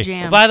definitely my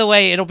jam. Well, by the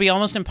way, it'll be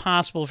almost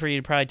impossible for you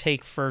to probably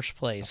take first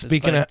place.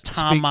 Speaking it's like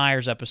Tom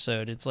Myers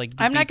episode. It's like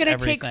I'm not going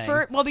to take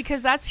first. Well,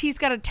 because he's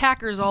got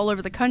attackers all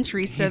over the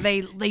country, so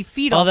they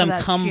feed all off them of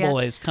that cum shit.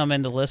 boys come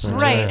in to listen.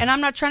 Right, to it. and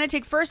I'm not trying to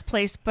take first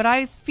place, but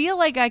I feel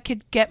like I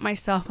could get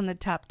myself in the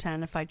top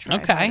 10 if I tried.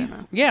 Okay,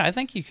 yeah, I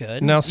think you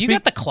could. Now, you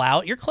got the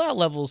clout. Your clout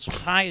level's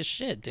high as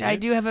shit, dude. I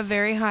do have a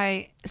very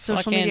high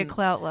social media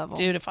clout level,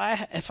 dude. If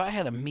I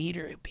had a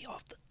meter, it'd be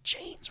off the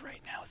chains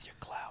right now with your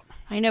clout.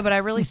 I know, but I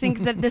really think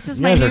that this is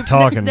You my guys new. are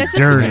talking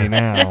dirty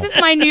now. This is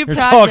my new You're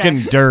project. talking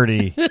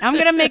dirty. I'm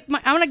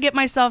gonna get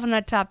myself in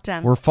that top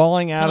 10. We're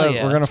falling out of.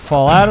 yeah. We're gonna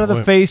fall out of the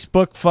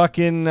Facebook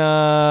fucking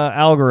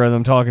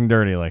algorithm talking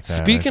dirty like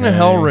that. Speaking of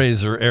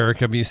Hellraiser, Eric,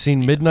 have you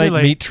seen Midnight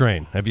Meat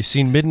Train? Have you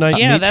seen Midnight Meat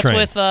Train? Yeah, that's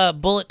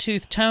with Bullet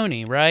Tooth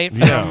Tony, right?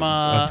 From,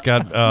 it's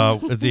got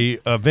the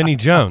Vinnie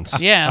Jones.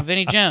 Yeah,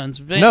 Vinnie Jones.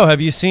 No,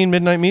 have you seen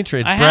Midnight Meat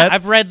Train?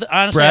 I've read.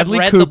 Honestly, Bradley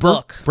I've read Cooper, the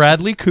book.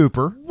 Bradley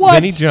Cooper, What?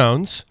 Vinnie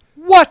Jones.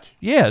 What?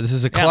 Yeah, this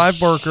is a Clive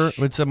Barker.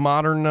 It's a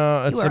modern.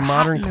 It's are a hot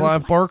modern in those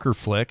Clive eyes. Barker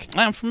flick.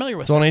 I'm familiar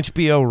with It's on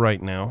HBO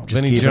right now.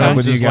 Just Vinnie keeping up Jones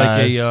with is you like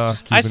guys. a.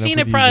 Just keeping I've up seen with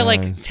it you probably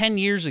guys. like 10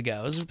 years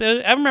ago.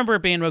 I remember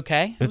it being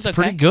okay. It It's was okay.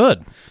 pretty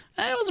good.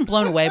 I wasn't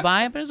blown away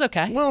by it, but it was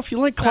okay. Well, if you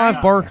like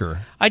Clive Barker,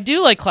 I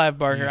do like Clive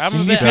Barker. I'm a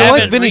You bit feel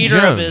like avid Vinnie reader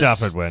Jones. of his.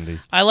 Stop it, Wendy.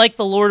 I like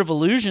The Lord of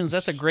Illusions.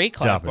 That's a great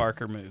Clive Stop it.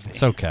 Barker movie.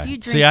 it's okay. You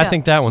drink See, I up.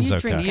 think that one's You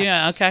okay. drink up.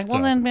 Yeah, okay.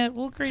 Well, then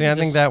we'll agree. See, to I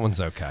think dis- that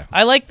one's okay.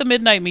 I like the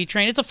Midnight Meat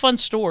Train. It's a fun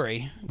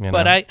story, You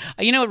but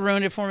know. what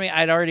ruined it for me?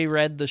 I'd already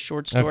read the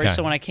short story, Okay.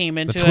 so when I came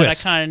into The it, I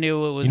twist. kind of knew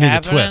what was You knew the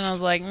happening. twist. I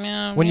was like,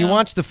 no. When you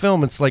watch the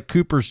film, it's like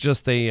Cooper's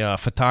just a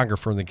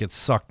photographer that gets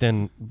sucked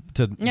in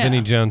to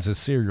Vinnie Jones's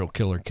serial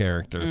killer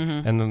character,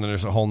 and then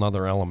there's a whole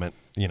nother element.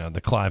 You know, the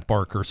Clive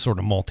Barker sort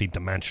of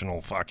multi-dimensional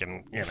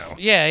fucking,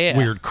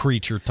 weird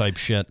creature type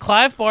shit.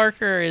 Clive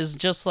Barker is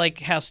just like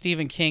how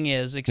Stephen King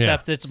is,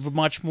 except it's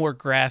much more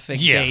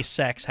graphic. Yeah. Gay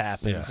sex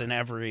happens in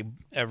every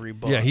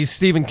book. Yeah, he's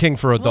Stephen King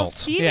for Well, adults.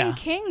 Stephen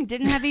King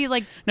didn't have he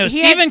like No, he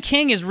Stephen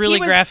King is really he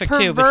was graphic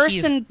too, but perverse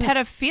he's and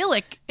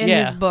pedophilic in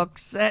Yeah. his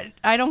books.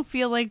 I don't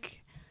feel like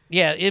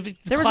there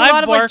there was Clive a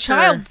lot of Barker, like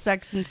child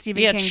sex in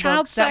Stephen King child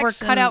books that were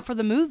sex cut and- out for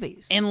the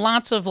movies. and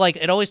lots of like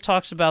it always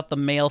talks about the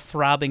male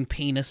throbbing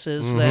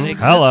penises that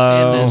exist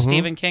Hello. in the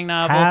Stephen King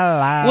novel.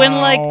 Hello. When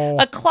like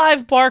a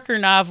Clive Barker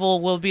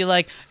novel will be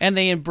like, and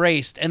they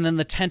embraced, and then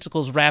the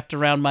tentacles wrapped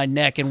around my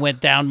neck and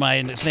went down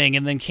my thing,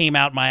 and then came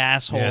out my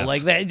asshole. Yes.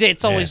 Like that,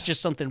 it's always Yes.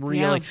 just something Yeah.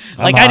 really.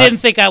 I'm Like I hot. didn't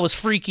think I was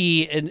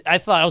freaky, and I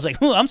thought I was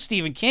like, "Ooh, I'm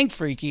Stephen King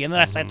freaky," and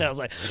then I sat down, I was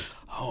like.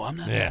 Oh, I'm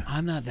not. Yeah.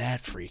 I'm not that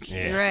freaky.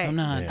 Yeah. Right. I'm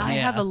not. I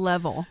have a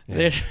level.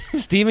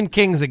 Stephen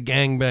King's a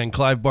gangbang.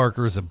 Clive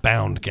Barker is a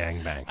bound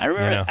gangbang. I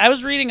remember I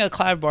was reading a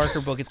Clive Barker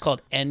book. It's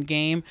called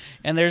Endgame,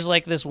 and there's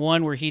like this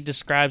one where he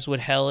describes what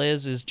hell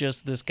is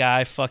just this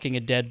guy fucking a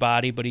dead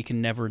body, but he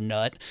can never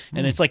nut,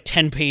 and it's like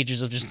 10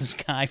 pages of just this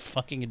guy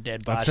fucking a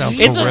dead body. That sounds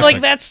it's horrific.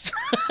 like that's.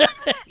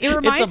 It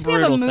reminds me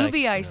of a brutal movie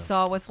thing. I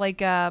saw with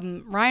like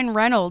Ryan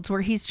Reynolds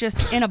where he's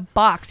just in a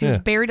box. He was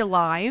buried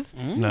alive.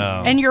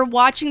 No. And you're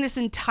watching this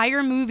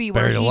entire movie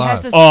where Buried he alive.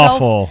 has a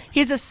Awful. he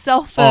has a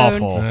cell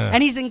phone Awful. Yeah.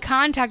 and he's in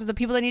contact with the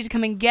people that need to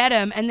come and get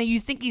him, and then you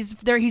think he's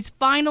there. He's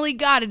finally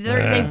got it.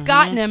 They've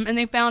gotten him, and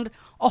they found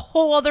a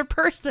whole other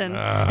person,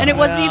 and it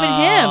wasn't even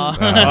him.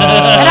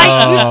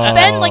 And you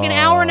spend like an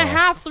hour and a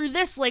half through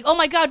this, like, oh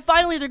my god,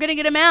 finally they're gonna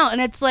get him out,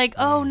 and it's like,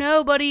 oh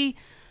no, buddy,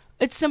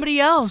 it's somebody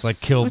else. It's like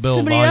Kill It's Bill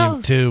somebody Volume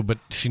else. 2, but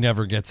she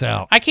never gets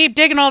out. I keep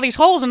digging all these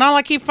holes, and all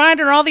I keep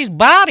finding are all these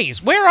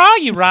bodies. Where are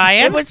you,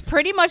 Ryan? It was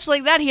pretty much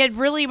like that. He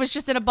was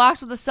just in a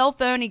box with a cell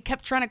phone. He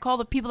kept trying to call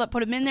the people that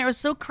put him in there. It was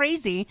so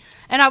crazy.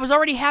 And I was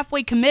already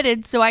halfway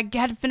committed, so I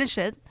had to finish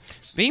it.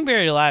 Being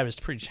buried alive is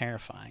pretty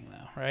terrifying,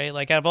 though, right?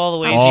 Like, out of all the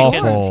ways Awful.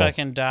 you can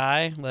fucking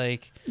die,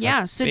 like,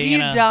 Yeah, so being do you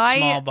in a die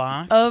small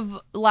box. of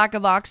lack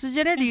of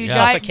oxygen, or do you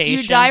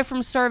Suffocation. die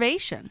from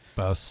starvation?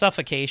 Both.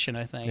 Suffocation,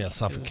 I think. Yeah,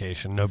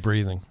 suffocation. No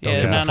breathing. Don't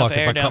Yeah, give not a fuck enough if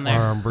air I cut down my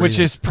there. arm breathing. Which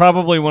is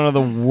probably one of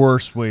the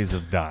worst ways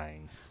of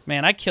dying.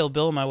 Man, I killed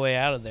Bill my way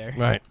out of there.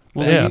 Right.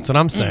 Well, Yeah, that's what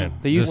I'm saying.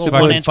 They used Just to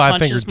fucking one-inch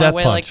five-finger punches my death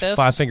way punch. like this.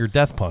 Five-finger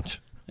death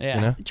punch. Yeah.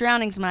 You know?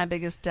 Drowning's my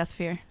biggest death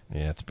fear.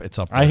 Yeah, it's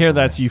up there. I hear for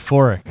that's me.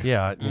 euphoric.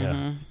 Yeah,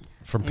 yeah.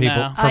 From people,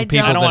 No. from I people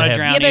don't. I don't that want to have-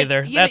 drown Yeah, but-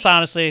 either. yeah, That's but-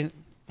 honestly.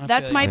 I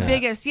That's feel my like-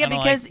 biggest. Yeah, I don't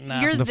because like- no.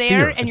 you're The there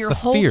fear. and It's you're the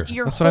fear.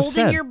 you're That's what I've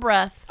holding said. your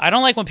breath. I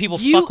don't like when people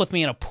fuck with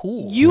me in a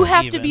pool. You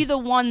have to even. be the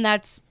one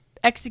that's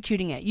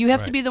executing it. You have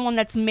to Right. be the one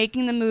that's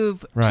making the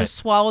move to Right.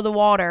 swallow the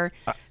water.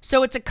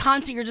 So it's a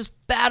constant. You're just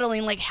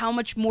battling like how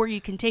much more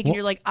you can take, and Well-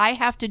 you're like, I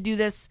have to do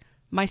this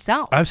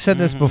myself. I've said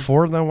this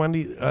before, though,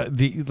 Wendy.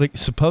 The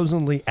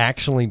supposedly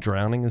actually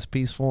drowning is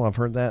peaceful. I've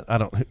heard that. I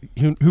don't.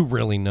 Who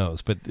really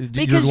knows? But because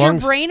your your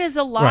lungs, brain is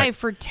alive Right.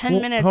 for 10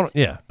 Well, minutes. hold on.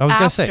 Yeah, I was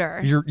gonna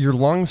after. say your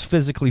lungs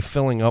physically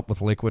filling up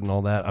with liquid and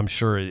all that. I'm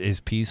sure it is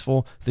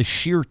peaceful. The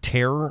sheer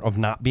terror of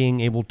not being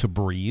able to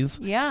breathe,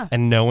 Yeah.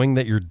 and knowing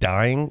that you're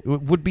dying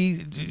would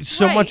be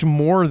so Right. much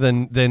more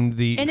than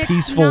the And it's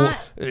peaceful not-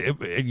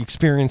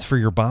 experience for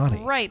your body.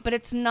 Right, but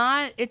it's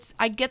not. It's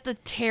I get the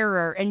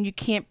terror and you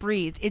can't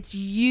breathe. It's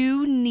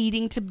you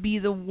needing to be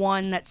the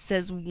one that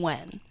says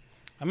when.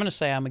 I'm gonna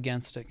say I'm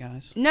against it,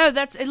 guys. No,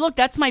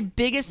 that's my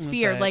biggest I'm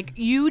fear. gonna say Like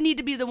you need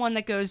to be the one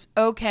that goes,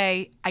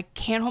 okay, I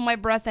can't hold my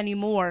breath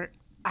anymore.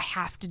 I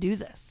have to do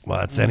this. Well,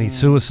 that's any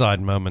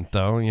suicide moment,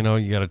 though. You know,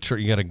 you got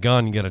you got a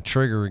gun, you got a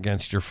trigger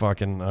against your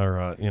fucking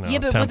Yeah,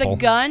 but temple. with a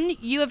gun,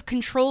 you have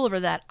control over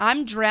that.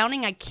 I'm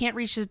drowning. I can't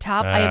reach the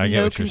top. I have get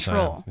no what you're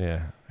control. saying. Yeah,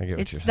 I get what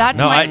It's you're saying. that's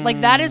No, my I-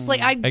 like that is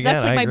like I Again,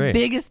 that's like I my agree.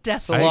 biggest death.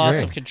 It's the I loss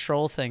agree. of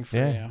control thing for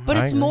Yeah. you. But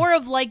I it's agree. more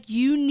of like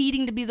you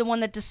needing to be the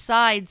one that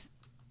decides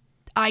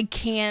I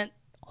can't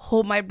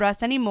hold my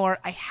breath anymore.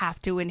 I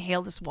have to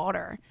inhale this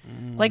water.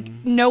 Like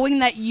knowing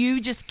that you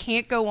just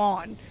can't go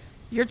on.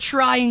 You're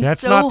trying That's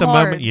so not the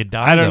hard. moment you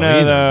die. I don't know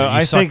either. though. You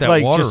I suck think that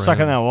like water just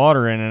sucking in. that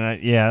water in,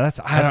 and that's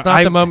That's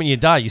not the moment you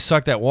die. You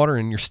suck that water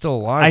in, you're still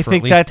alive I for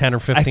think at least that- 10 or I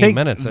 15 think-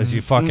 minutes as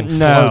you fucking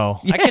no.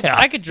 float.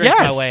 I could drink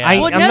my way out.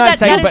 I'm Well, not no,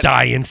 saying, that but is-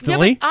 die Yeah,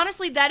 instantly. but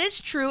honestly, that is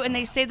true, and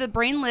they say the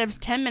brain lives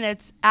 10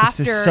 minutes this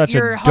after is such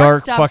your a heart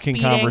dark stops fucking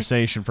beating.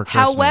 conversation for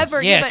Christmas.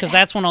 However, Yeah, but- because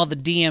that's when all the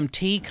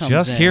DMT comes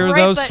Just in. hear Right,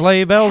 those but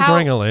sleigh bells how-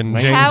 ringling.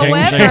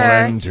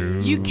 However,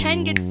 you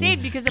can get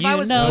saved because if I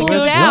was pulled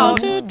out,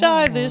 to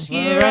die this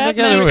year.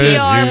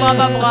 CPR, blah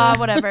blah blah,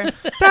 whatever. And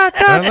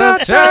the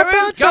sheriff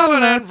is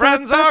calling and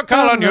friends are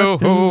calling you.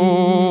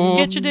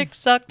 Get your dick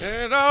sucked.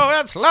 You know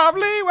it's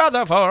lovely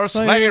weather for a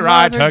sleigh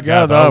ride ride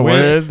together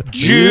with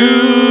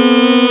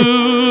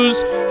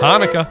Jews.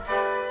 Hanukkah.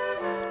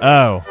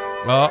 Oh,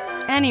 Well,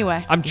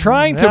 Anyway, I'm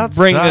trying to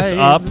bring this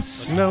up.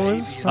 Snow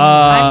is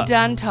I'm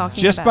done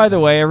talking. Just about by it. the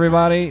way,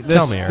 everybody,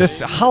 Tell me, Eric. this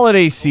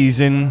holiday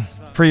season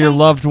for your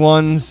loved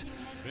ones,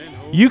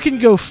 you can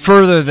go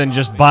further than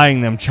just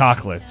buying them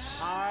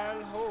chocolates.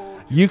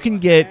 You can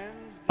get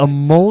a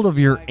mold of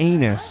your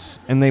anus,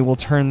 and they will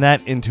turn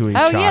that into a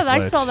chocolate. Oh yeah, I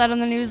saw that on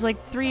the news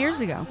like 3 years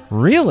ago.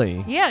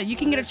 Really? Yeah, you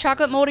can get a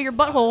chocolate mold of your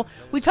butthole.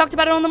 We talked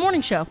about it on the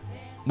morning show.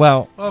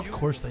 Well, Of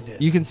course they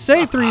did. you can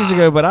say 3 years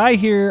ago, but I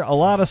hear a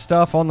lot of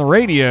stuff on the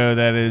radio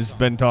that has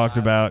been talked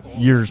about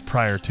years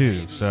prior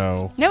to.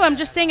 So No, I'm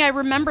just saying I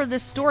remember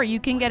this story. You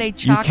can get a can.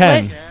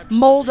 chocolate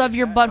mold of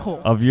your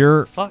butthole. of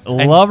your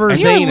lover's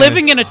You're anus.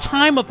 living in a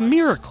time of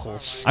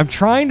miracles. I'm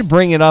trying to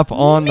bring it up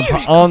on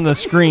the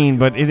screen,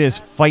 but it is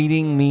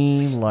fighting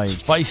me like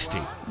feisty.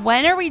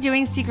 When are we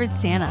doing Secret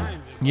Santa?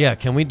 Yeah,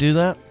 can we do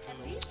that?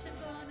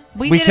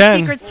 We We did can. a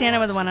Secret Santa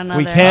with one another.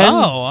 we can.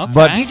 Oh, okay.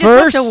 But You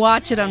first, just have to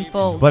watch it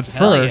unfold. but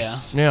Hell yeah.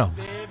 first, Yeah.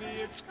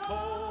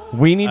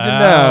 we need to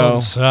know.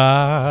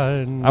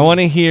 Outside, I want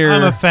to hear.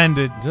 I'm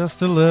offended.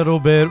 just a little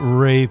bit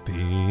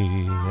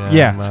rapey.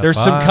 Yeah, there's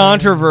some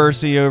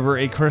controversy over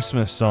a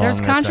Christmas song. There's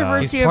that's out.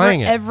 controversy over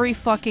every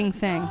fucking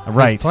thing.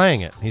 Right. He's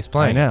playing it. He's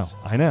playing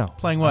I know.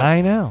 Playing what?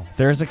 I know.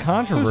 There's a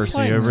controversy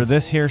playing over this?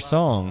 this here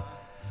song.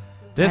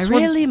 This I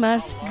one, really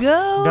must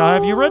go.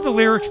 have you read the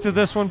lyrics to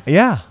this one?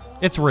 Yeah.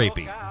 It's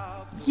rapey.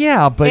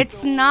 Yeah, but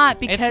it's not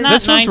because It's not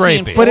This one's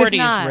rapey. 1940s But it's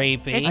not.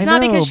 rapey. It's I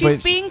not know, because she's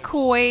but- being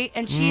coy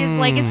and she is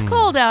like, it's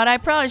cold out. I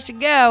probably should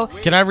go.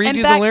 Can I read And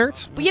you back- the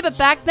lyrics? But yeah, but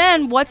back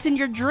then, what's in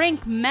your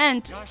drink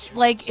meant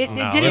like it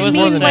No, didn't it was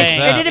mean more than like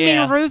that. it didn't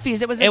Yeah. mean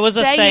roofies. It was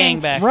a saying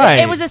back Right.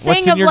 It was a What's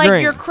saying in of your like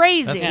drink? you're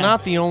crazy. That's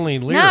not the only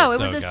lyric. No, it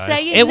was though, a guys.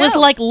 saying. It was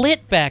no. like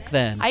lit back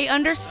then. I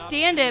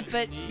understand it,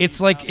 but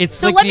It's like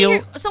so like let me the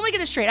hear. So let me get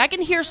this straight. I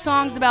can hear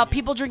songs about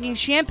people drinking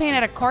champagne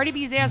out of Cardi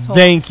B's asshole.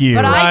 Thank you.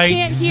 But I Right.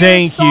 can't hear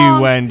Thank you,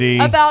 songs Wendy.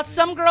 about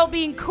some girl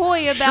being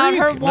coy about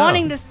you her can. No.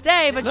 wanting to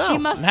stay, but she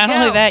must Not go.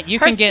 only that, you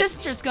her can get-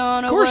 sister's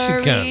gonna Of course you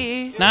worry.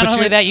 can. Not But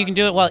only you- that, you can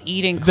do it while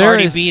eating There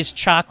Cardi is- B's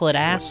chocolate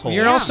asshole.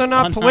 You're also On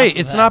not. top Wait, of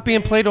it's that. not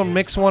being played on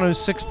Mix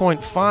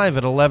 106.5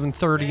 at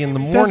 11:30 in the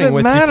morning Doesn't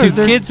with matter. your two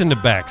There's- kids in the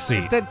back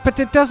seat. But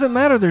it doesn't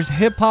matter. There's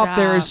hip hop.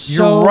 There is You're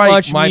so right.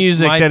 much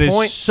music my that is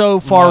point- so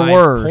far my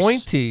worse.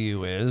 point to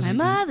you is My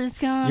mother's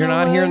gonna you're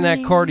not hearing that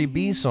worry. Cardi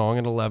B song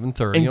at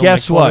 11:30 And on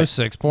guess Mix what?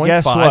 106.5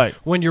 Guess what?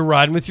 when you're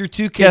riding with your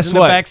two kids Guess in the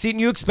what? back seat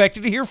and you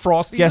expected to hear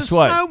Frosty Guess the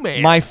what?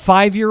 Snowman. My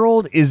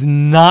 5-year-old is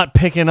not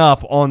picking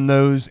up on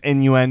those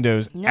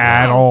innuendos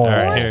at all.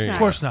 Of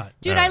course not.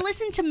 Dude, I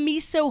listened to Me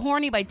So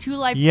Horny by Two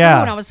Live Yeah. Crew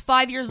when I was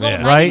 5 years old,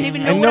 and Right? I didn't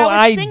even know and what no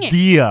I was singing.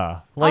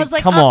 idea. Like, I was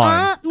like, come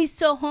on. Me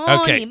So Horny.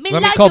 Okay, Me let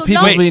me like call you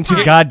people long being too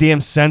time.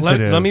 goddamn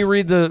sensitive. Let me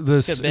read the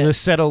good bit.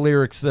 set of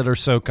lyrics that are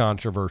so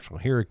controversial.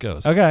 Here it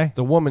goes. Okay.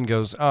 The woman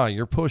goes, "Oh,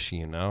 you're pushy,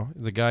 you know."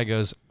 The guy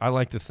goes, "I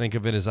like to think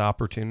of it as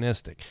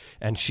opportunistic."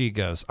 And she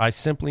goes, "I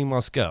simply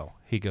must go."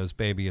 He goes,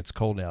 "Baby, it's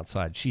cold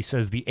outside." She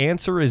says, "The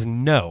answer is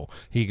no."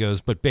 He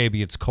goes, "But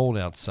baby, it's cold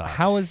outside."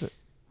 How is it?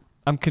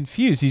 I'm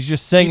confused. He's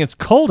just saying it's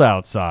cold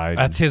outside.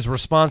 That's his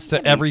response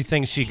to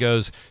everything. She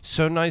goes,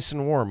 "So nice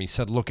and warm." He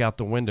said, "Look out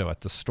the window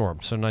at the storm.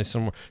 So nice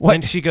and warm." What?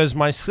 Then she goes,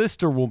 "My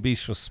sister will be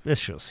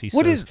suspicious." He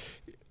What says, is-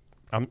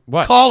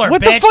 what? Call her,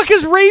 What bitch. the fuck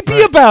is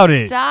rapey about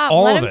it? Stop.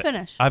 All Let of him it.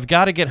 finish. I've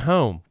got to get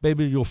home.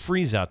 Baby, you'll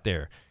freeze out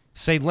there.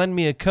 Say, lend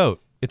me a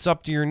coat. It's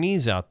up to your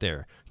knees out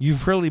there.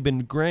 You've really been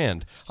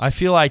grand. I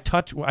feel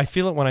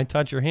it when I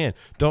touch your hand.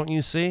 Don't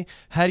you see?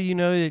 How do you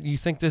know that you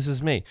think this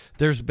is me?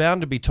 There's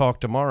bound to be talk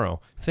tomorrow.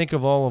 Think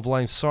of all of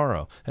life's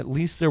sorrow. At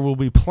least there will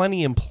be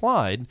plenty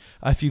implied.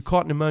 If you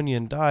caught pneumonia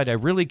and died, I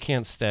really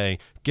can't stay.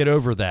 Get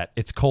over that.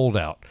 It's cold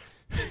out.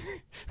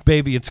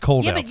 Baby, it's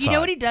cold Yeah, outside. but you know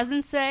what he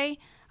doesn't say?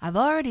 I've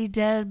already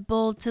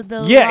deadbolted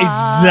the Yeah, lock.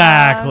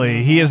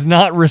 exactly. He is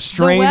not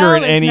restrained The or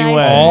in well is any nice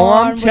way. and All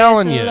I'm warm with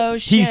telling the you,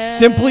 lotion. He's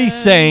simply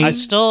saying, I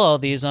stole all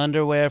these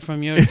underwear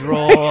from your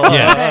drawer.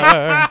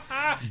 And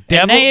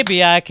Devil-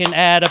 maybe I can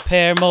add a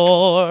pair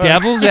more.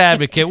 Devil's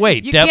advocate.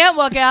 Wait. You can't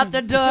walk out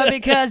the door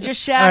because you're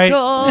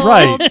shackled.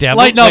 right.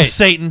 Lighten up,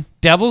 Satan.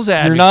 Devil's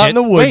advocate. You're not in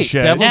the Wait,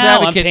 woodshed. Devil's Now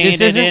I'm advocate. painted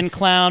This isn't. in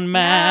clown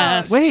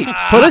mask. Wait.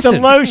 put listen.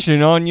 some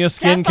lotion on your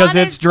skin because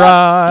Stefan it's is-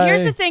 dry.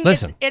 Here's the thing.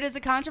 Listen. It is a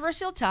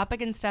controversial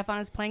topic, and Stefan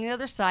is playing the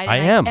other side. I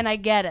and am. And I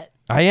get it.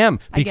 I am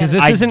because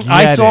I this get it. isn't. I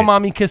I get saw it.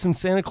 mommy kissing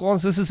Santa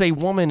Claus. This is a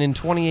woman in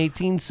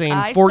 2018 saying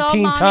I saw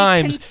 14 mommy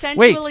times.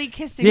 consensually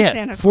kissing yeah,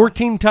 Santa Claus.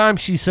 14 times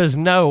she says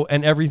no,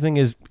 and everything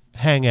is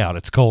hang out.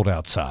 It's cold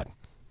outside.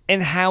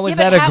 And how is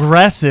Yeah, that but how-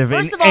 aggressive in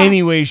first of all-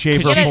 any way, shape, or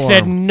Because she form?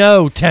 said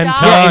no 10 Stop.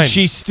 times. Yeah, and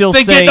she's still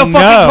Then get saying the fucking no.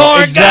 car and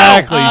go.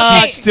 Exactly.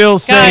 She's still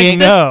saying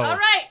this- no. All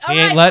right. He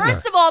ain't letting her.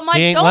 First of all, Mike,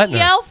 He ain't don't letting her.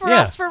 yell for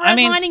Yeah. us for I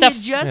mean, redlining. Steph-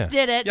 You just Yeah.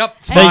 did it. Yep.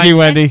 And- Thank you,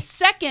 Wendy. And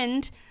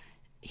second,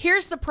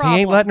 here's the problem.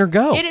 ain't letting her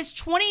go. It is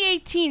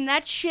 2018.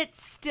 That shit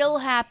still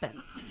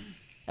happens.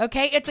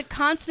 Okay? It's a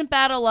constant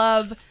battle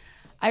of,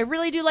 I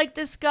really do like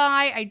this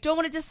guy. I don't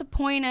want to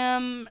disappoint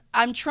him.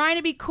 I'm trying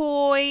to be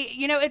coy.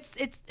 You know,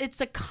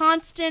 it's a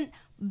constant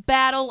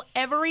battle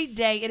every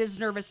day. It is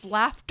nervous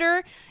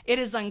laughter. It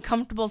is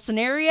uncomfortable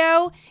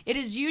scenario. It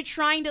is you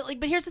trying to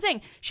but here's the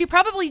thing. She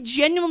probably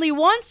genuinely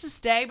wants to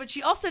stay, but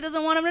she also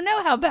doesn't want him to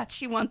know how bad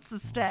she wants to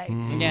stay.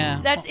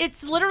 Yeah.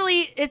 It's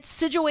literally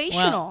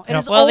situational. It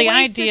is well, always the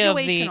idea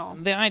situational.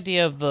 of the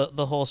idea of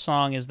the whole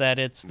song is that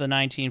it's the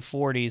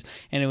 1940s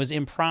and it was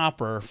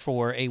improper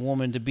for a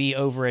woman to be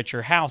over at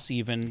your house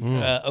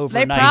even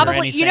overnight probably- or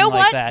anything you know like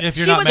what? that. If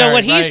you're She not was- So married,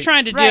 what he's right?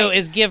 trying to do Right.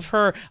 is give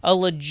her a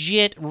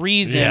legit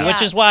reason, Yeah. which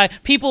is Yes. why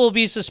people will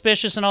be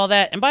suspicious and all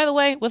that. And by the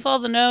way, with all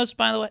the no's,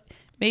 by the way,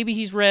 maybe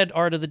he's read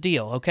Art of the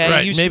Deal, okay?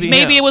 Right,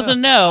 maybe it was a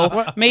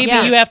no. Maybe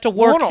Yeah. you have to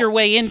work Hold on. your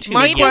way into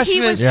My it. Maybe question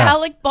he was is- Yeah.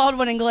 Alec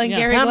Baldwin and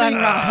Glengarry Glen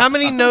Ross. How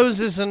many no's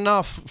is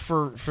enough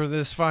for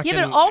this fucking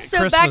Yeah, but also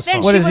Christmas back then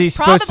song? What she is was he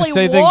supposed to probably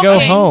say? Then go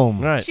walking.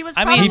 home. Right. She was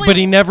I mean, probably But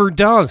he never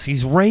does.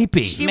 He's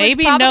rapey. She was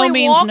Maybe probably no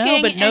means no,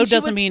 walking but no and she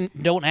doesn't was- mean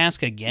don't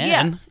ask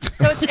again. Yeah.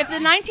 So it's if the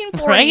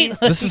 1940s. Right?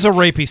 This is a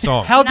rapey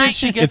song. How did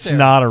she get It's there?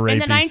 not a rapey In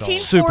the song.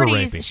 Super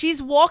 1940s, rapey.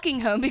 she's walking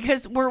home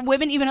because were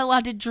women even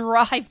allowed to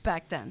drive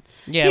back then?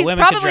 Yeah, he's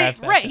women could probably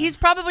drive back right. then. He's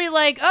probably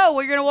like, oh,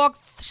 we're gonna walk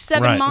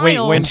 7 Right. miles. Wait,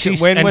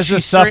 when And was the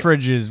she's straight-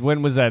 suffrages?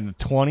 When was that? In the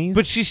 20s?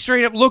 But she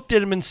straight up looked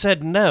at him and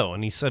said no,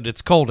 and he said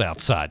it's cold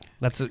outside.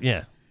 That's it.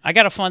 Yeah. I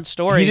got a fun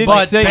story. He didn't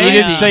But say. baby- He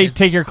didn't say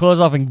take your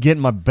clothes off and get in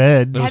my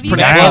bed. It was Have you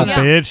pretty ever- close.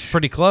 Yeah. Bitch.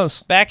 Pretty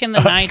close. Back in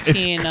the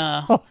 19...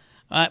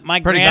 my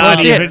Pretty grandma...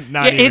 close. Not even-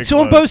 not Yeah, even it's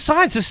on close. both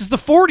sides. This is the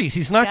 40s.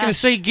 He's not going to Gosh.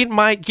 say get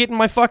in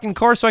my fucking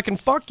car so I can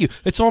fuck you.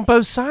 It's on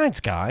both sides,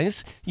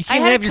 guys. You I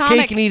can't had have a your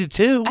comic- cake and eat it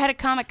too. I had a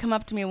comic come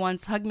up to me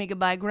once, hugged me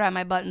goodbye, grabbed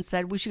my butt, and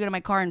said, "We should go to my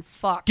car and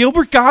fuck."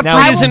 Gilbert Gottfried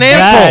Now, is an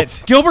that-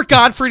 asshole. Gilbert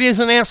Gottfried is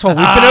an asshole.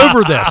 We've been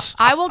over this.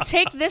 I will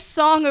take this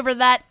song over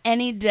that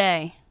any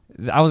day.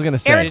 I was gonna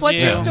say. Eric,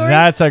 what's your story?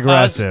 That's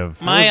aggressive.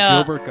 My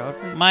Gilbert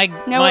Gottfried? my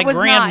No, my it was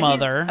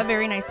grandmother. not. He's a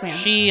very nice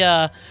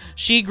man.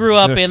 She grew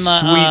up She's a in the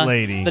sweet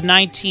lady. the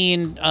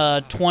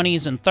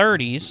 1920s and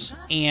 30s,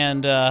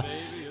 and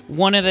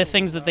one of the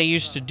things that they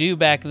used to do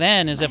back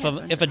then is if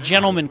a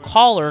gentleman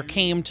caller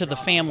came to the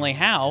family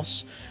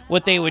house,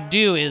 what they would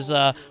do is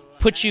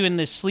put you in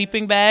this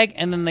sleeping bag,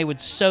 and then they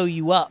would sew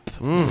you up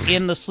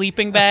in the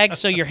sleeping bag,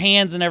 so your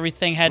hands and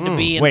everything had to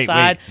be Wait,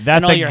 inside. that's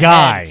and all a your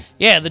guy. head.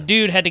 Yeah, the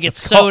dude had to get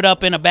sewed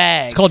up in a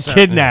bag. It's called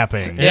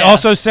kidnapping. It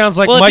also sounds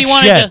like well, Mike if you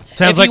wanted Shed. To,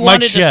 Sounds if like you Mike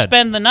wanted to Shed.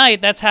 spend the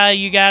night, that's how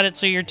you got it.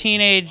 So your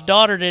teenage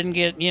daughter didn't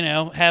get,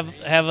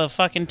 have a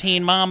fucking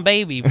teen mom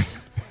baby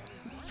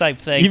type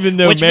thing. Even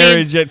though which marriage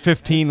means, at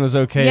 15 was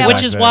okay. Yeah, back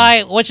which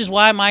is then.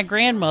 why my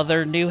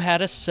grandmother knew how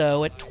to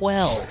sew at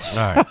 12. All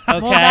right. Okay.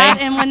 Well, that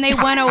and when they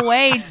went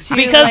away to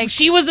because like,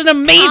 she was an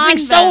amazing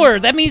convents. sewer.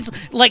 That means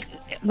like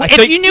I if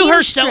think- you knew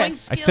her sewing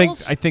Seamstress.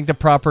 skills, I think the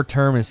proper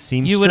term is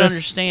seamstress. you would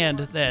understand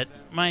that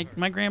my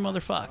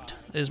grandmother fucked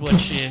is what I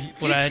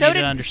Dude, need so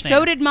to understand.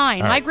 So did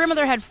mine. All My right.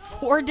 grandmother had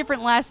 4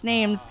 different last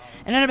names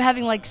and ended up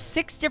having like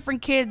 6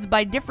 different kids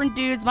by different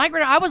dudes.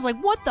 I was like,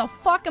 what the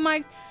fuck am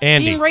I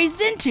Andy. being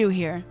raised into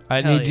here?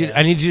 I Hell need you. yeah.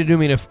 I need you to do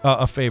me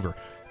a favor.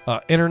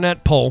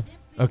 Internet poll.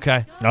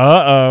 Okay.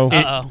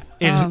 Uh-oh.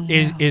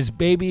 Is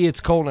baby? It's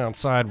cold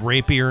outside.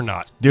 Rapey or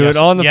not? Do it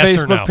on the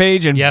yes or Facebook no?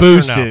 page and Yes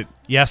boost or no? it.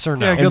 Yes or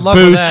no? Yeah, good And luck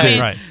with boost that. it.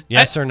 Right.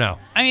 Yes or no?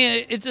 I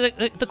mean,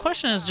 the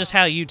question is just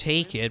how you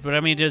take it. But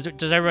I mean, does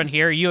everyone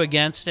here? Are you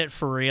against it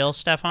for real,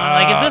 Stefan?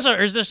 Like,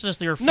 is this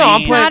just your? No,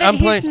 I'm feed? playing. I'm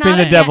He's playing. not Being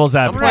the against- devil's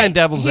I'm advocate. playing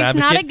devil's He's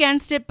advocate. not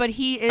against it, but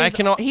he is. I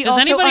can- he Does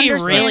also anybody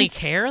really understands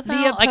care though? the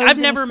Like, I've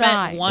opposing never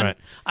side. met one. Right.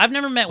 I've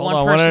never met Hold one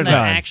on, one person at a that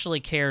time. actually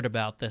cared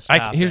about this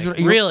topic. Here's what,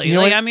 really, You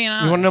know like, what- I mean,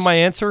 you want to know honest. my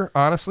answer?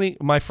 Honestly,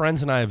 my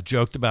friends and I have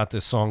joked about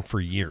this song for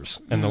years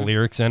and the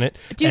lyrics in it,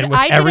 Dude, and with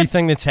I did a-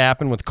 everything that's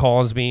happened with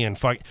Cosby and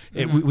fuck.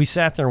 We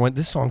sat there and went,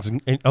 "This song's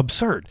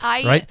absurd,"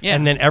 right? Yeah.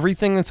 And then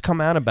everything that's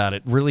come out about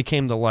it really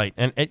came to light,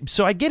 and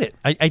so I get it.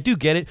 I do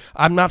get it.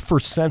 I'm not for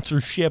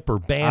censorship or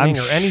banning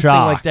I'm or anything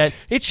shocked. like that.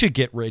 It should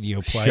get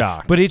radio play,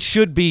 Shocked. but it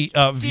should be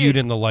viewed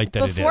in the light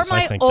that it is. Before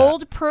I my think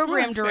old that.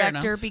 program Yeah, fair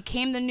director enough.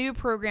 became the new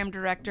program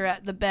director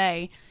at the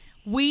Bay,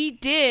 we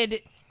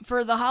did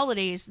for the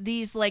holidays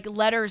these like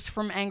letters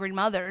from angry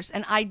mothers,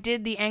 and I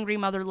did the angry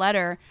mother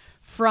letter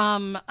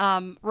from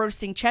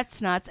roasting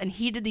chestnuts, and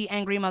he did the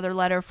angry mother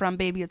letter from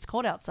Baby It's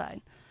Cold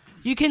Outside.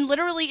 You can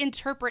literally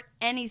interpret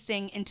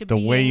anything into The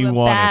being way you a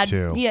want it bad,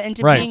 to. yeah,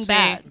 into Right. being See,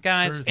 bad.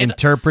 guys,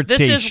 Interpretation.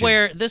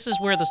 This is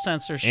where the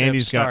censorship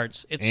Andy's got-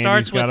 starts. It Andy's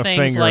starts got with a things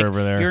finger like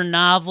over there. your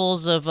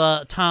novels of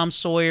Tom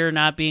Sawyer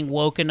not being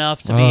woke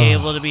enough to be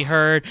able to be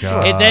heard.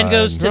 It then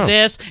goes to God.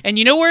 this, and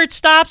you know where it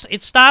stops?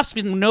 It stops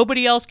when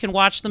nobody else can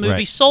watch the movie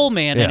Right. Soul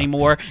Man Yeah.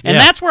 anymore, and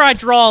Yeah. that's where I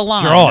draw a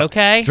line. Draw it.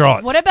 Okay, Draw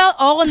it. What about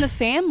All in the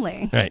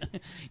Family? Right.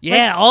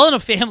 yeah, All in a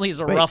Family is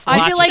a rough watch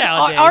I feel like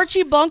nowadays.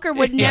 Archie Bunker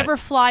would Yeah. never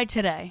fly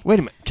today. Wait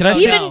a minute. Can I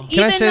Even- say? no.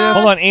 Can I say this?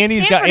 Hold on,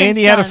 Andy's got. Sanford and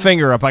Andy had a Son.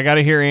 finger up. I got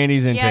to hear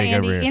Andy's Yeah, intake Andy.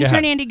 over here.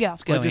 Intern Andy, go.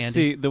 Go, Well, just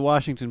Andy. see, the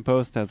Washington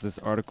Post has this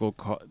article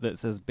that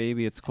says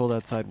 "Baby, It's Cold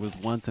Outside" was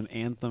once an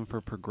anthem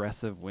for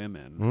progressive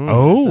women.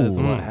 Oh. It says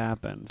what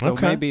happened. So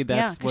Okay. maybe Yeah,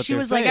 that's because what she they're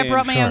was like, I saying.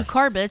 brought my own Sure.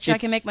 car, bitch. I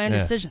It's- can make my own yeah.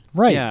 decisions.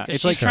 Right. Yeah, Because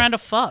it's she's like trying to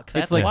fuck.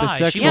 That's like the why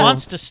she sexual-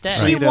 wants to stay. She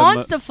freedom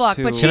wants to fuck,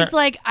 but to- she's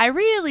like, I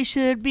really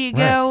should be Right.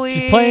 going.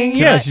 She's playing.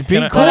 Yeah, she's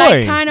being can I- But I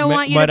coy. kind of Ma-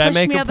 want you might to I push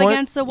make me a up point?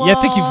 against the wall. Yeah,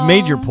 I think you've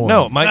made your point.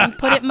 No, my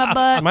Put it in my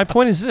butt. my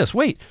point is this.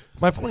 Wait,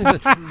 my point is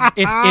this.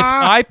 if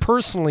I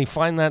personally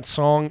find that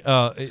song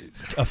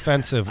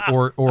offensive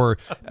or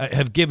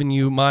have given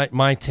you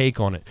my take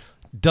on it,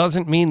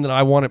 doesn't mean that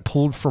I want it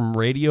pulled from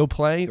radio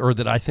play or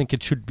that I think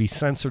it should be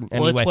censored in any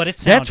Well, it's way. what it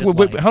That's sounded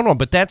what, like. hold on,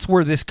 but that's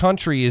where this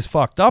country is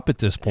fucked up at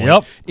this point.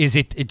 Yep. Is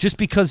it just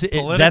because that's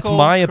Political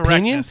my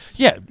opinion? correctness.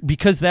 Yeah,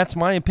 because that's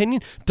my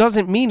opinion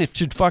doesn't mean it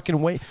should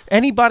fucking wait.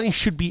 Anybody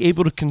should be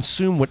able to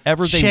consume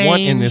whatever they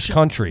want in this Change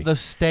country. the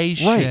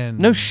station. Right.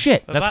 No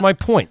shit. That's my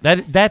point.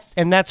 That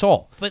and that's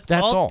all. But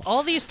That's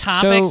all these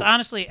topics, So-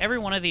 honestly, every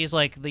one of these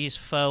these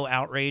faux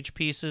outrage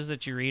pieces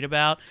that you read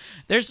about,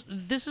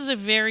 this is a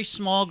very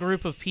small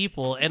group of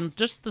people, and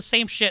just the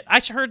same shit. I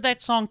heard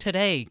that song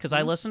today because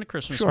I listen to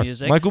Christmas Sure.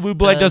 music. Michael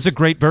Bublé does a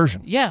great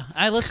version. Yeah,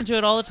 I listen to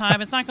it all the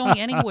time. It's not going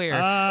anywhere.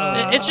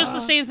 It's just the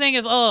same thing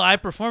of, I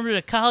performed at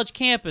a college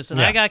campus and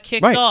I got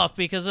kicked off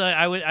because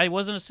I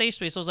wasn't a safe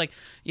space. I was like,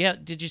 yeah,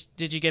 did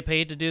you get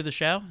paid to do the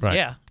show? Right.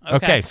 Yeah.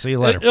 Okay, see you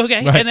later.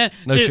 Okay, Right. and then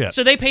No shit.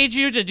 so they paid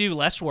you to do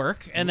less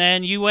work, and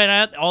then you went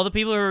out. All the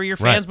people who were your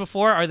fans Right.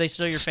 before, are they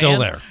still your Still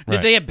fans? there, Did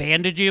right. they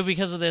abandon you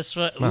because of this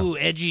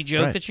edgy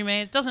joke Right. that you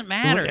made? It doesn't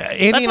matter.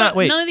 Andy That's and I- why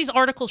wait. none of these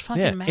articles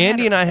fucking matter.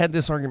 Andy and I had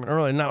this argument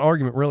earlier. Not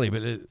argument really,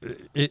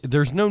 but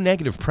there's no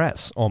negative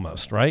press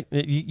almost, right?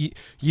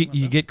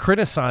 You get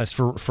criticized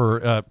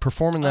for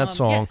performing that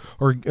song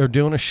or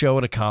doing a show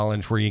at a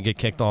college where you get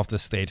kicked off the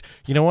stage.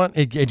 You know what?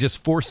 It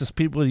just forces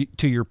people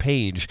to your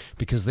page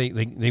because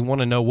they want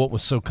to know what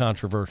was so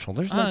controversial.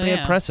 There's no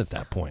bad press at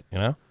that point, you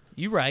know?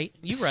 You right.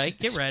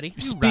 Get ready.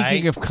 You Speaking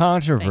right. of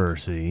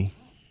controversy,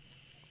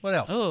 what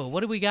else? Oh,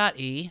 what do we got,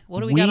 E? What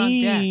do we got on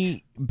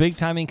deck? Big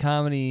Timing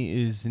Comedy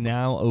is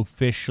now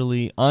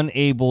officially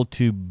unable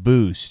to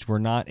boost. We're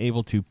not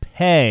able to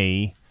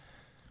pay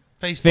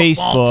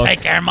Facebook won't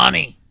take our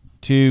money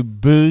to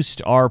boost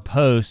our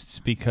posts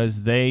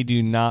because they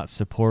do not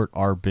support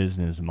our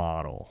business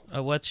model.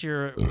 What's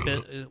your?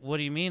 What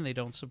do you mean they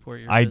don't support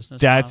your business?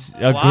 That's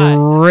model? a Why?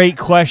 great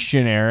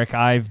question, Eric.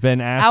 I've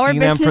been Our asking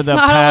them business for the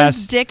model past.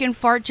 is dick and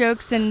fart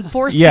jokes and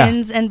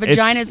foreskins and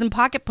vaginas it's- and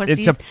pocket it's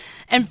pussies.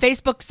 And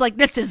Facebook's like,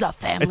 this is a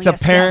family It's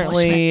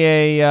apparently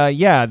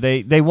a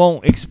they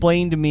won't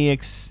explain to me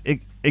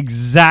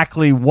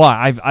exactly what.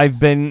 I've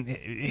been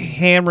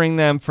hammering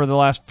them for the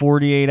last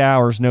 48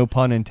 hours, no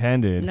pun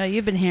intended. No,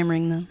 you've been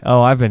hammering them.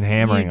 Oh, I've been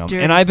hammering them.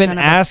 dirty And I've been son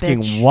of a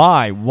asking bitch.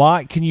 why.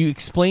 Why? Can you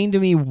explain to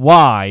me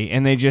why?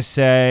 And they just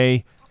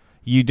say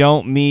you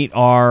don't meet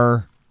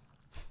our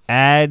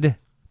ad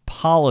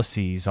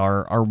policies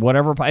or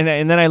whatever.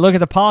 And then I look at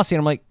the policy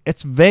and I'm like,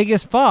 it's vague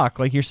as fuck.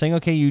 Like you're saying,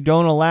 okay, you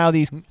don't allow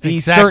these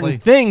certain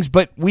things,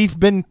 but we've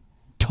been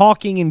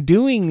talking and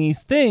doing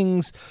these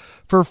things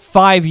for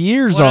 5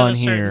 years What on other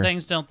certain here.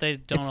 things don't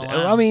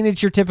allow? I mean,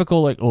 it's your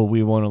typical like, oh,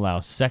 we won't allow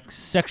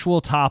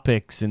sexual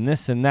topics and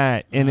this and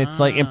that, and it's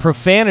like and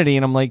profanity,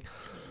 and I'm like,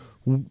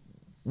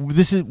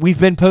 we've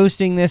been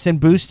posting this and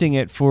boosting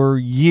it for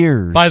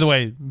years. By the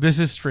way, this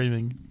is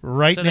streaming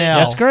right So they now.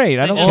 That's great.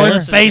 I don't on care.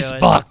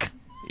 Facebook.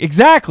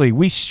 Exactly.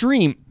 We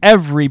stream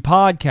every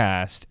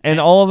podcast, and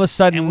all of a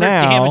sudden And we're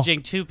now,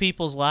 damaging two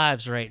people's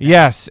lives right now.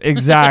 yes,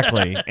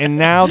 exactly. And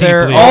now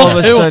they're Deeply. all All of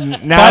a two.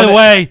 sudden. Now By the that-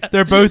 way,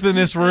 they're both in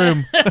this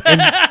room.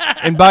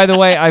 and by the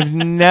way, I've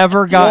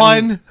never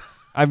gotten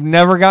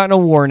a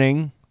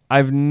warning.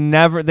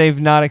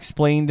 They've not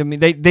explained to me.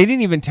 They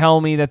didn't even tell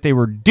me that they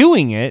were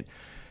doing it.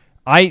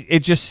 It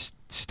just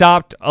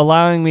stopped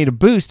allowing me to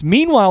boost.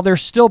 Meanwhile, they're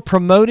still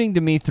promoting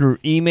to me through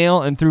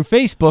email and through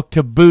Facebook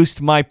to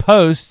boost my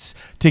posts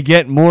to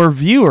get more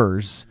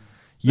viewers.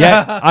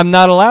 Yet I'm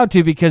not allowed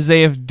to because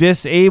they have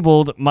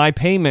disabled my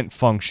payment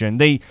function.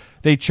 They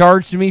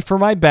charged me for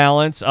my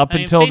balance up I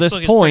mean, until Facebook this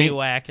is point. pretty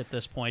whack at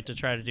this point to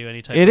try to do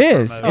any type It of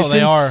is.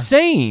 promotion. It's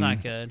insane. It's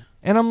not good.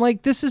 And I'm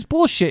like, this is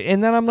bullshit.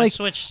 And then I'm like,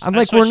 switched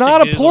we're to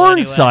not a Google porn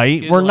anyway.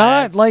 site. Google We're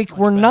not ads, like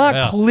we're not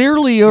Yeah.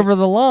 clearly over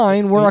the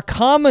line. We're a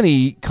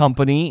comedy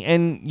company,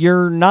 and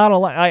you're not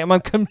allowed.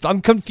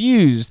 I'm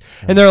confused.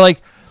 And they're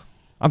like,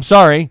 I'm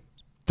sorry,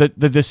 the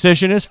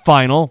decision is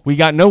final. We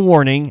got no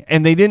warning,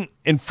 and they didn't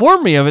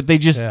inform me of it. They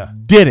just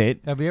did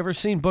it. Have you ever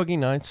seen Boogie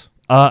Nights?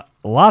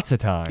 Lots of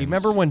times. You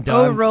remember when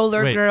Don? Oh,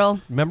 roller girl.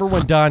 Remember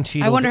when Don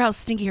Cheadle? I wonder how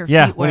stinky her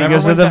Yeah, feet when were. he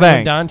goes to Remember the when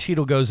bank. Don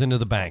Cheadle goes into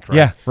the bank, right?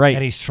 Yeah, right.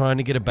 And he's trying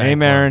to get a bank Hey, loan.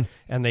 Marin.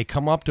 And they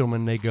come up to him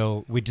and they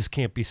go, "We just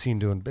can't be seen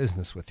doing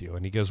business with you."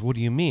 And he goes, "What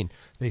do you mean?"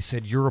 They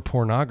said, "You're a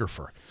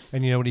pornographer."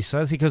 And you know what he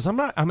says? He goes, "I'm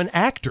not. I'm an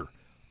actor.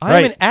 I'm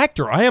Right. an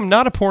actor. I am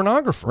not a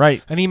pornographer."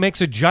 Right. And he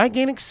makes a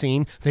gigantic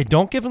scene. They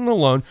don't give him the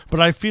loan, but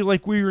I feel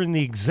like we were in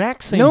the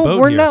exact same No, boat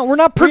we're here. not. We're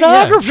not Yeah,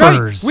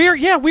 pornographers.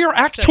 right. We are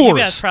actors. So you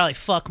guys probably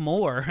fuck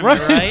more, am I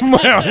Right?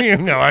 right? Well, you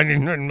know, I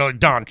didn't know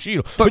Don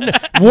Cheadle. But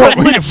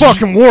we're a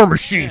fucking war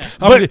machine.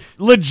 But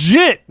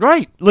legit,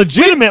 right?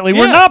 Legitimately,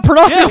 we're Yeah. not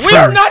pornographers. Yeah, we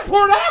are not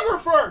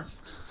pornographers.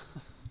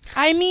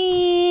 I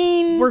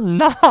mean, We're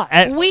not.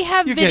 we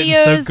have You're getting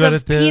so videos good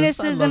of at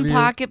this. I penises love and you.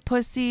 pocket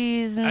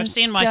pussies and I've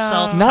seen stuff.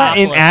 myself Not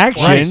in topless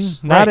action. twice.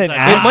 Not in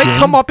Right. It might action.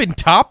 come up in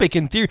topic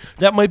in theory.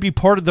 That might be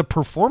part of the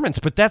performance,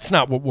 but that's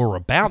not what we're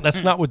about.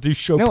 That's not what this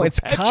show No, it's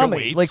perpetuates.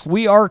 comedy. Like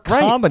we are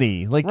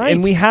comedy. Like, Right.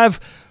 and we have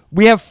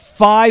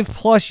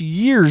 5+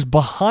 years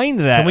behind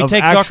that. Can we of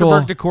take actual,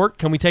 Zuckerberg to court?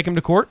 Can we take him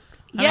to court?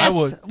 Yes. I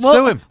would. Well,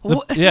 Sue him.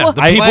 Yeah, the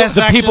Class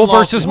action people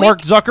versus lawsuit.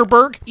 Mark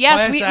Zuckerberg. Yes,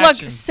 Class we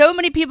action. look. So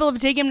many people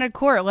have taken him to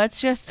court. Let's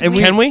just And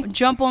can we?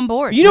 jump on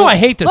board. You know I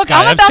hate this Look,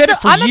 guy. I'm I've about said to. it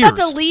for I'm years. about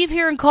to leave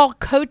here and call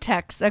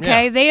Kotex.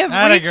 Okay, Yeah. they have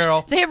Atta reached.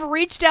 girl. They have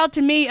reached out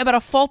to me about a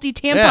faulty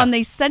tampon Yeah.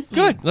 they sent me.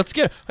 Good. Let's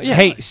get. Yeah.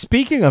 Hey,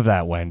 speaking of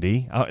that,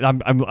 Wendy,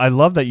 I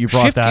love that you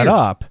brought Shift that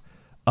gears.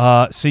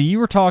 up. So you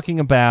were talking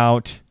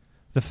about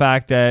the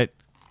fact that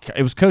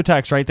it was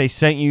Kotex, right? They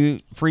sent you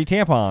free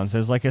tampons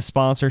as like a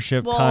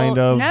sponsorship kind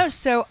of. No,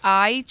 so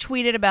I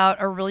tweeted about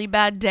a really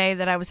bad day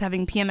that I was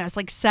having PMS,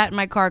 like sat in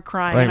my car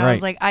crying. Right, and I was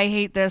right. like, I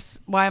hate this.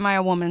 Why am I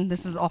a woman?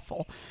 This is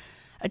awful.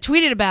 I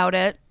tweeted about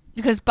it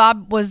because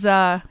Bob was,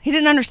 he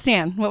didn't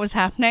understand what was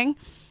happening.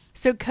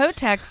 So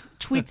Kotex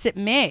tweets at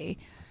me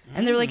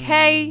and they're like,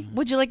 hey,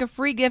 would you like a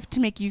free gift to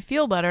make you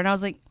feel better? And I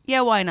was like,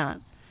 yeah, why not?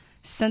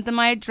 Sent them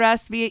my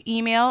address via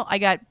email. I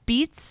got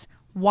Beats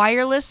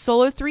wireless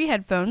Solo 3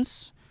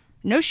 headphones.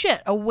 No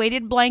shit. A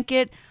weighted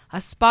blanket, a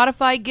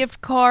Spotify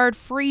gift card,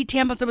 free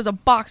tampons. It was a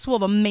box full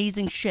of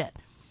amazing shit.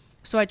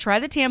 So I tried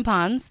the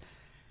tampons,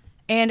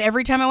 and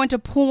every time I went to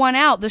pull one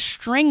out, the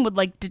string would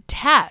like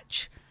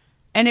detach.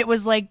 And it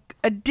was like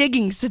a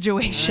digging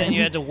situation. And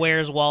you had to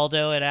Where's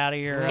Waldo it out of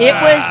your It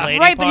was lady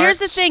right, but here's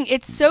the parts. thing.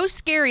 It's so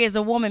scary as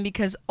a woman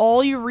because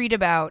all you read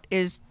about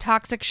is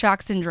toxic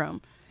shock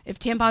syndrome. If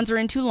tampons are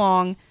in too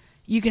long,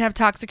 you can have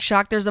toxic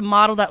shock. There's a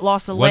model that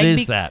lost a leg. What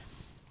is that?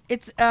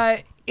 It's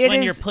It's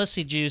when your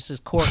pussy juice is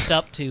corked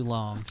up too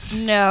long.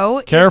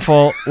 No.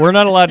 Careful, we're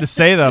not allowed to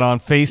say that on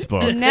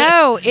Facebook.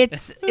 No,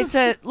 it's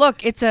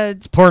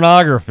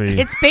pornography.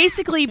 It's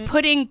basically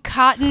putting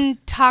cotton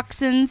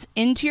toxins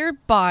into your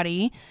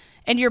body,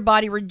 and your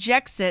body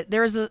rejects it.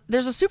 There's a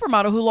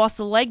supermodel who lost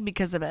a leg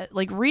because of it.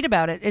 Like, read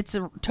about it. It's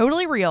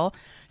totally real.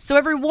 So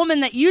every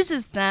woman that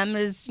uses them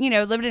is,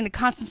 living in a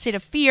constant state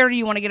of fear.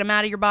 You want to get them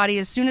out of your body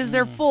as soon as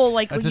they're full.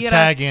 Like, That's you a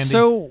gotta- tag, Andy.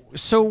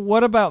 So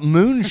what about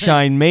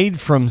moonshine made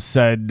from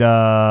said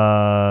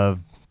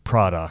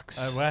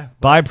products?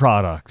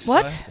 Byproducts.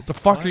 What? The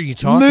fuck are you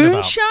talking about?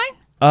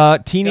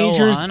 Moonshine?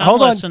 Teenagers. Go on, I'm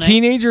Hold on. listening.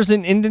 Teenagers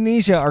in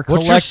Indonesia are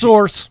collecting. What's your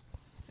source?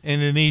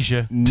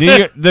 Indonesia.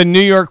 The New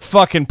York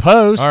fucking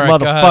Post, All right,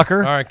 go ahead. motherfucker.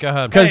 All right, go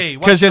ahead. Hey,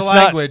 watch Because your it's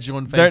language not.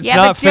 on It's Facebook. Yeah,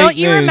 not but fake don't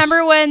you news.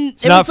 remember when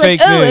It's it not was like,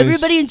 fake oh, news.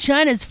 everybody in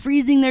China is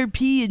freezing their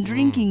pee and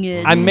drinking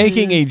it? I'm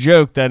making a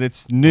joke that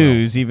it's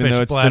news, even fish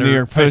though it's bladder- the New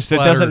York fish Post. It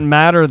bladder. doesn't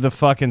matter the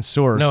fucking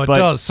source. No, it but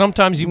does.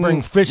 Sometimes you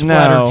bring fish no,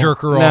 bladder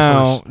jerker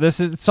offers.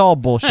 No, it's all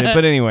bullshit.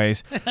 But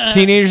anyways,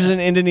 teenagers in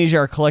Indonesia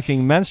are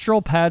collecting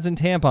menstrual pads and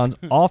tampons,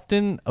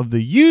 often of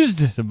the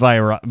used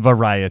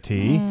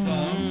variety.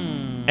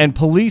 And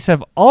police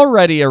have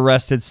already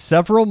arrested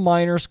several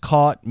minors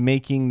caught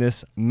making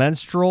this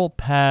menstrual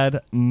pad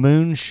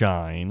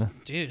moonshine.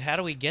 Dude, how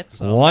do we get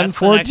some? One That's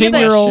the next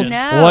 14-year-old,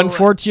 question. one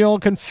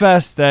 14-year-old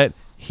confessed that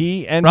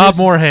he and Rob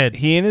Moorhead.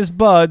 he and his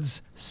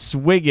buds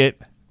swig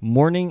it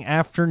morning,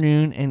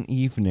 afternoon, and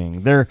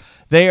evening.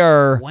 They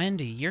are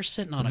Wendy, you're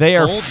sitting on a they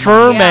are gold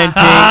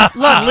fermenting. mine.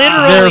 Look,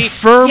 They're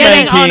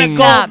sitting on a fermenting.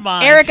 gold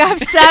mine. Eric, I've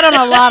sat on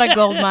a lot of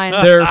gold mines.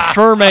 They're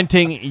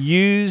fermenting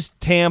used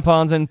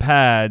tampons and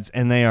pads,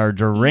 and they are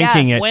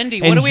drinking Yes. it. Wendy,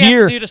 what and do we have to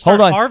here, do to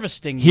start hold on.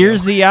 harvesting you?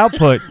 Here's the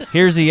output.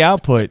 Here's the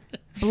output.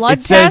 Blood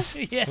it says,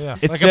 tests? Yeah.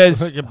 It Like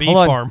says, a bee hold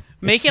on. farm.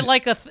 Make it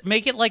like the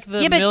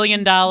Yeah, but $1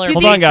 million. do Hold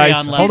these- on,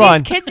 guys. Do Hold these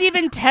on. kids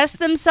even test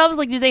themselves?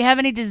 Like, do they have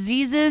any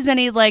diseases?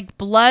 Any like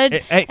blood?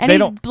 Hey, any they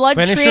don't- blood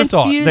finish your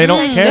thought. transfusions? They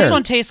don't care. This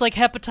one tastes like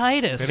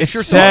hepatitis. It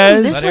your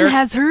says, This one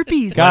has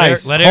herpes.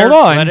 guys, Let hold Eric-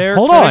 on, let Eric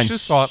hold finish on.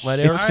 his thought. Let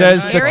It Eric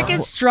says the Eric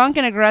is drunk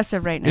and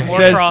aggressive right now. It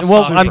says, cross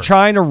well, talking. I'm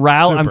trying to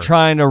I'm Super.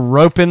 trying to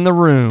rope in the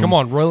room. Come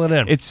on, roll it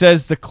in. It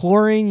says the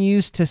chlorine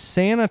used to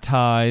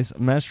sanitize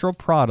menstrual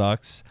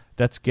products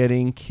that's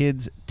getting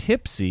kids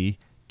tipsy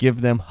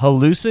give them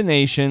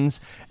hallucinations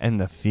and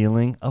the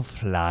feeling of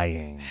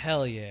flying.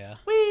 Hell yeah.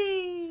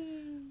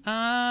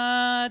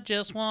 I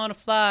just want to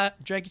fly.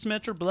 Drink your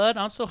menstrual blood.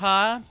 I'm so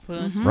high. Put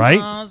your Right?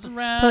 arms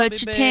around Put me,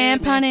 your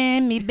baby. tampon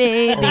in me,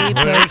 baby.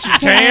 Put your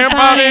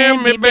tampon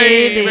in me,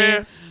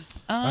 baby.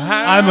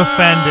 I'm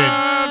offended.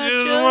 I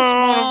just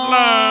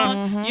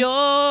want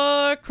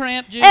your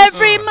cramp juice.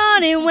 Every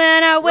morning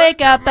when I wake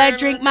up, I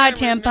drink my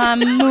tampon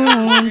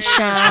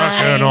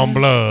moonshine. on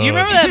blood. Do you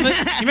remember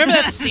that? You remember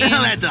that scene?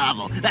 That's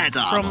awful. That's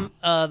awful.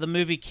 From the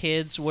movie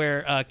Kids,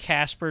 where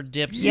Casper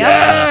dips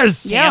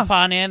Yes!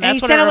 tampon in. And That's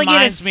he what sounded it like he had a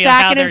reminds me of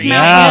sack how in his they're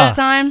mouth Yeah. the whole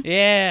time.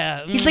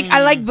 Yeah. He's like,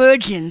 I like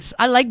virgins.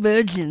 I like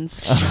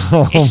virgins.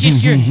 It's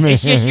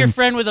just your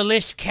friend with a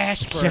lisp,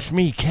 Casper. Just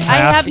me, Casper. I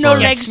have no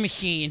Sex legs.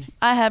 machine.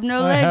 I have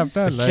no I legs.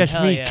 have no It's legs. just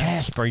Hell me, yeah.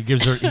 Casper. He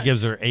gives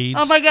her AIDS.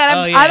 Oh my god, I'm,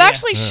 Oh, yeah, I'm yeah.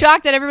 actually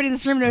shocked that everybody in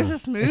this room knows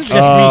this movie.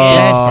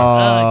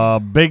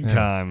 Big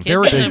time. There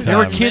were, Kids Big in there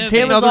were time. kids It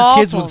hitting was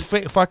other kids awful.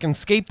 with fucking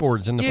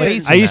skateboards in the Dude.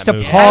 face. I in used that to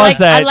movie.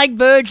 pause I that. like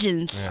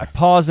virgins. I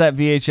paused that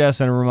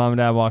VHS and mom and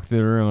dad walked through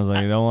the room. I was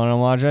like, you don't want to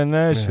watch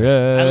this shit.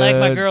 I like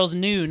my girls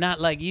new, not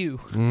like you.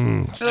 I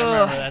remember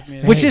that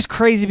movie. Which is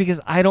crazy because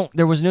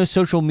there was no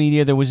social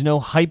media. There was no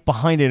hype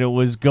behind it. It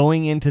was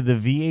going into the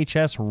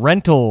VHS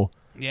rental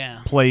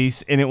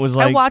place, and it was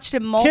like I watched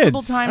it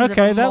multiple kids. times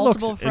Okay, at that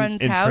multiple looks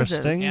friends'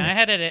 interesting. Yeah, I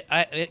had it.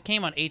 It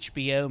came on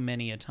HBO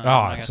many a time. Oh,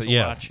 I got so to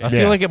yeah. watch it. I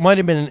feel like it might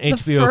have been an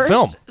HBO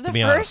film. The To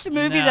be honest. first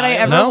movie No, that I it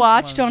ever No?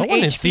 watched on That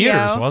wasn't HBO. in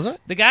theaters, was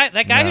it?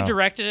 That guy No. who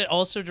directed it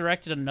also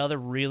directed another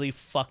really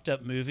fucked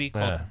up movie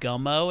called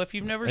Gummo. If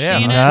you've never Yeah,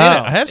 seen it, I've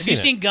seen it. I have if you've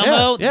seen seen it.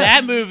 Gummo, Yeah, yeah.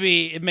 that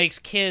movie it makes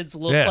kids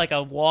look Yeah. like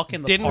a walk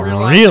in the Didn't park.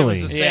 realize it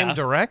was the same Yeah.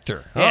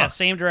 director. Yeah, Huh.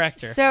 same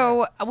director.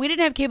 So we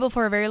didn't have cable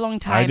for a very long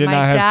time. did My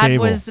not have dad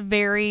cable. was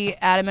very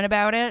adamant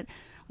about it.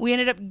 We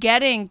ended up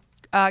getting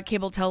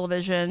cable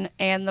television,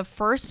 and the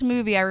first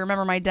movie I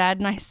remember my dad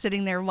and I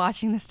sitting there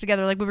watching this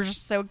together, like we were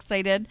just so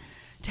excited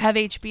to have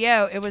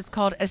HBO. It was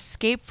called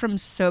Escape from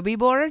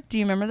Sobibor. Do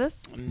you remember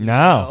this?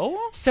 No.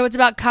 So it's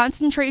about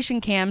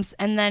concentration camps,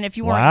 and then if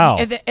you weren't Wow.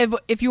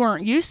 if you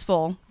weren't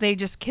useful, they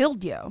just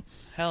killed you.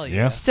 Hell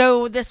yeah.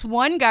 So this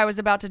one guy was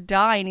about to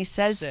die, and he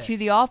says Sick. to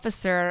the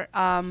officer,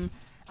 I'm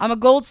a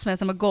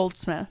goldsmith. I'm a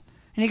goldsmith.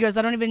 And he goes,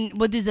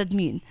 what does that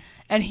mean?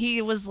 And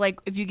he was like,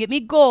 if you get me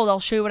gold,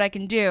 I'll show you what I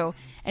can do.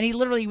 And he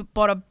literally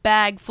bought a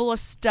bag full of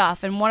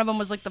stuff. And one of them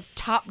was like the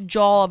top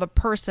jaw of a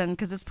person,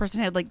 because this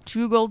person had like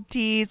 2 gold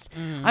teeth.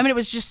 I mean, it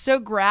was just so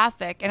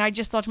graphic. And I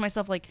just thought to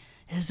myself, like,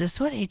 is this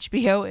what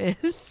HBO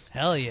is?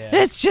 Hell yeah.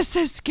 It's just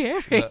so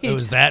scary. It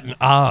was that in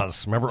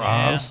Oz. Remember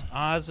Oz?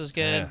 Oz is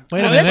good. Wait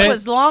a Well, this minute.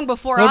 was long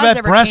before What Oz about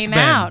ever Breast came Men?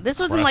 out. This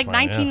was in like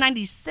Breast Men, yeah.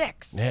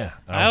 1996. Yeah.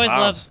 I always Oz.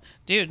 love,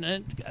 dude.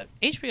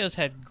 HBO's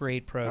had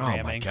great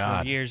programming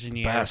God. for years and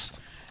years. Best.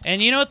 And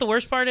you know what the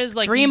worst part is?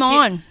 Like Dream you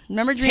get- On.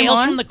 Remember Dream Tales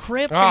On? from the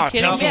Crypt. Oh, Are you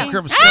kidding Tales me? from the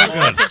Crypt was so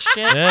good. Fucking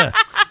shit. Yeah.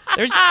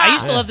 I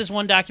used to love this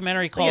one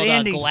documentary called Andy,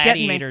 getting me.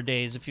 Gladiator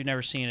Days. If you've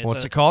never seen it,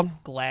 What's it called?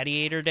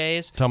 Gladiator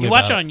Days. Tell me you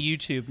watch about it on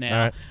YouTube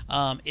now.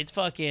 All It's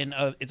fucking.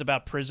 It's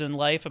about prison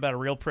life, about a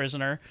real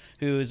prisoner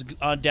who is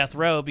on death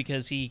row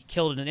because he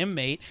killed an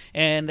inmate,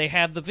 and they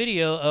have the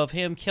video of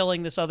him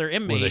killing this other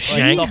inmate. With a Like,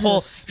 shank? the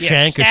whole Shank,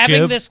 a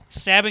stabbing shiv?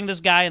 stabbing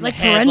this guy in Like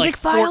the head Forensic like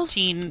Files?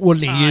 14 What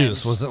did he times.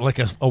 use? Was it like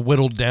a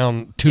whittled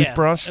down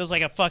toothbrush? Yeah, it was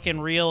like a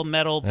fucking real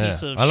metal Yeah.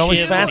 piece of That always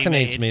shiv that he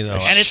fascinates made. me, though.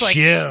 And it's like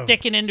Shiv.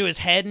 sticking into his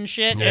head and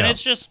shit. Yeah. And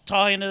it's just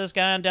talking to this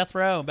guy on death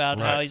row about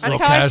how he's That's Real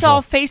how I casual.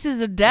 saw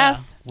Faces of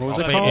Death. What was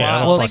it Yeah, called?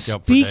 that'll Well, fuck you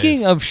up for speaking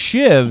days. of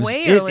shivs,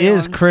 Way it early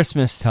is on.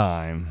 Christmas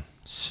time.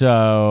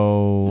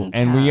 So,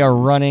 and we are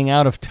running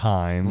out of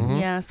time. Mm-hmm.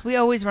 Yes, we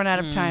always run out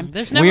of time.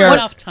 There's We never are-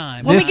 enough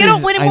time. When we This get on,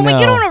 is- when I we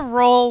get know. on a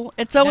roll,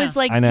 it's always Yeah.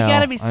 like I know, you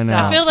gotta be I know.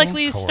 stopped. I feel like Of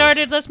we course.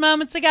 started this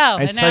moments ago,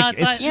 and It's now like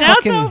it's, it's now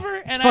fucking, it's over.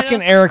 it's And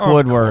fucking I Eric Of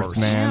Woodworth, course.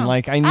 man. Yeah.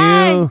 Like I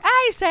knew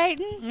Hi,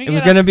 Satan. it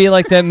was gonna be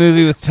like that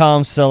movie with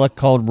Tom Selleck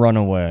called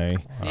Runaway.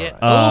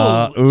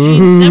 Yeah.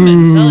 Gene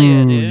Simmons, hell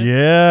yeah, dude.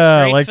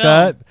 Yeah, Great like film.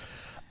 that.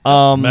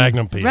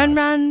 Magnum P. Run,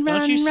 run, run.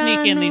 Don't you sneak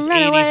run, in these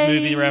run 80s away.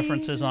 movie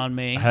references on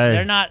me. Hey.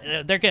 They're not,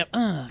 they're getting,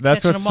 That's catching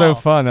what's them so all.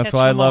 fun. That's Catching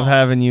why I them love all.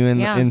 having you in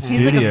Yeah, in he's like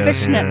a studio.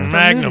 fishnet here. for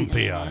Magnum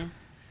movies. PI.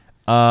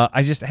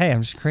 I'm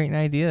just creating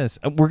ideas.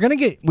 We're gonna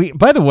get.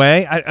 By the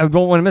way, I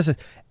don't want to miss it.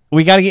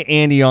 We got to get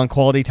Andy on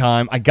Quality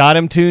Time. I got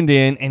him tuned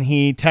in, and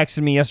he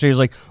texted me yesterday. He was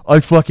like, "I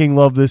fucking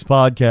love this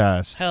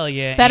podcast." Hell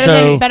yeah.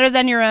 Better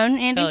than your own,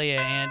 Andy. Hell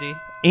yeah, Andy.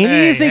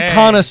 Andy is a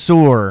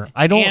connoisseur.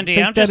 I don't Andy,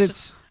 think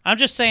I'm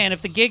just saying,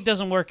 if the gig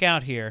doesn't work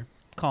out here,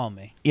 call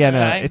me. Yeah,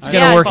 no, Okay? it's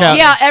gonna work out.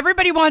 Yeah,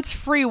 everybody wants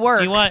free work.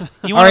 Do you want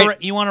All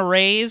right. you want to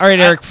raise? All right,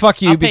 Eric, fuck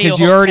you I'll pay because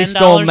a you whole already $10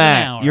 stole an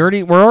Matt.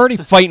 hour. We're already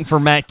fighting for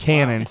Matt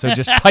Cannon, so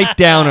just pipe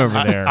down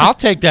over there. I'll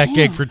take that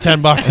gig for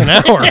 $10 an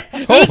hour.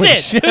 Who's Holy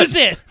it? shit. Who's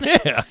it?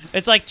 Yeah.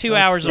 It's like 2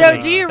 hours. a So,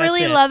 week. do you That's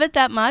really it. love it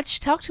that much?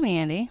 Talk to me,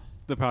 Andy.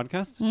 The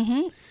podcast?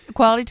 Mm-hmm.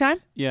 Quality Time.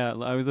 Yeah,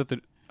 I was at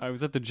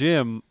the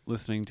gym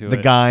listening to The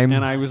it. Gime.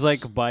 And I was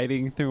like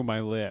biting through my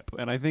lip.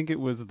 And I think it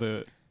was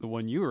the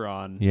one you were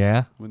on.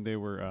 Yeah. When they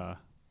were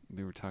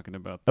talking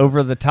about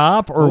Over the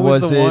Top, or What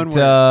was was the one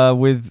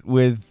it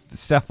with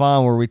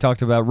Stefan where we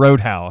talked about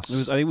Roadhouse?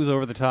 I think it was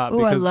Over the Top.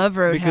 Ooh, I because, love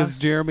Roadhouse. Because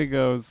Jeremy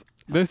goes,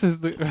 "This is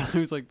the." I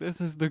was like,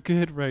 "This is the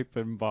good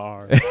raping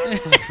bar,"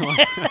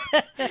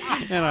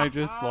 and I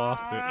just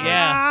lost it.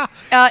 Yeah.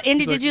 Andy,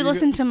 He's like, did you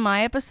listen to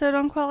my episode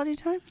on Quality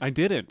Time? I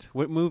didn't.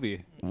 What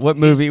movie? What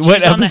movie? She's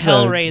What on the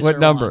episode? Hellraiser What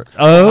number? one.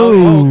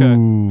 Oh,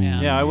 okay.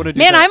 Yeah. Yeah, I would have.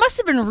 Man, I must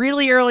have been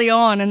really early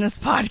on in this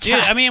podcast. Dude,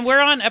 I mean, we're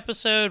on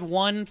episode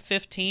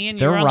 115.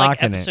 They're You're on like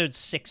rocking it. episode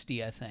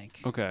 60, I think.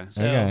 Okay.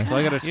 So, So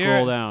I got to you're-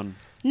 scroll down.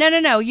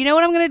 No. You know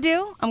what I'm going to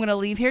do? I'm going to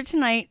leave here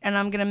tonight, and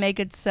I'm going to make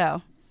it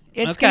so.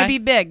 It's Okay. going to be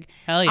big.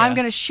 Hell yeah. I'm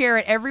going to share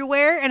it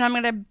everywhere, and I'm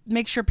going to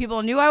make sure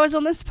people knew I was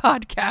on this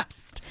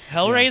podcast.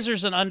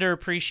 Hellraiser's an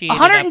underappreciated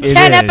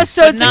 110 episode,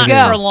 episodes but not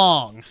ago. for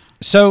long.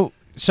 So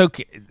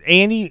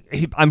Andy,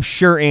 I'm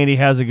sure Andy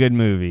has a good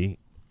movie.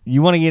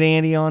 You want to get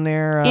Andy on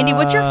there? Andy,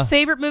 what's your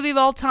favorite movie of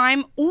all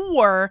time,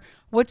 or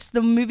what's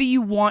the movie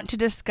you want to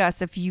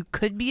discuss if you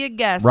could be a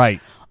guest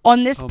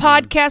on this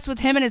podcast with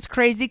him and his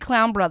crazy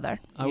clown brother?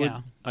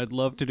 I'd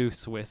love to do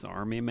Swiss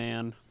Army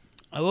Man.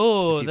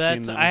 Oh, If you've that's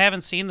seen them. I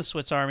haven't seen the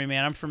Swiss Army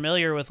Man. I'm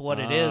familiar with what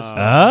it is.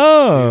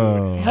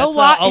 Oh. That's He'll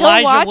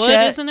Elijah watch Wood,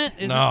 it. isn't it?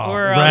 Is No, it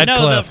or,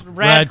 Radcliffe. no,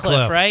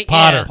 Radcliffe, right?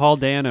 Potter. Yeah. Paul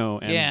Dano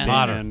and Yeah.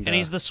 Potter. and, And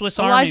he's the Swiss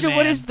Elijah Army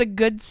Wood Man. is the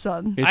good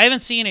son. I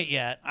haven't seen it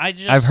yet.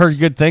 I've heard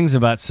good things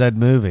about said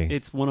movie.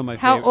 It's one of my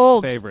How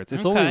old? favorites.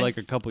 It's Okay. only like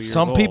a couple years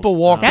Some old. people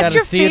walked That's out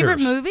your of theaters favorite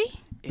movie?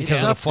 because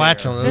It's of up the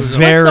flatulent. there. The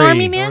There was Swiss a-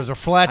 Army Man? There was a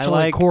flatulent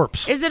I like-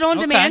 corpse. Is it on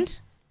demand?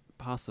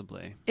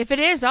 Possibly. If it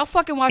is, I'll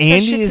fucking watch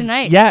that shit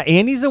tonight. Yeah,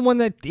 Andy's the one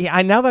that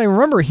now that I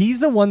remember, he's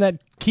the one that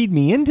keyed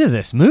me into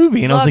this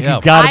movie, and I was Look, like,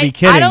 "You've got to be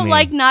kidding I don't me!"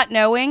 like not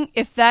knowing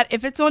if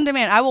it's on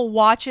demand. I will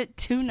watch it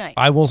tonight.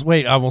 I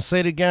will say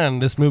it again.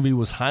 This movie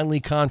was highly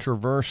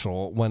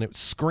controversial when it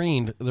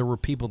screened. There were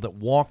people that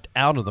walked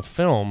out of the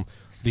film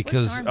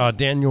because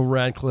Daniel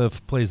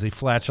Radcliffe plays a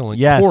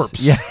flatulent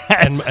corpse. Yes.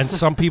 And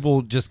some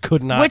people just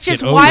could not. Which get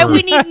is why over we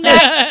it. need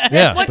Matt.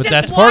 Yeah, which but is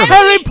that's why part of it.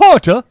 Harry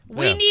Potter.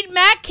 We Yeah. need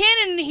Matt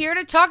Cannon here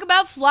to talk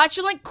about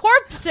flatulent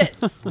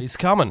corpses. He's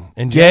coming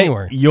in Get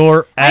January.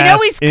 your I know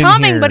ass he's in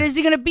coming, here. but is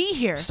he going to be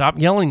here? Stop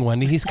yelling,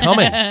 Wendy. He's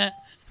coming.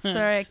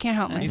 Sorry, I can't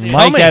help myself. He's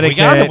Mike coming. etiquette. We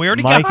got him. We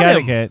already Mike got him.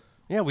 etiquette.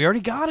 Yeah, we already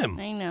got him.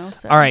 I know.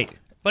 Sorry. All right.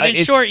 But in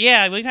it's- short,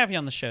 yeah, we can have you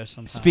on the show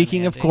sometime.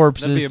 Speaking of Andy.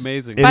 corpses, That'd be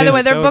amazing. it By the is-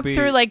 way, they're so booked be-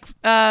 through like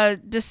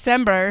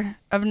December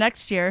of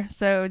next year.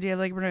 So do you have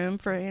like room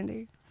for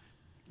Andy?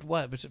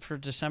 What? Was it for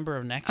December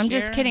of next I'm year?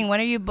 just kidding. When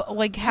are you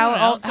like I how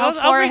don't know. how I'll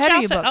far reach ahead are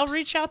out you to- booked? I'll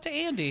reach out to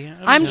Andy.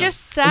 I'm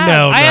just sad.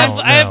 No, I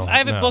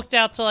have no. booked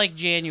out to like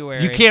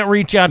January. You can't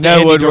reach out to No,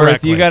 Andy Woodworth,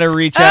 directly. you got to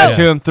reach Oh. out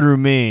to him through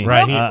me.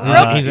 Right,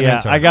 he's an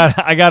intern.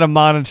 I got to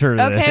monitor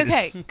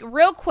this. Okay.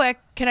 Real quick,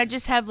 can I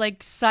just have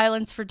like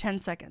silence for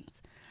 10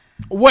 seconds?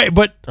 Wait,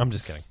 but I'm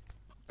just kidding.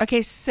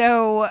 Okay,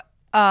 so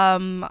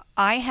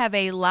I have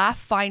a Laugh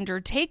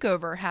Finder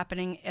takeover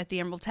happening at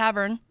the Emerald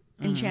Tavern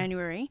in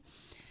January.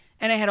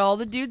 And I had all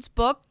the dudes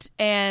booked,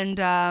 and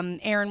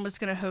Aaron was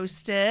going to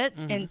host it,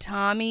 and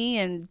Tommy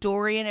and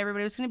Dorian,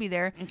 everybody was going to be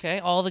there. Okay,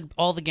 all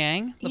the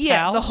gang, the Yeah,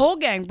 pals? the whole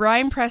gang,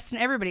 Brian, Preston,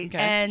 everybody. Okay.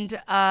 And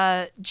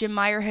Jim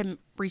Meyer had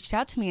reached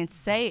out to me and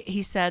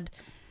he said,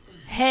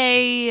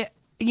 hey,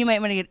 you might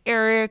want to get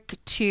Eric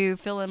to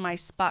fill in my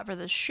spot for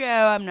the show.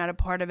 I'm not a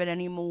part of it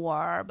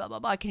anymore, blah, blah,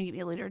 blah. Can you give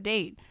me a later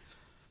date?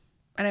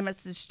 And I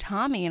messaged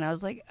Tommy, and I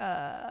was like,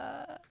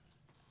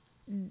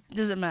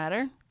 does it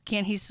matter?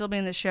 Can't he still be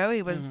in the show?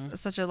 He was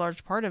such a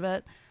large part of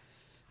it.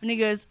 And he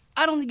goes,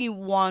 I don't think he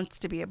wants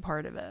to be a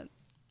part of it.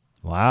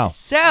 Wow.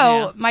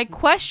 So my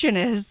question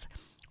is,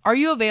 are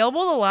you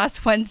available the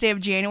last Wednesday of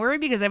January?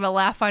 Because I have a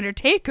Laugh Finder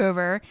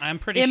takeover I'm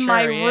pretty in sure,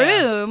 my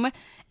yeah. room,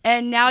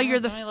 and now you're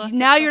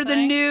the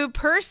new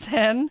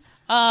person.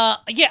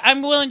 Yeah,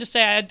 I'm willing to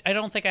say I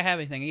don't think I have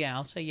anything. Yeah,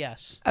 I'll say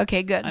yes.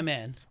 Okay, good. I'm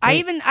in.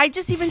 I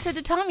just even said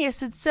to Tommy, I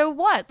said, so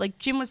what? Like,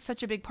 Jim was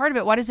such a big part of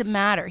it. Why does it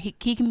matter? He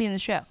can be in the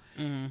show.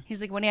 He's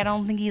like, Wendy, I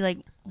don't think he like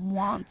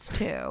wants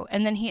to.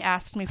 And then he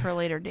asked me for a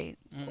later date.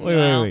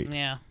 Wait.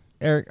 Yeah.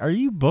 Eric, are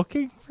you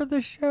booking for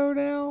the show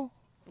now?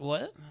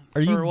 What?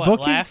 Are you For what,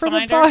 booking Laugh for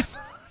Finder? the Bible?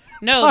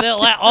 No,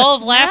 all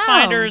of Laugh No.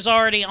 Finder is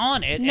already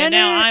on it, No, and no,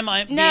 now no,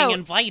 I'm no. being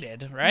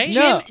invited, right?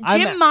 No,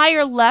 Jim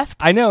Meyer left.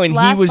 I know, and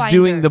Laugh he was Finder.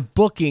 doing the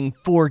booking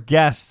for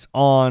guests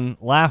on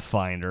Laugh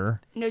Finder.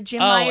 No,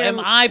 Jim Oh, Meyer. am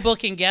I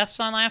booking guests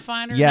on Laugh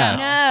Finder? Yes.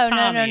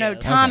 No.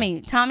 Tommy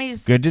is.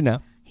 Tommy's Good to know.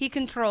 He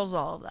controls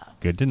all of that.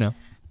 Good to know.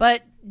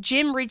 But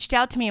Jim reached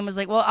out to me and was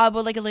like, well, I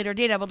would like a later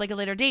date.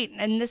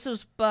 And this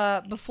was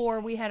before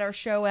we had our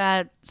show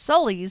at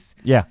Sully's.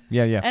 Yeah.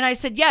 And I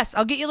said, yes,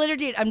 I'll get you a later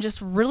date. I'm just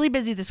really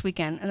busy this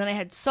weekend. And then I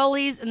had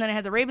Sully's, and then I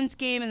had the Ravens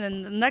game, and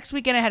then the next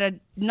weekend I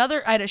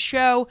had a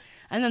show,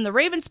 and then the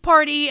Ravens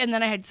party, and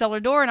then I had Cellar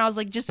Door, and I was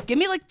like, just give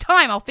me like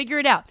time. I'll figure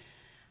it out.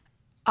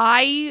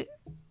 I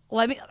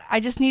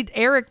just need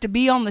Eric to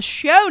be on the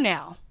show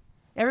now.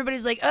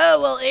 Everybody's like,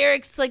 oh, well,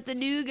 Eric's like the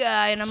new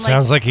guy. And I'm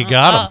Sounds like you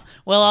got him.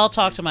 Well, I'll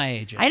talk to my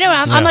agent. I know.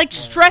 I'm like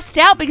stressed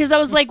out because I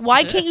was like,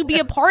 why can't you be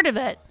a part of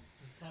it?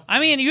 I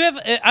mean,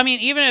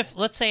 even if,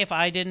 let's say if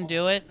I didn't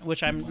do it,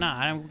 which I'm not,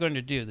 I'm going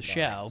to do the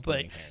show,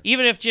 but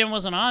even if Jim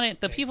wasn't on it,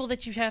 the people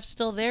that you have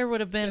still there would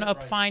have been a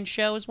fine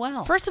show as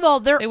well. First of all,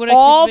 they're They would've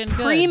all been good.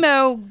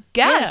 primo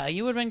guests. Yeah,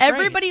 you would've been great.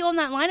 Everybody on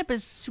that lineup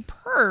is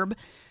superb.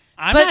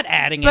 I'm not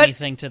adding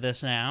anything to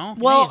this now.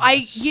 Well,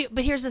 Jesus.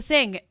 but here's the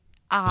thing.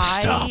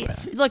 Stop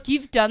it. Look,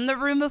 you've done the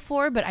room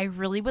before, but I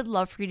really would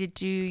love for you to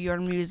do your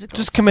musical.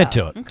 Just commit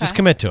to it. Okay. Just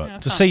commit to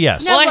it. Just say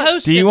yes. No, Well, look- I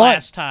hosted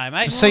last time.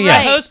 Just say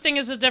yes. Hosting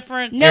is a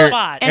different No,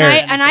 spot. and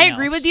than I anything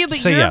agree else. with you, but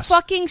Say your yes.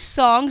 fucking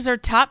songs are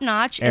top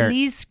notch, Eric. and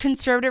these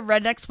conservative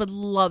rednecks would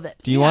love it.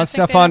 Do you want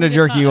Stefan to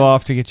jerk you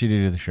off to get you to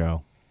do the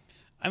show?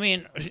 I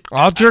mean,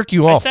 I'll jerk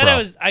you I off, said bro. I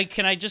was.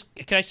 Can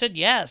I said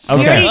yes.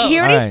 Okay. He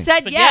already All right.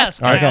 said But yes.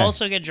 Can Okay. I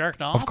also get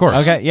jerked off? Of course.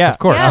 Okay, yeah. Of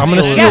course. Yeah. I'm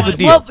going to Yeah. seal the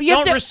deal. Well, you have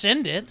Don't to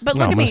rescind it. But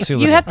No, look I'm at gonna me. seal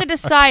the You deal. have to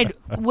decide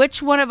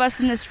which one of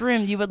us in this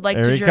room you would like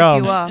Here to he jerk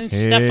comes. you off. And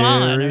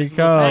Stefan Here he is the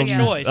comes.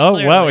 choice, Oh,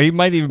 clearly. wow. He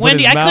might even put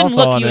Wendy, his I couldn't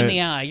mouth look on you in it.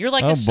 the eye. You're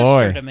like Oh, a sister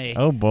boy. to me.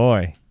 Oh,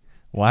 boy.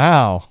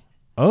 Wow.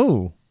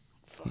 Oh.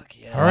 Fuck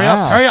yeah. Hurry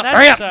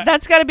up.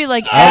 That's got to be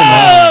like. My.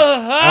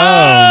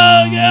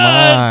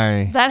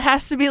 That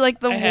has to be like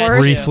the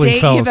worst Briefly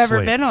date fell you've ever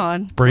asleep. been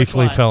on.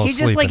 Briefly fell He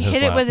asleep. just like in his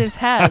hit it lap. with his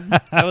head.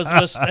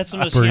 That's the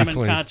most human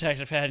Briefly. contact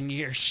I've had in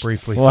years.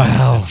 Briefly.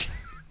 Wow. fell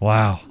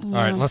Wow. asleep. All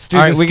right, let's do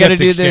All right, this. we got to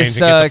gift do exchange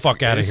this and get the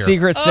fuck out of here.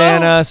 Secret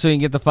Santa so we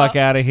can get the fuck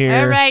out of here.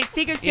 All right,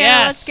 Secret Santa,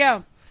 Yes. let's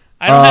go.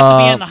 I don't have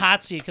to be in the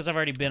hot seat because I've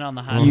already been on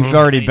the hot seat. You've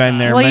already been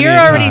there. Well, many you're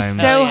already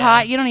times. so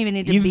hot. You don't even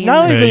need to You've be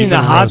not only in been in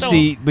the hot So-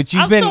 seat, but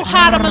you've I'm been so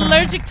hot I'm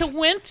allergic to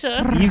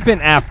winter. you've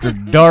been after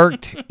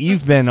dark.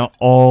 You've been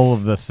all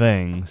of the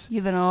things.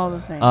 You've been all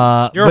the things.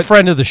 You're a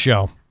friend of the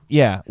show.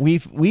 Yeah,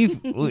 we've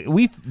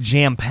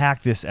jam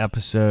packed this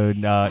episode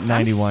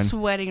 91. I'm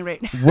sweating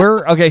right now.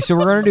 We're so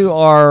we're gonna do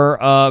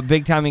our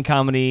big timing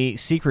comedy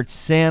Secret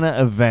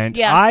Santa event.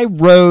 Yes.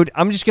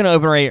 I'm just gonna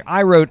open right here.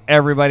 I wrote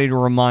everybody to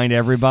remind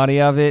everybody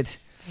of it.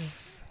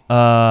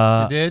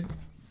 You did?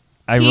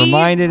 I He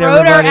reminded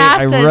wrote our everybody.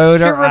 asses I wrote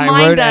to our, I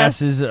remind wrote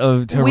us asses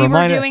to we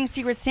remind were it- doing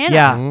Secret Santa.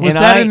 Yeah, Was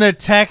and that I- in the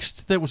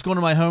text that was going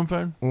to my home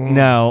phone?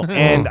 No,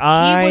 and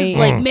I He was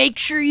like, make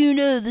sure you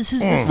know this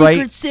is the Right,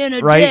 Secret Santa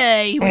right.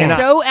 day. He was And I-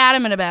 so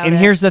adamant about And it.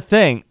 here's the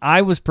thing.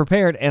 I was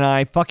prepared, and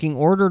I fucking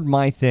ordered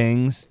my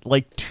things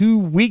like 2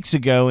 weeks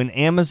ago, and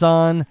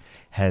Amazon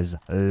has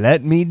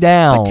let me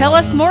down. But tell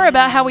us more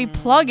about how we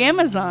plug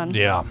Amazon.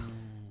 Yeah.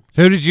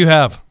 Who did you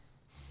have?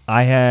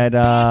 I had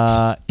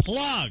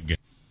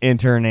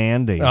intern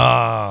Andy.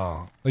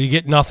 Oh. Well, you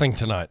get nothing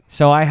tonight.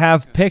 So I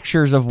have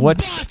pictures of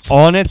what's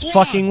on its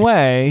fucking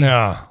way.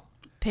 Yeah.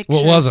 Pictures.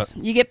 What was it?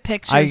 You get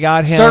pictures. I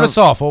got him. Start us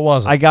off. What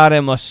was it? I got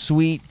him a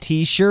sweet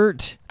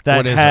T-shirt that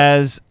What is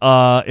has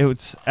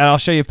it's, and I'll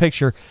show you a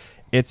picture.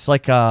 It's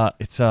like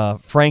it's a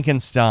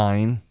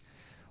Frankenstein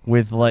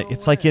with like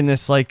it's like in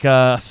this like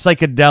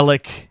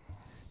psychedelic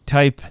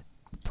type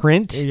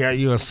print. You got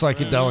you a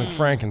psychedelic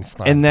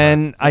Frankenstein. And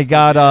then I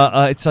got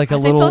it's like a I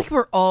little. feel like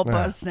we're all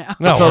buzzed now.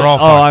 No, It's we're all oh,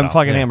 fucked I'm up.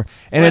 fucking Yeah. hammered.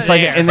 And it's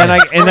like, and then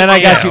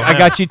I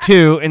got you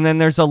two, and then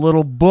there's a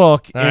little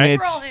book, All and right.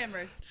 it's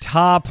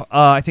top.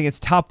 I think it's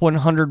top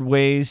 100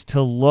 ways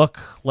to look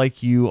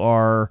like you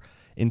are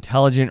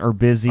intelligent or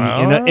busy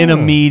in a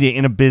meeting,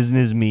 in a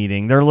business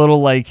meeting. They're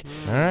little like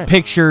right.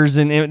 pictures,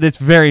 and it's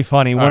very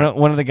funny. All right.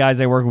 One of the guys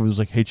I work with was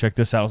like, "Hey, check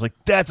this out." I was like,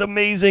 "That's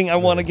amazing! I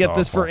want to get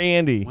this for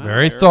Andy." Wow.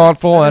 Very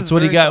thoughtful. That That's is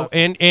what he very got. thoughtful.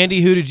 And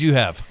Andy, who did you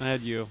have? I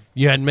had you.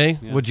 You had me?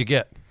 Yeah. What'd you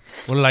get?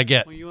 What did I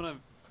get? Well, you want to?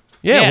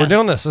 Yeah, Yeah. we're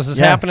doing this. This is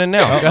Yeah. happening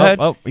now. Go ahead.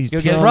 Oh, he's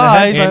Go peeling get the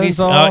Surprise. headphones Andy's-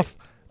 off.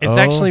 It's Oh.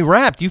 actually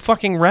wrapped. You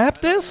fucking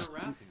wrapped this?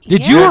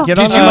 Did Yeah. you? Get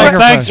did on the you?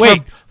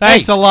 microphone.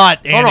 Thanks a lot,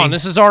 Andy. Hold on.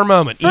 This is our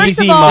moment. First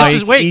Easy, of all- Mike.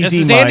 This is wait. This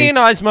Easy, is Andy Mike. and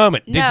I's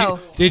moment. No.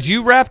 Did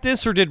you wrap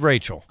this or did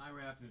Rachel?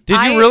 Did you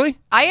I- really?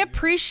 I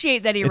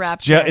appreciate that he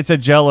wrapped It's it. it's a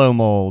Jello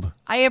mold.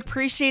 I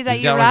appreciate that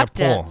He's you got like a wrapped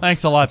it. pull.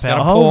 Thanks a lot, got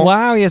a pal. pull. Oh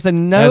wow, he has a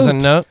note. There's a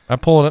note. I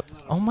pulled it.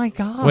 Oh my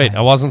god. Wait,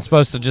 I wasn't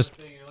supposed to just.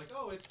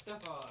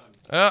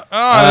 There's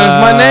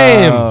my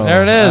name.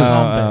 There it is.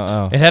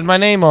 Oh. It had my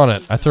name on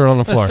it. I threw it on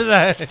the floor.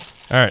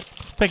 All right.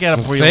 Pick it up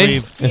before you See?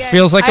 leave. It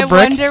feels like a I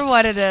brick. wonder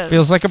what it is.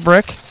 Feels like a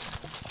brick.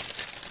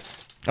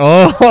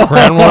 Oh,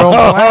 Grand Royal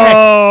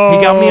Black.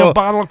 He got me a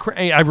bottle of.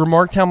 I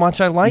remarked how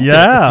much I liked it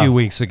Yeah. a few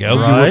weeks ago.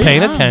 You Right. were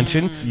paying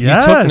attention.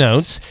 Yes. You took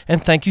notes,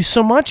 and thank you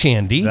so much,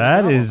 Andy.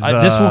 that is.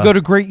 This will go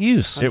to great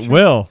use. It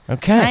will.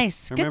 Okay.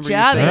 Nice. Good Remember you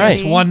job, said- All right.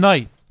 It's one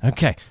night.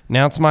 Okay.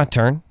 Now it's my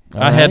turn.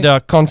 All I had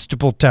right.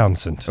 Constable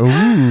Townsend.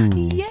 Ooh.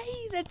 Yay,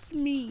 that's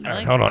me. I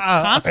like hold on.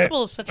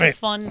 Constable is such a wait,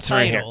 fun it's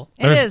right here. title.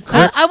 It is.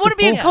 I want to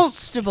be a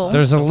constable.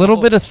 There's a little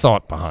bit of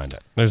thought behind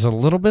it. There's a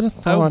little bit of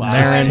thought. my. Just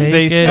Aaron,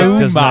 take Facebook it.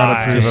 does not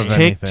my. approve Just of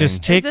take, anything.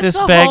 just take this this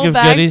a bag whole of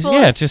bag goodies. full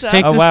of Yeah, just stuff?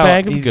 take Oh this wow,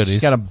 bag of he's goodies.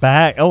 got a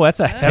bag. Oh, that's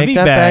a heavy Take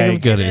that bag of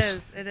It goodies.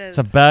 is. It is. It's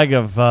a bag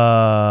of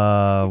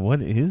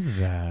what is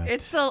that?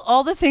 It's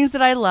all the things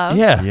that I love.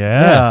 Yeah.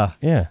 Yeah.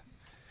 Yeah.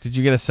 Did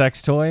you get a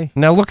sex toy?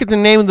 Now look at the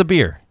name of the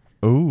beer.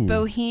 Ooh.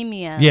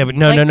 Bohemia. Yeah, but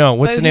no.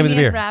 What's the name of the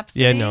beer? Bohemian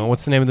Rhapsody? Yeah, no.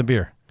 What's the name of the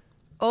beer?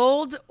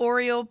 Old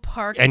Oriole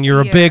Park. And you're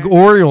a beer. big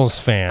Orioles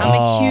fan. I'm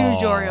a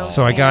huge Orioles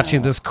So I fan. got you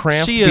this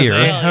craft She is beer.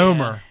 a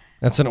homer.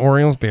 That's an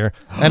Orioles beer.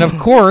 And of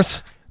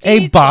course,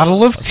 a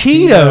bottle of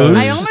Tito's.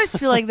 I almost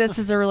feel like this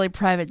is a really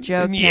private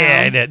joke.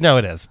 Yeah, now. it is. No,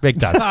 it is. Big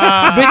time.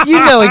 But you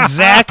know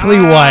exactly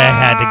why I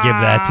had to give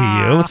that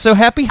to you. So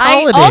happy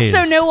holidays. I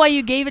also know why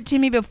you gave it to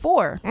me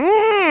before.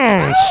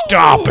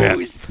 Stop Ooh,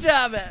 it.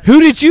 Stop it.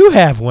 Who did you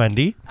have,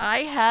 Wendy? I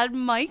had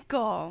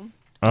Michael.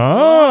 Oh,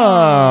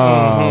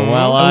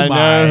 well, I my.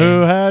 know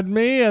who had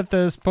me at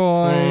this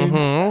point.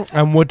 Mm-hmm.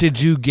 And what did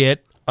you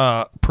get,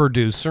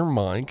 producer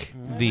Mike?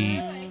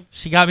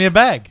 She got me a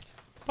bag.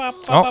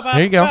 Oh,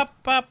 here you go.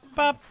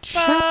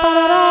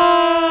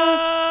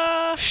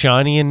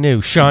 Shiny and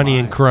new. Shiny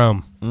and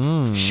chrome.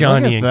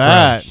 Shiny and Look at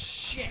that.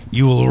 chrome.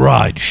 You will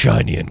ride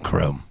shiny and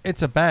chrome.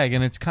 It's a bag,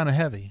 and it's kind of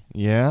heavy.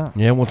 Yeah.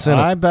 Yeah, what's in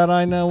I it? bet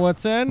I know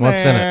what's in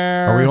What's in it?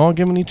 there. Are we all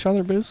giving each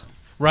other booze?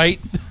 Right?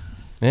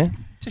 Yeah.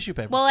 Tissue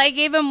paper. Well, I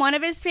gave him one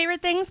of his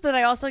favorite things, but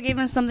I also gave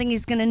him something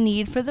he's going to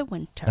need for the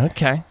winter.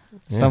 Okay.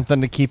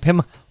 Something to keep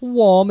him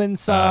warm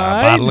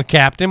inside. Bottle of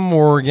Captain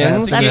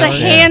Morgan. That's a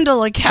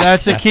handle of Captain.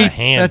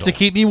 That's a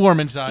keep me warm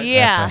inside.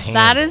 Yeah,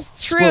 that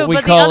is true. what we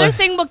But the call other a-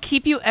 thing will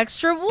keep you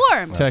extra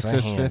warm. Texas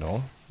a fifth.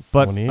 handle.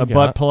 But What do you a got?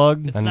 butt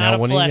plug. It's And not now a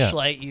what do you got?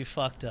 flashlight. You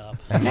fucked up.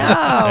 And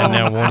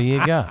now what do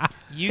you got?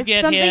 You It's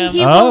get something him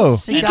he Oh. will an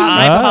see.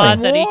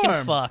 iPod that he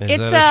can fuck. Is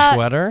It's that a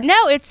sweater?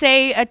 No, it's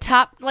a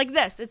top like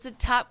this. It's a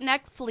top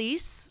neck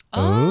fleece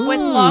Oh. with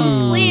long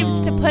sleeves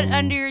to put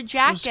under your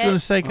jacket. I was going to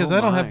say, because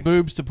I don't have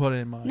boobs to put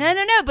in mine. No,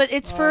 but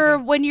it's for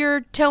when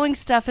you're towing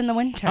stuff in the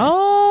winter.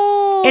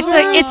 Oh, it's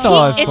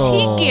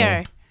heat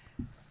gear.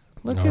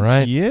 Look All at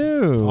right.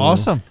 you.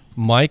 Awesome.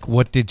 Mike,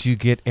 what did you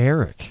get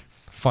Eric?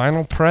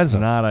 Final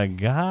present. Not a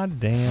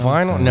goddamn.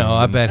 Final. thing. No,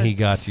 I bet he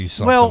got you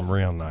something Well,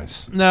 real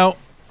nice. No,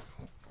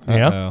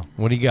 Yeah. Uh-oh.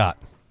 What do you got?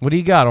 What do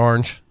you got,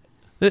 Orange?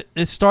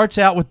 it starts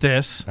out with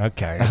this.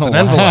 Okay. It's Oh, an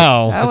envelope.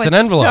 wow. Oh, It's it an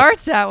envelope.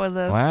 starts out with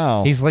this.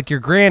 Wow. He's like your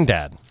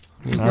granddad.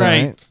 All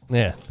Right.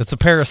 Yeah. It's a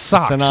pair of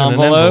socks It's an and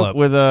envelope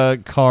with a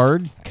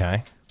card.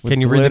 Okay. with Can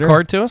you read glitter. the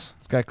card to us?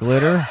 It's got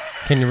glitter.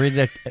 Can you read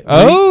that?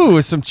 Oh,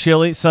 some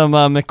chili, some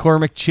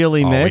McCormick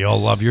chili Oh, mix. we all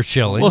love your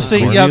chili. Well, see,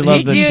 Of course. yeah, You love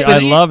he- the he's chi- been- I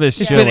love his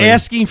He's chili. been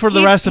asking for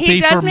the recipe He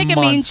does for make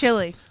months. a mean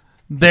chili.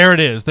 There it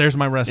is. There's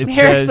my recipe. It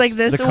Eric's says like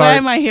this. the Why card-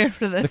 am I here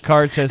for this? The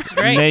card says,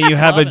 great. "May you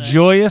have a Loving it.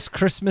 joyous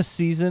Christmas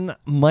season,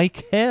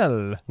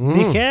 Michael."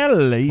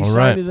 Michael. He All signed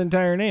right. his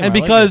entire name. And I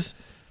like because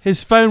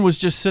his phone was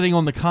just sitting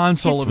on the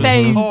console His of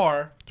his phone.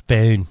 car,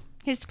 Spoon.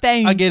 His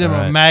phone. I gave him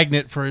Right. a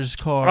magnet for his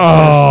car.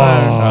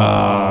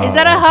 Oh. Is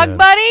that a hug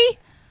buddy?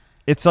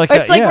 It's like Or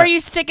it's a- like yeah. where you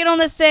stick it on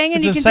the thing and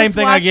It's you the can same just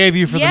thing I watch- gave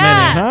you for the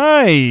Yes.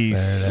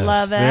 Nice.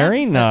 Love it.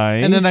 Very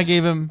nice. And then I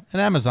gave him an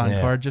Amazon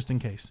Yeah. card just in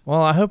case.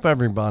 Well, I hope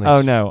everybody's.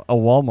 Oh no, a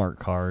Walmart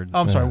card. Oh,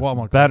 I'm sorry, Walmart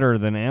card. Better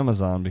than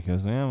Amazon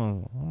because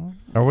Amazon.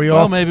 Are we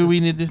Well, all? maybe we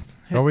need to.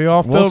 Are we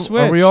all We'll filled?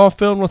 Are we switch. all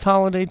filled with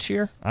holiday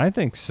cheer? I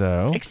think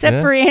so. Except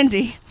Yeah. for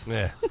Andy.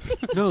 Yeah.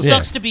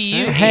 Sucks to be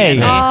you. Hey.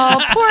 Andy. Oh,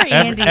 poor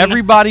Andy.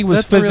 Everybody was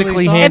That's really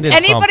physically thoughtful. if handed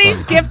anybody's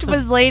something. gift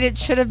was late, it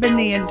should have been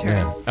the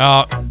interns.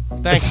 Oh,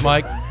 thanks,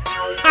 Mike.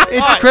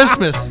 It's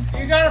Christmas.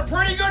 You got a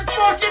pretty good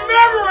fucking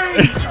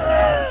memory.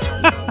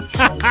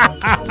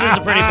 This is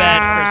a pretty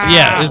bad Christmas.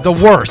 Yeah, it's the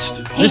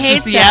worst. He This is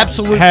hates the it.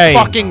 absolute Hey.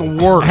 fucking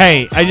worst.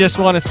 Hey, I just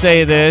want to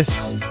say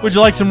this. Would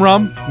you like some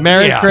rum?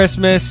 Merry Yeah.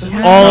 Christmas,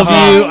 all of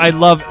you. I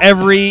love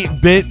every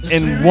bit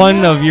and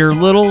one of your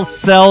little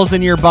cells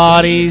in your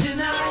bodies.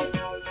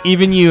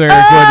 Even you, Eric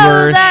Oh,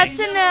 Woodworth. that's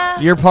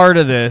enough. You're part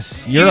of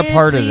this. You're a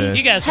part of this.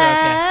 You guys are okay.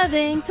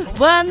 Having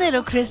one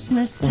little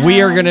Christmas time.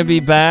 We are going to be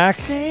back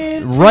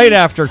right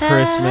after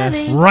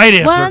Christmas. Right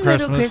after one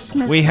little Christmas.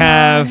 Christmas We time.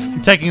 have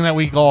I'm taking that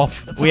week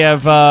off. we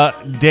have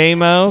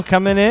Damo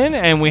coming in,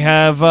 and we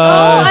have Oh,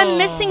 I'm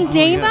missing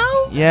Damo?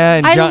 yeah,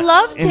 and I John,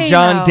 love and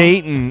John Damo.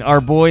 Dayton,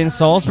 our boy in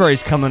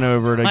Salisbury's coming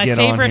over to My get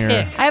on favorite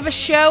here. hick. I have a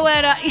show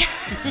at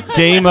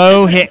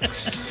Damo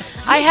Hicks.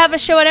 I have a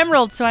show at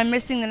Emerald, so I'm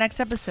missing the next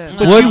episode.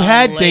 But you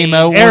had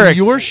Damo Eric, on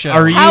your show.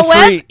 are you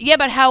However, free? yeah,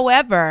 but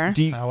however,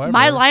 Do you-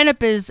 my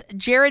lineup is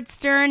Jared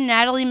Stern,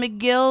 Natalie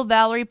McGill,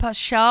 Valerie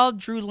Paschal,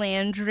 Drew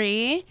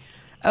Landry.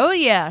 Oh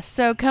yeah,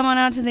 so come on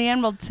out to the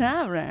Emerald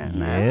Tavern.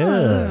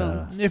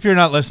 Yeah. If you're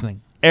not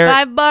listening. Eric,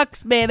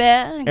 $5, baby.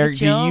 Eric, Get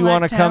do all you that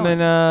want to come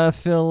talent. and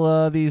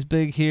fill these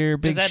big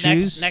Is that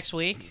shoes? next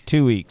week?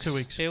 2 weeks. 2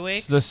 weeks. 2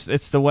 weeks?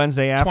 It's the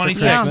Wednesday after 26th.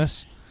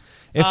 Christmas.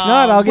 If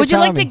not, I'll get Would you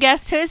like Tommy. to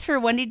guest host for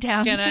Wendy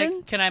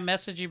Townsend? Can I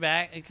message you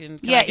back? Can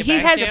Yeah, I get he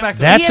back has. to you?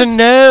 That's he a has-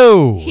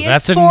 no. He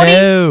That's has a no.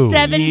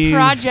 47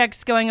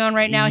 projects going on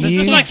right now. This He's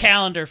is my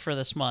calendar for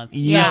this month.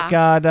 You've Yeah.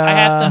 got I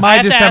have to. My I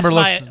have December to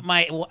ask looks-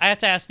 I have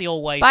to ask the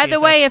old wife. By the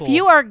way, if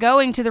you are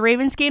going to the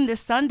Ravens game this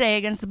Sunday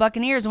against the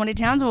Buccaneers, Wendy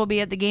Townsend will be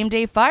at the Game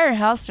Day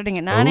Firehouse starting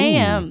at 9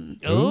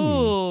 a.m.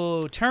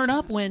 Oh, turn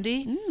up,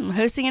 Wendy.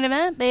 Hosting an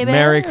event, baby.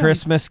 Merry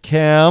Christmas,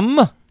 Kim.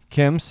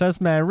 Kim says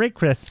Merry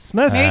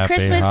Christmas. Merry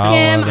Christmas,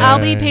 Kim. I'll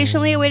be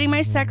patiently awaiting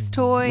my sex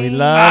toy. We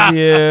love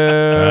you.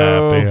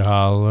 Happy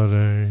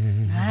holiday.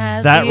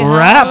 That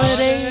wraps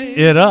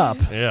it up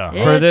Yeah.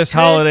 for this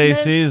holiday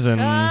Christmas season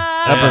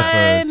time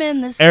episode.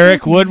 in the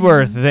Eric city.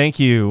 Woodworth, thank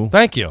you.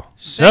 Thank you.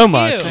 So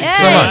much. Thank you,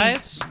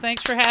 Yes. guys.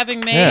 Thanks for having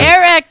me. Yeah.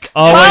 Eric,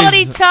 Always.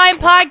 Quality Time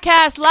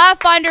Podcast, Live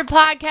Finder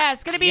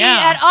Podcast. Going to be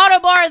Yeah. at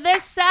Autobar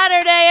this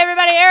Saturday.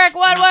 Everybody, Eric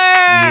Woodward.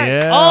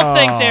 Yeah. All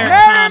things Eric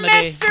Murder Comedy.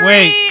 Mystery.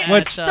 Wait,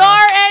 what's-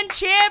 Star and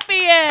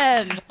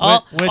Champion.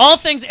 All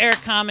things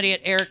Eric Comedy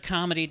at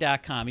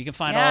ericcomedy.com. You can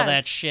find all that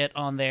Yes. shit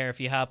on there if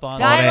you hop on.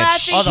 Die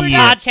Laughing all the Produ-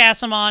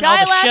 podcasts I'm on, all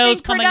Die the Laughing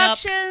shows coming up.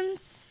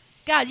 Productions.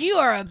 God, you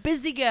are a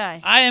busy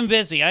guy. I am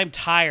busy. I'm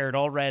tired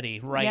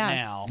already right Yes.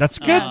 now. That's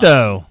good,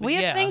 though. We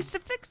have yeah. things to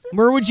fix it.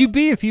 Where would you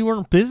be if you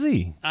weren't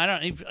busy? I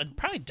don't.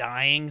 Probably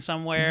dying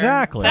somewhere.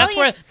 Exactly. That's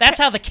Well, where. That's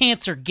how the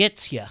cancer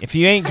gets you. If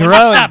you ain't When you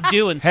growing, stop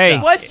doing hey,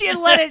 stuff.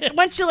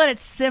 Once you let it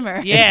simmer.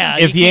 Yeah.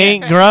 if you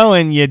can't- ain't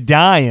growing, you're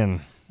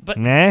dying. But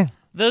nah.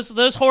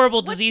 those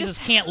horrible diseases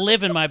can't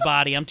live in my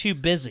body. I'm too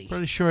busy.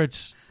 Pretty sure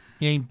it's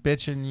You ain't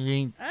bitching. You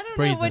ain't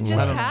breathing. what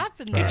just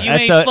happened there. If you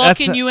ain't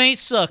fucking, you ain't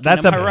sucking.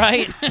 Am I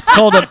right? That's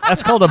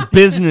called a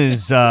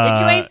business If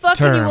you ain't fucking,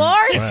 term. you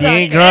are If sucking. you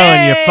ain't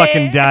growing, you're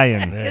fucking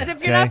dying. Because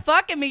if you're not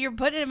fucking me, you're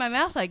putting it in my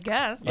mouth, I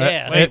guess.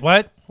 Yeah. Wait,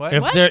 what?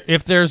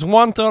 If there's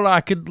one thought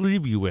I could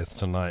leave you with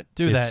tonight,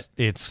 Do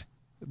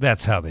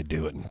that's how they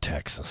do it in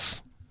Texas.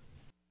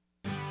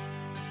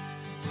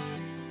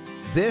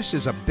 This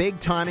is a big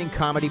timing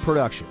comedy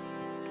production.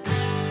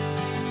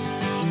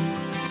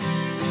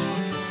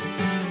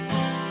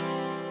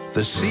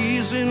 The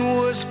season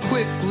was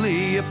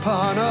quickly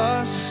upon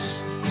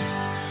us,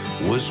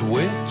 was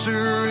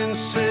winter in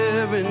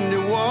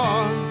 71.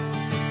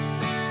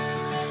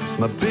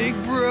 My big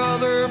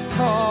brother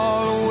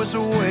Paul was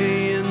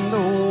away in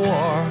the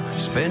war,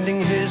 spending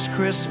his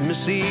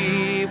Christmas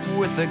Eve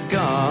with a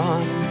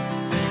gun.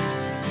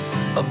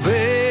 A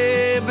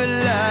baby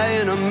lie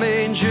in a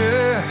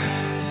manger,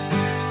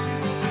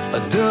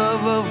 a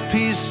dove of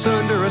peace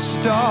under a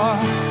star,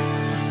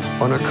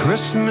 on a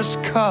Christmas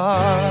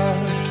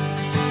card.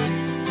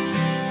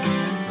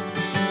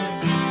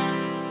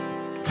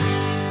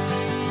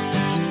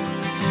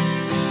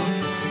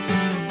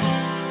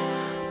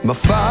 My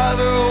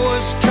father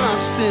was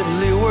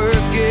constantly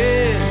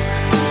working,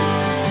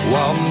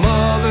 while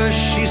mother,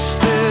 she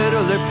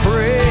steadily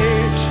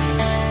prayed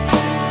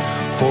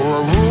for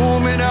a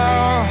room in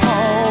our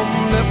home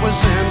that was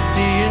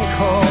empty and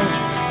cold,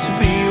 to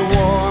be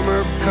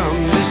warmer come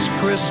this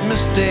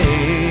Christmas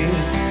Day.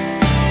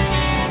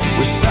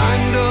 We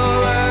signed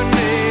all our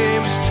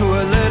names to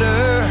a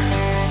letter,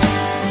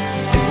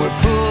 and we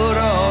put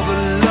all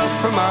the love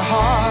from our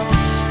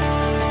hearts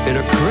in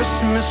a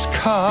Christmas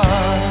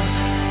card.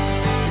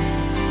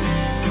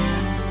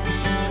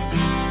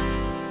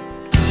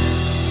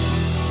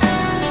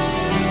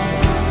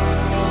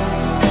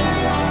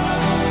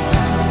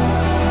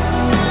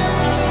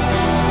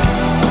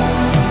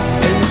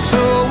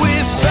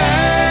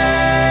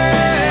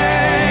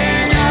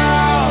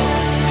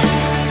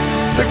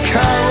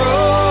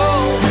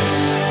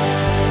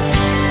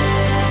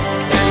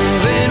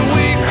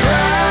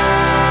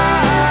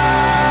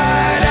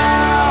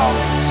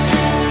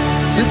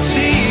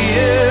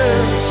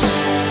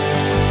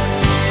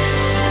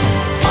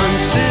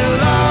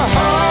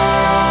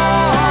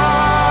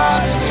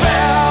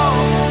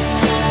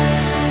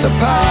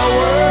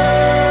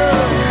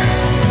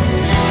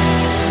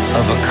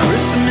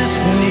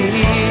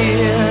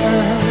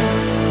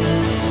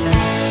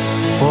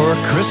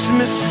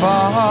 Christmas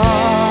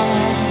far,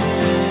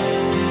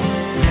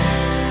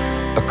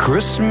 a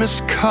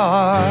Christmas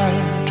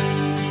card.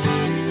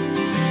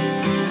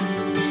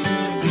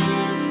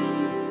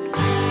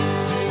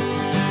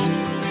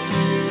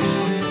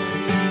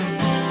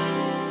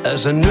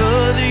 As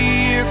another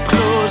year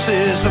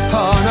closes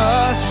upon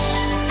us,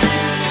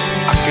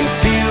 I can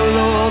feel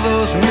all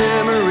those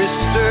memories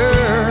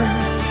stir,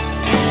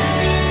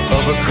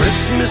 of a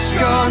Christmas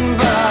gone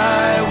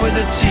by with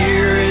a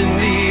tear in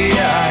the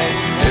eye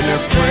and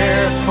a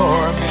prayer for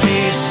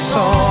peace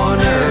on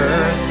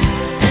earth.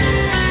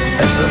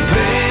 As a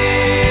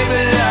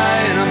baby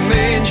lie in a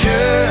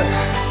manger,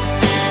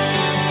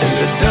 and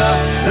the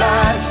dove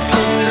flies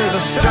under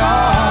the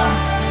star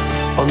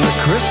on the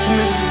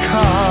Christmas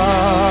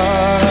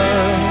card.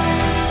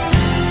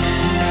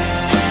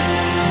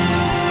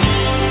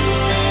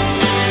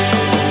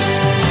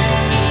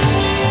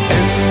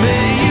 And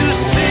may you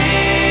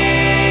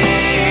sing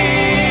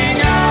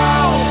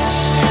out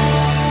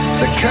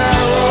the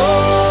carol,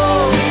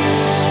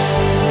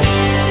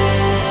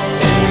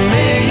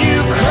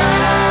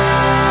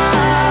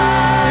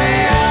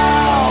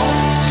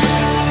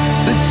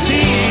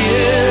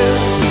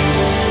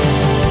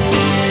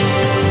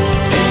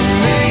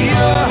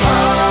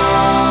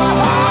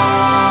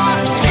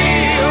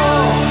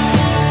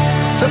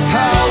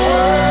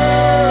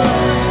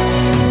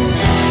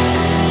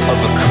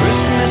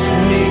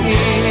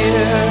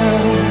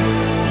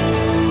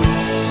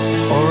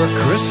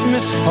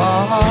 Christmas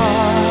far,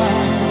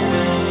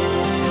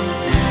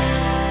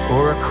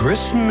 or a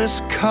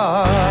Christmas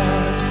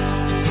card.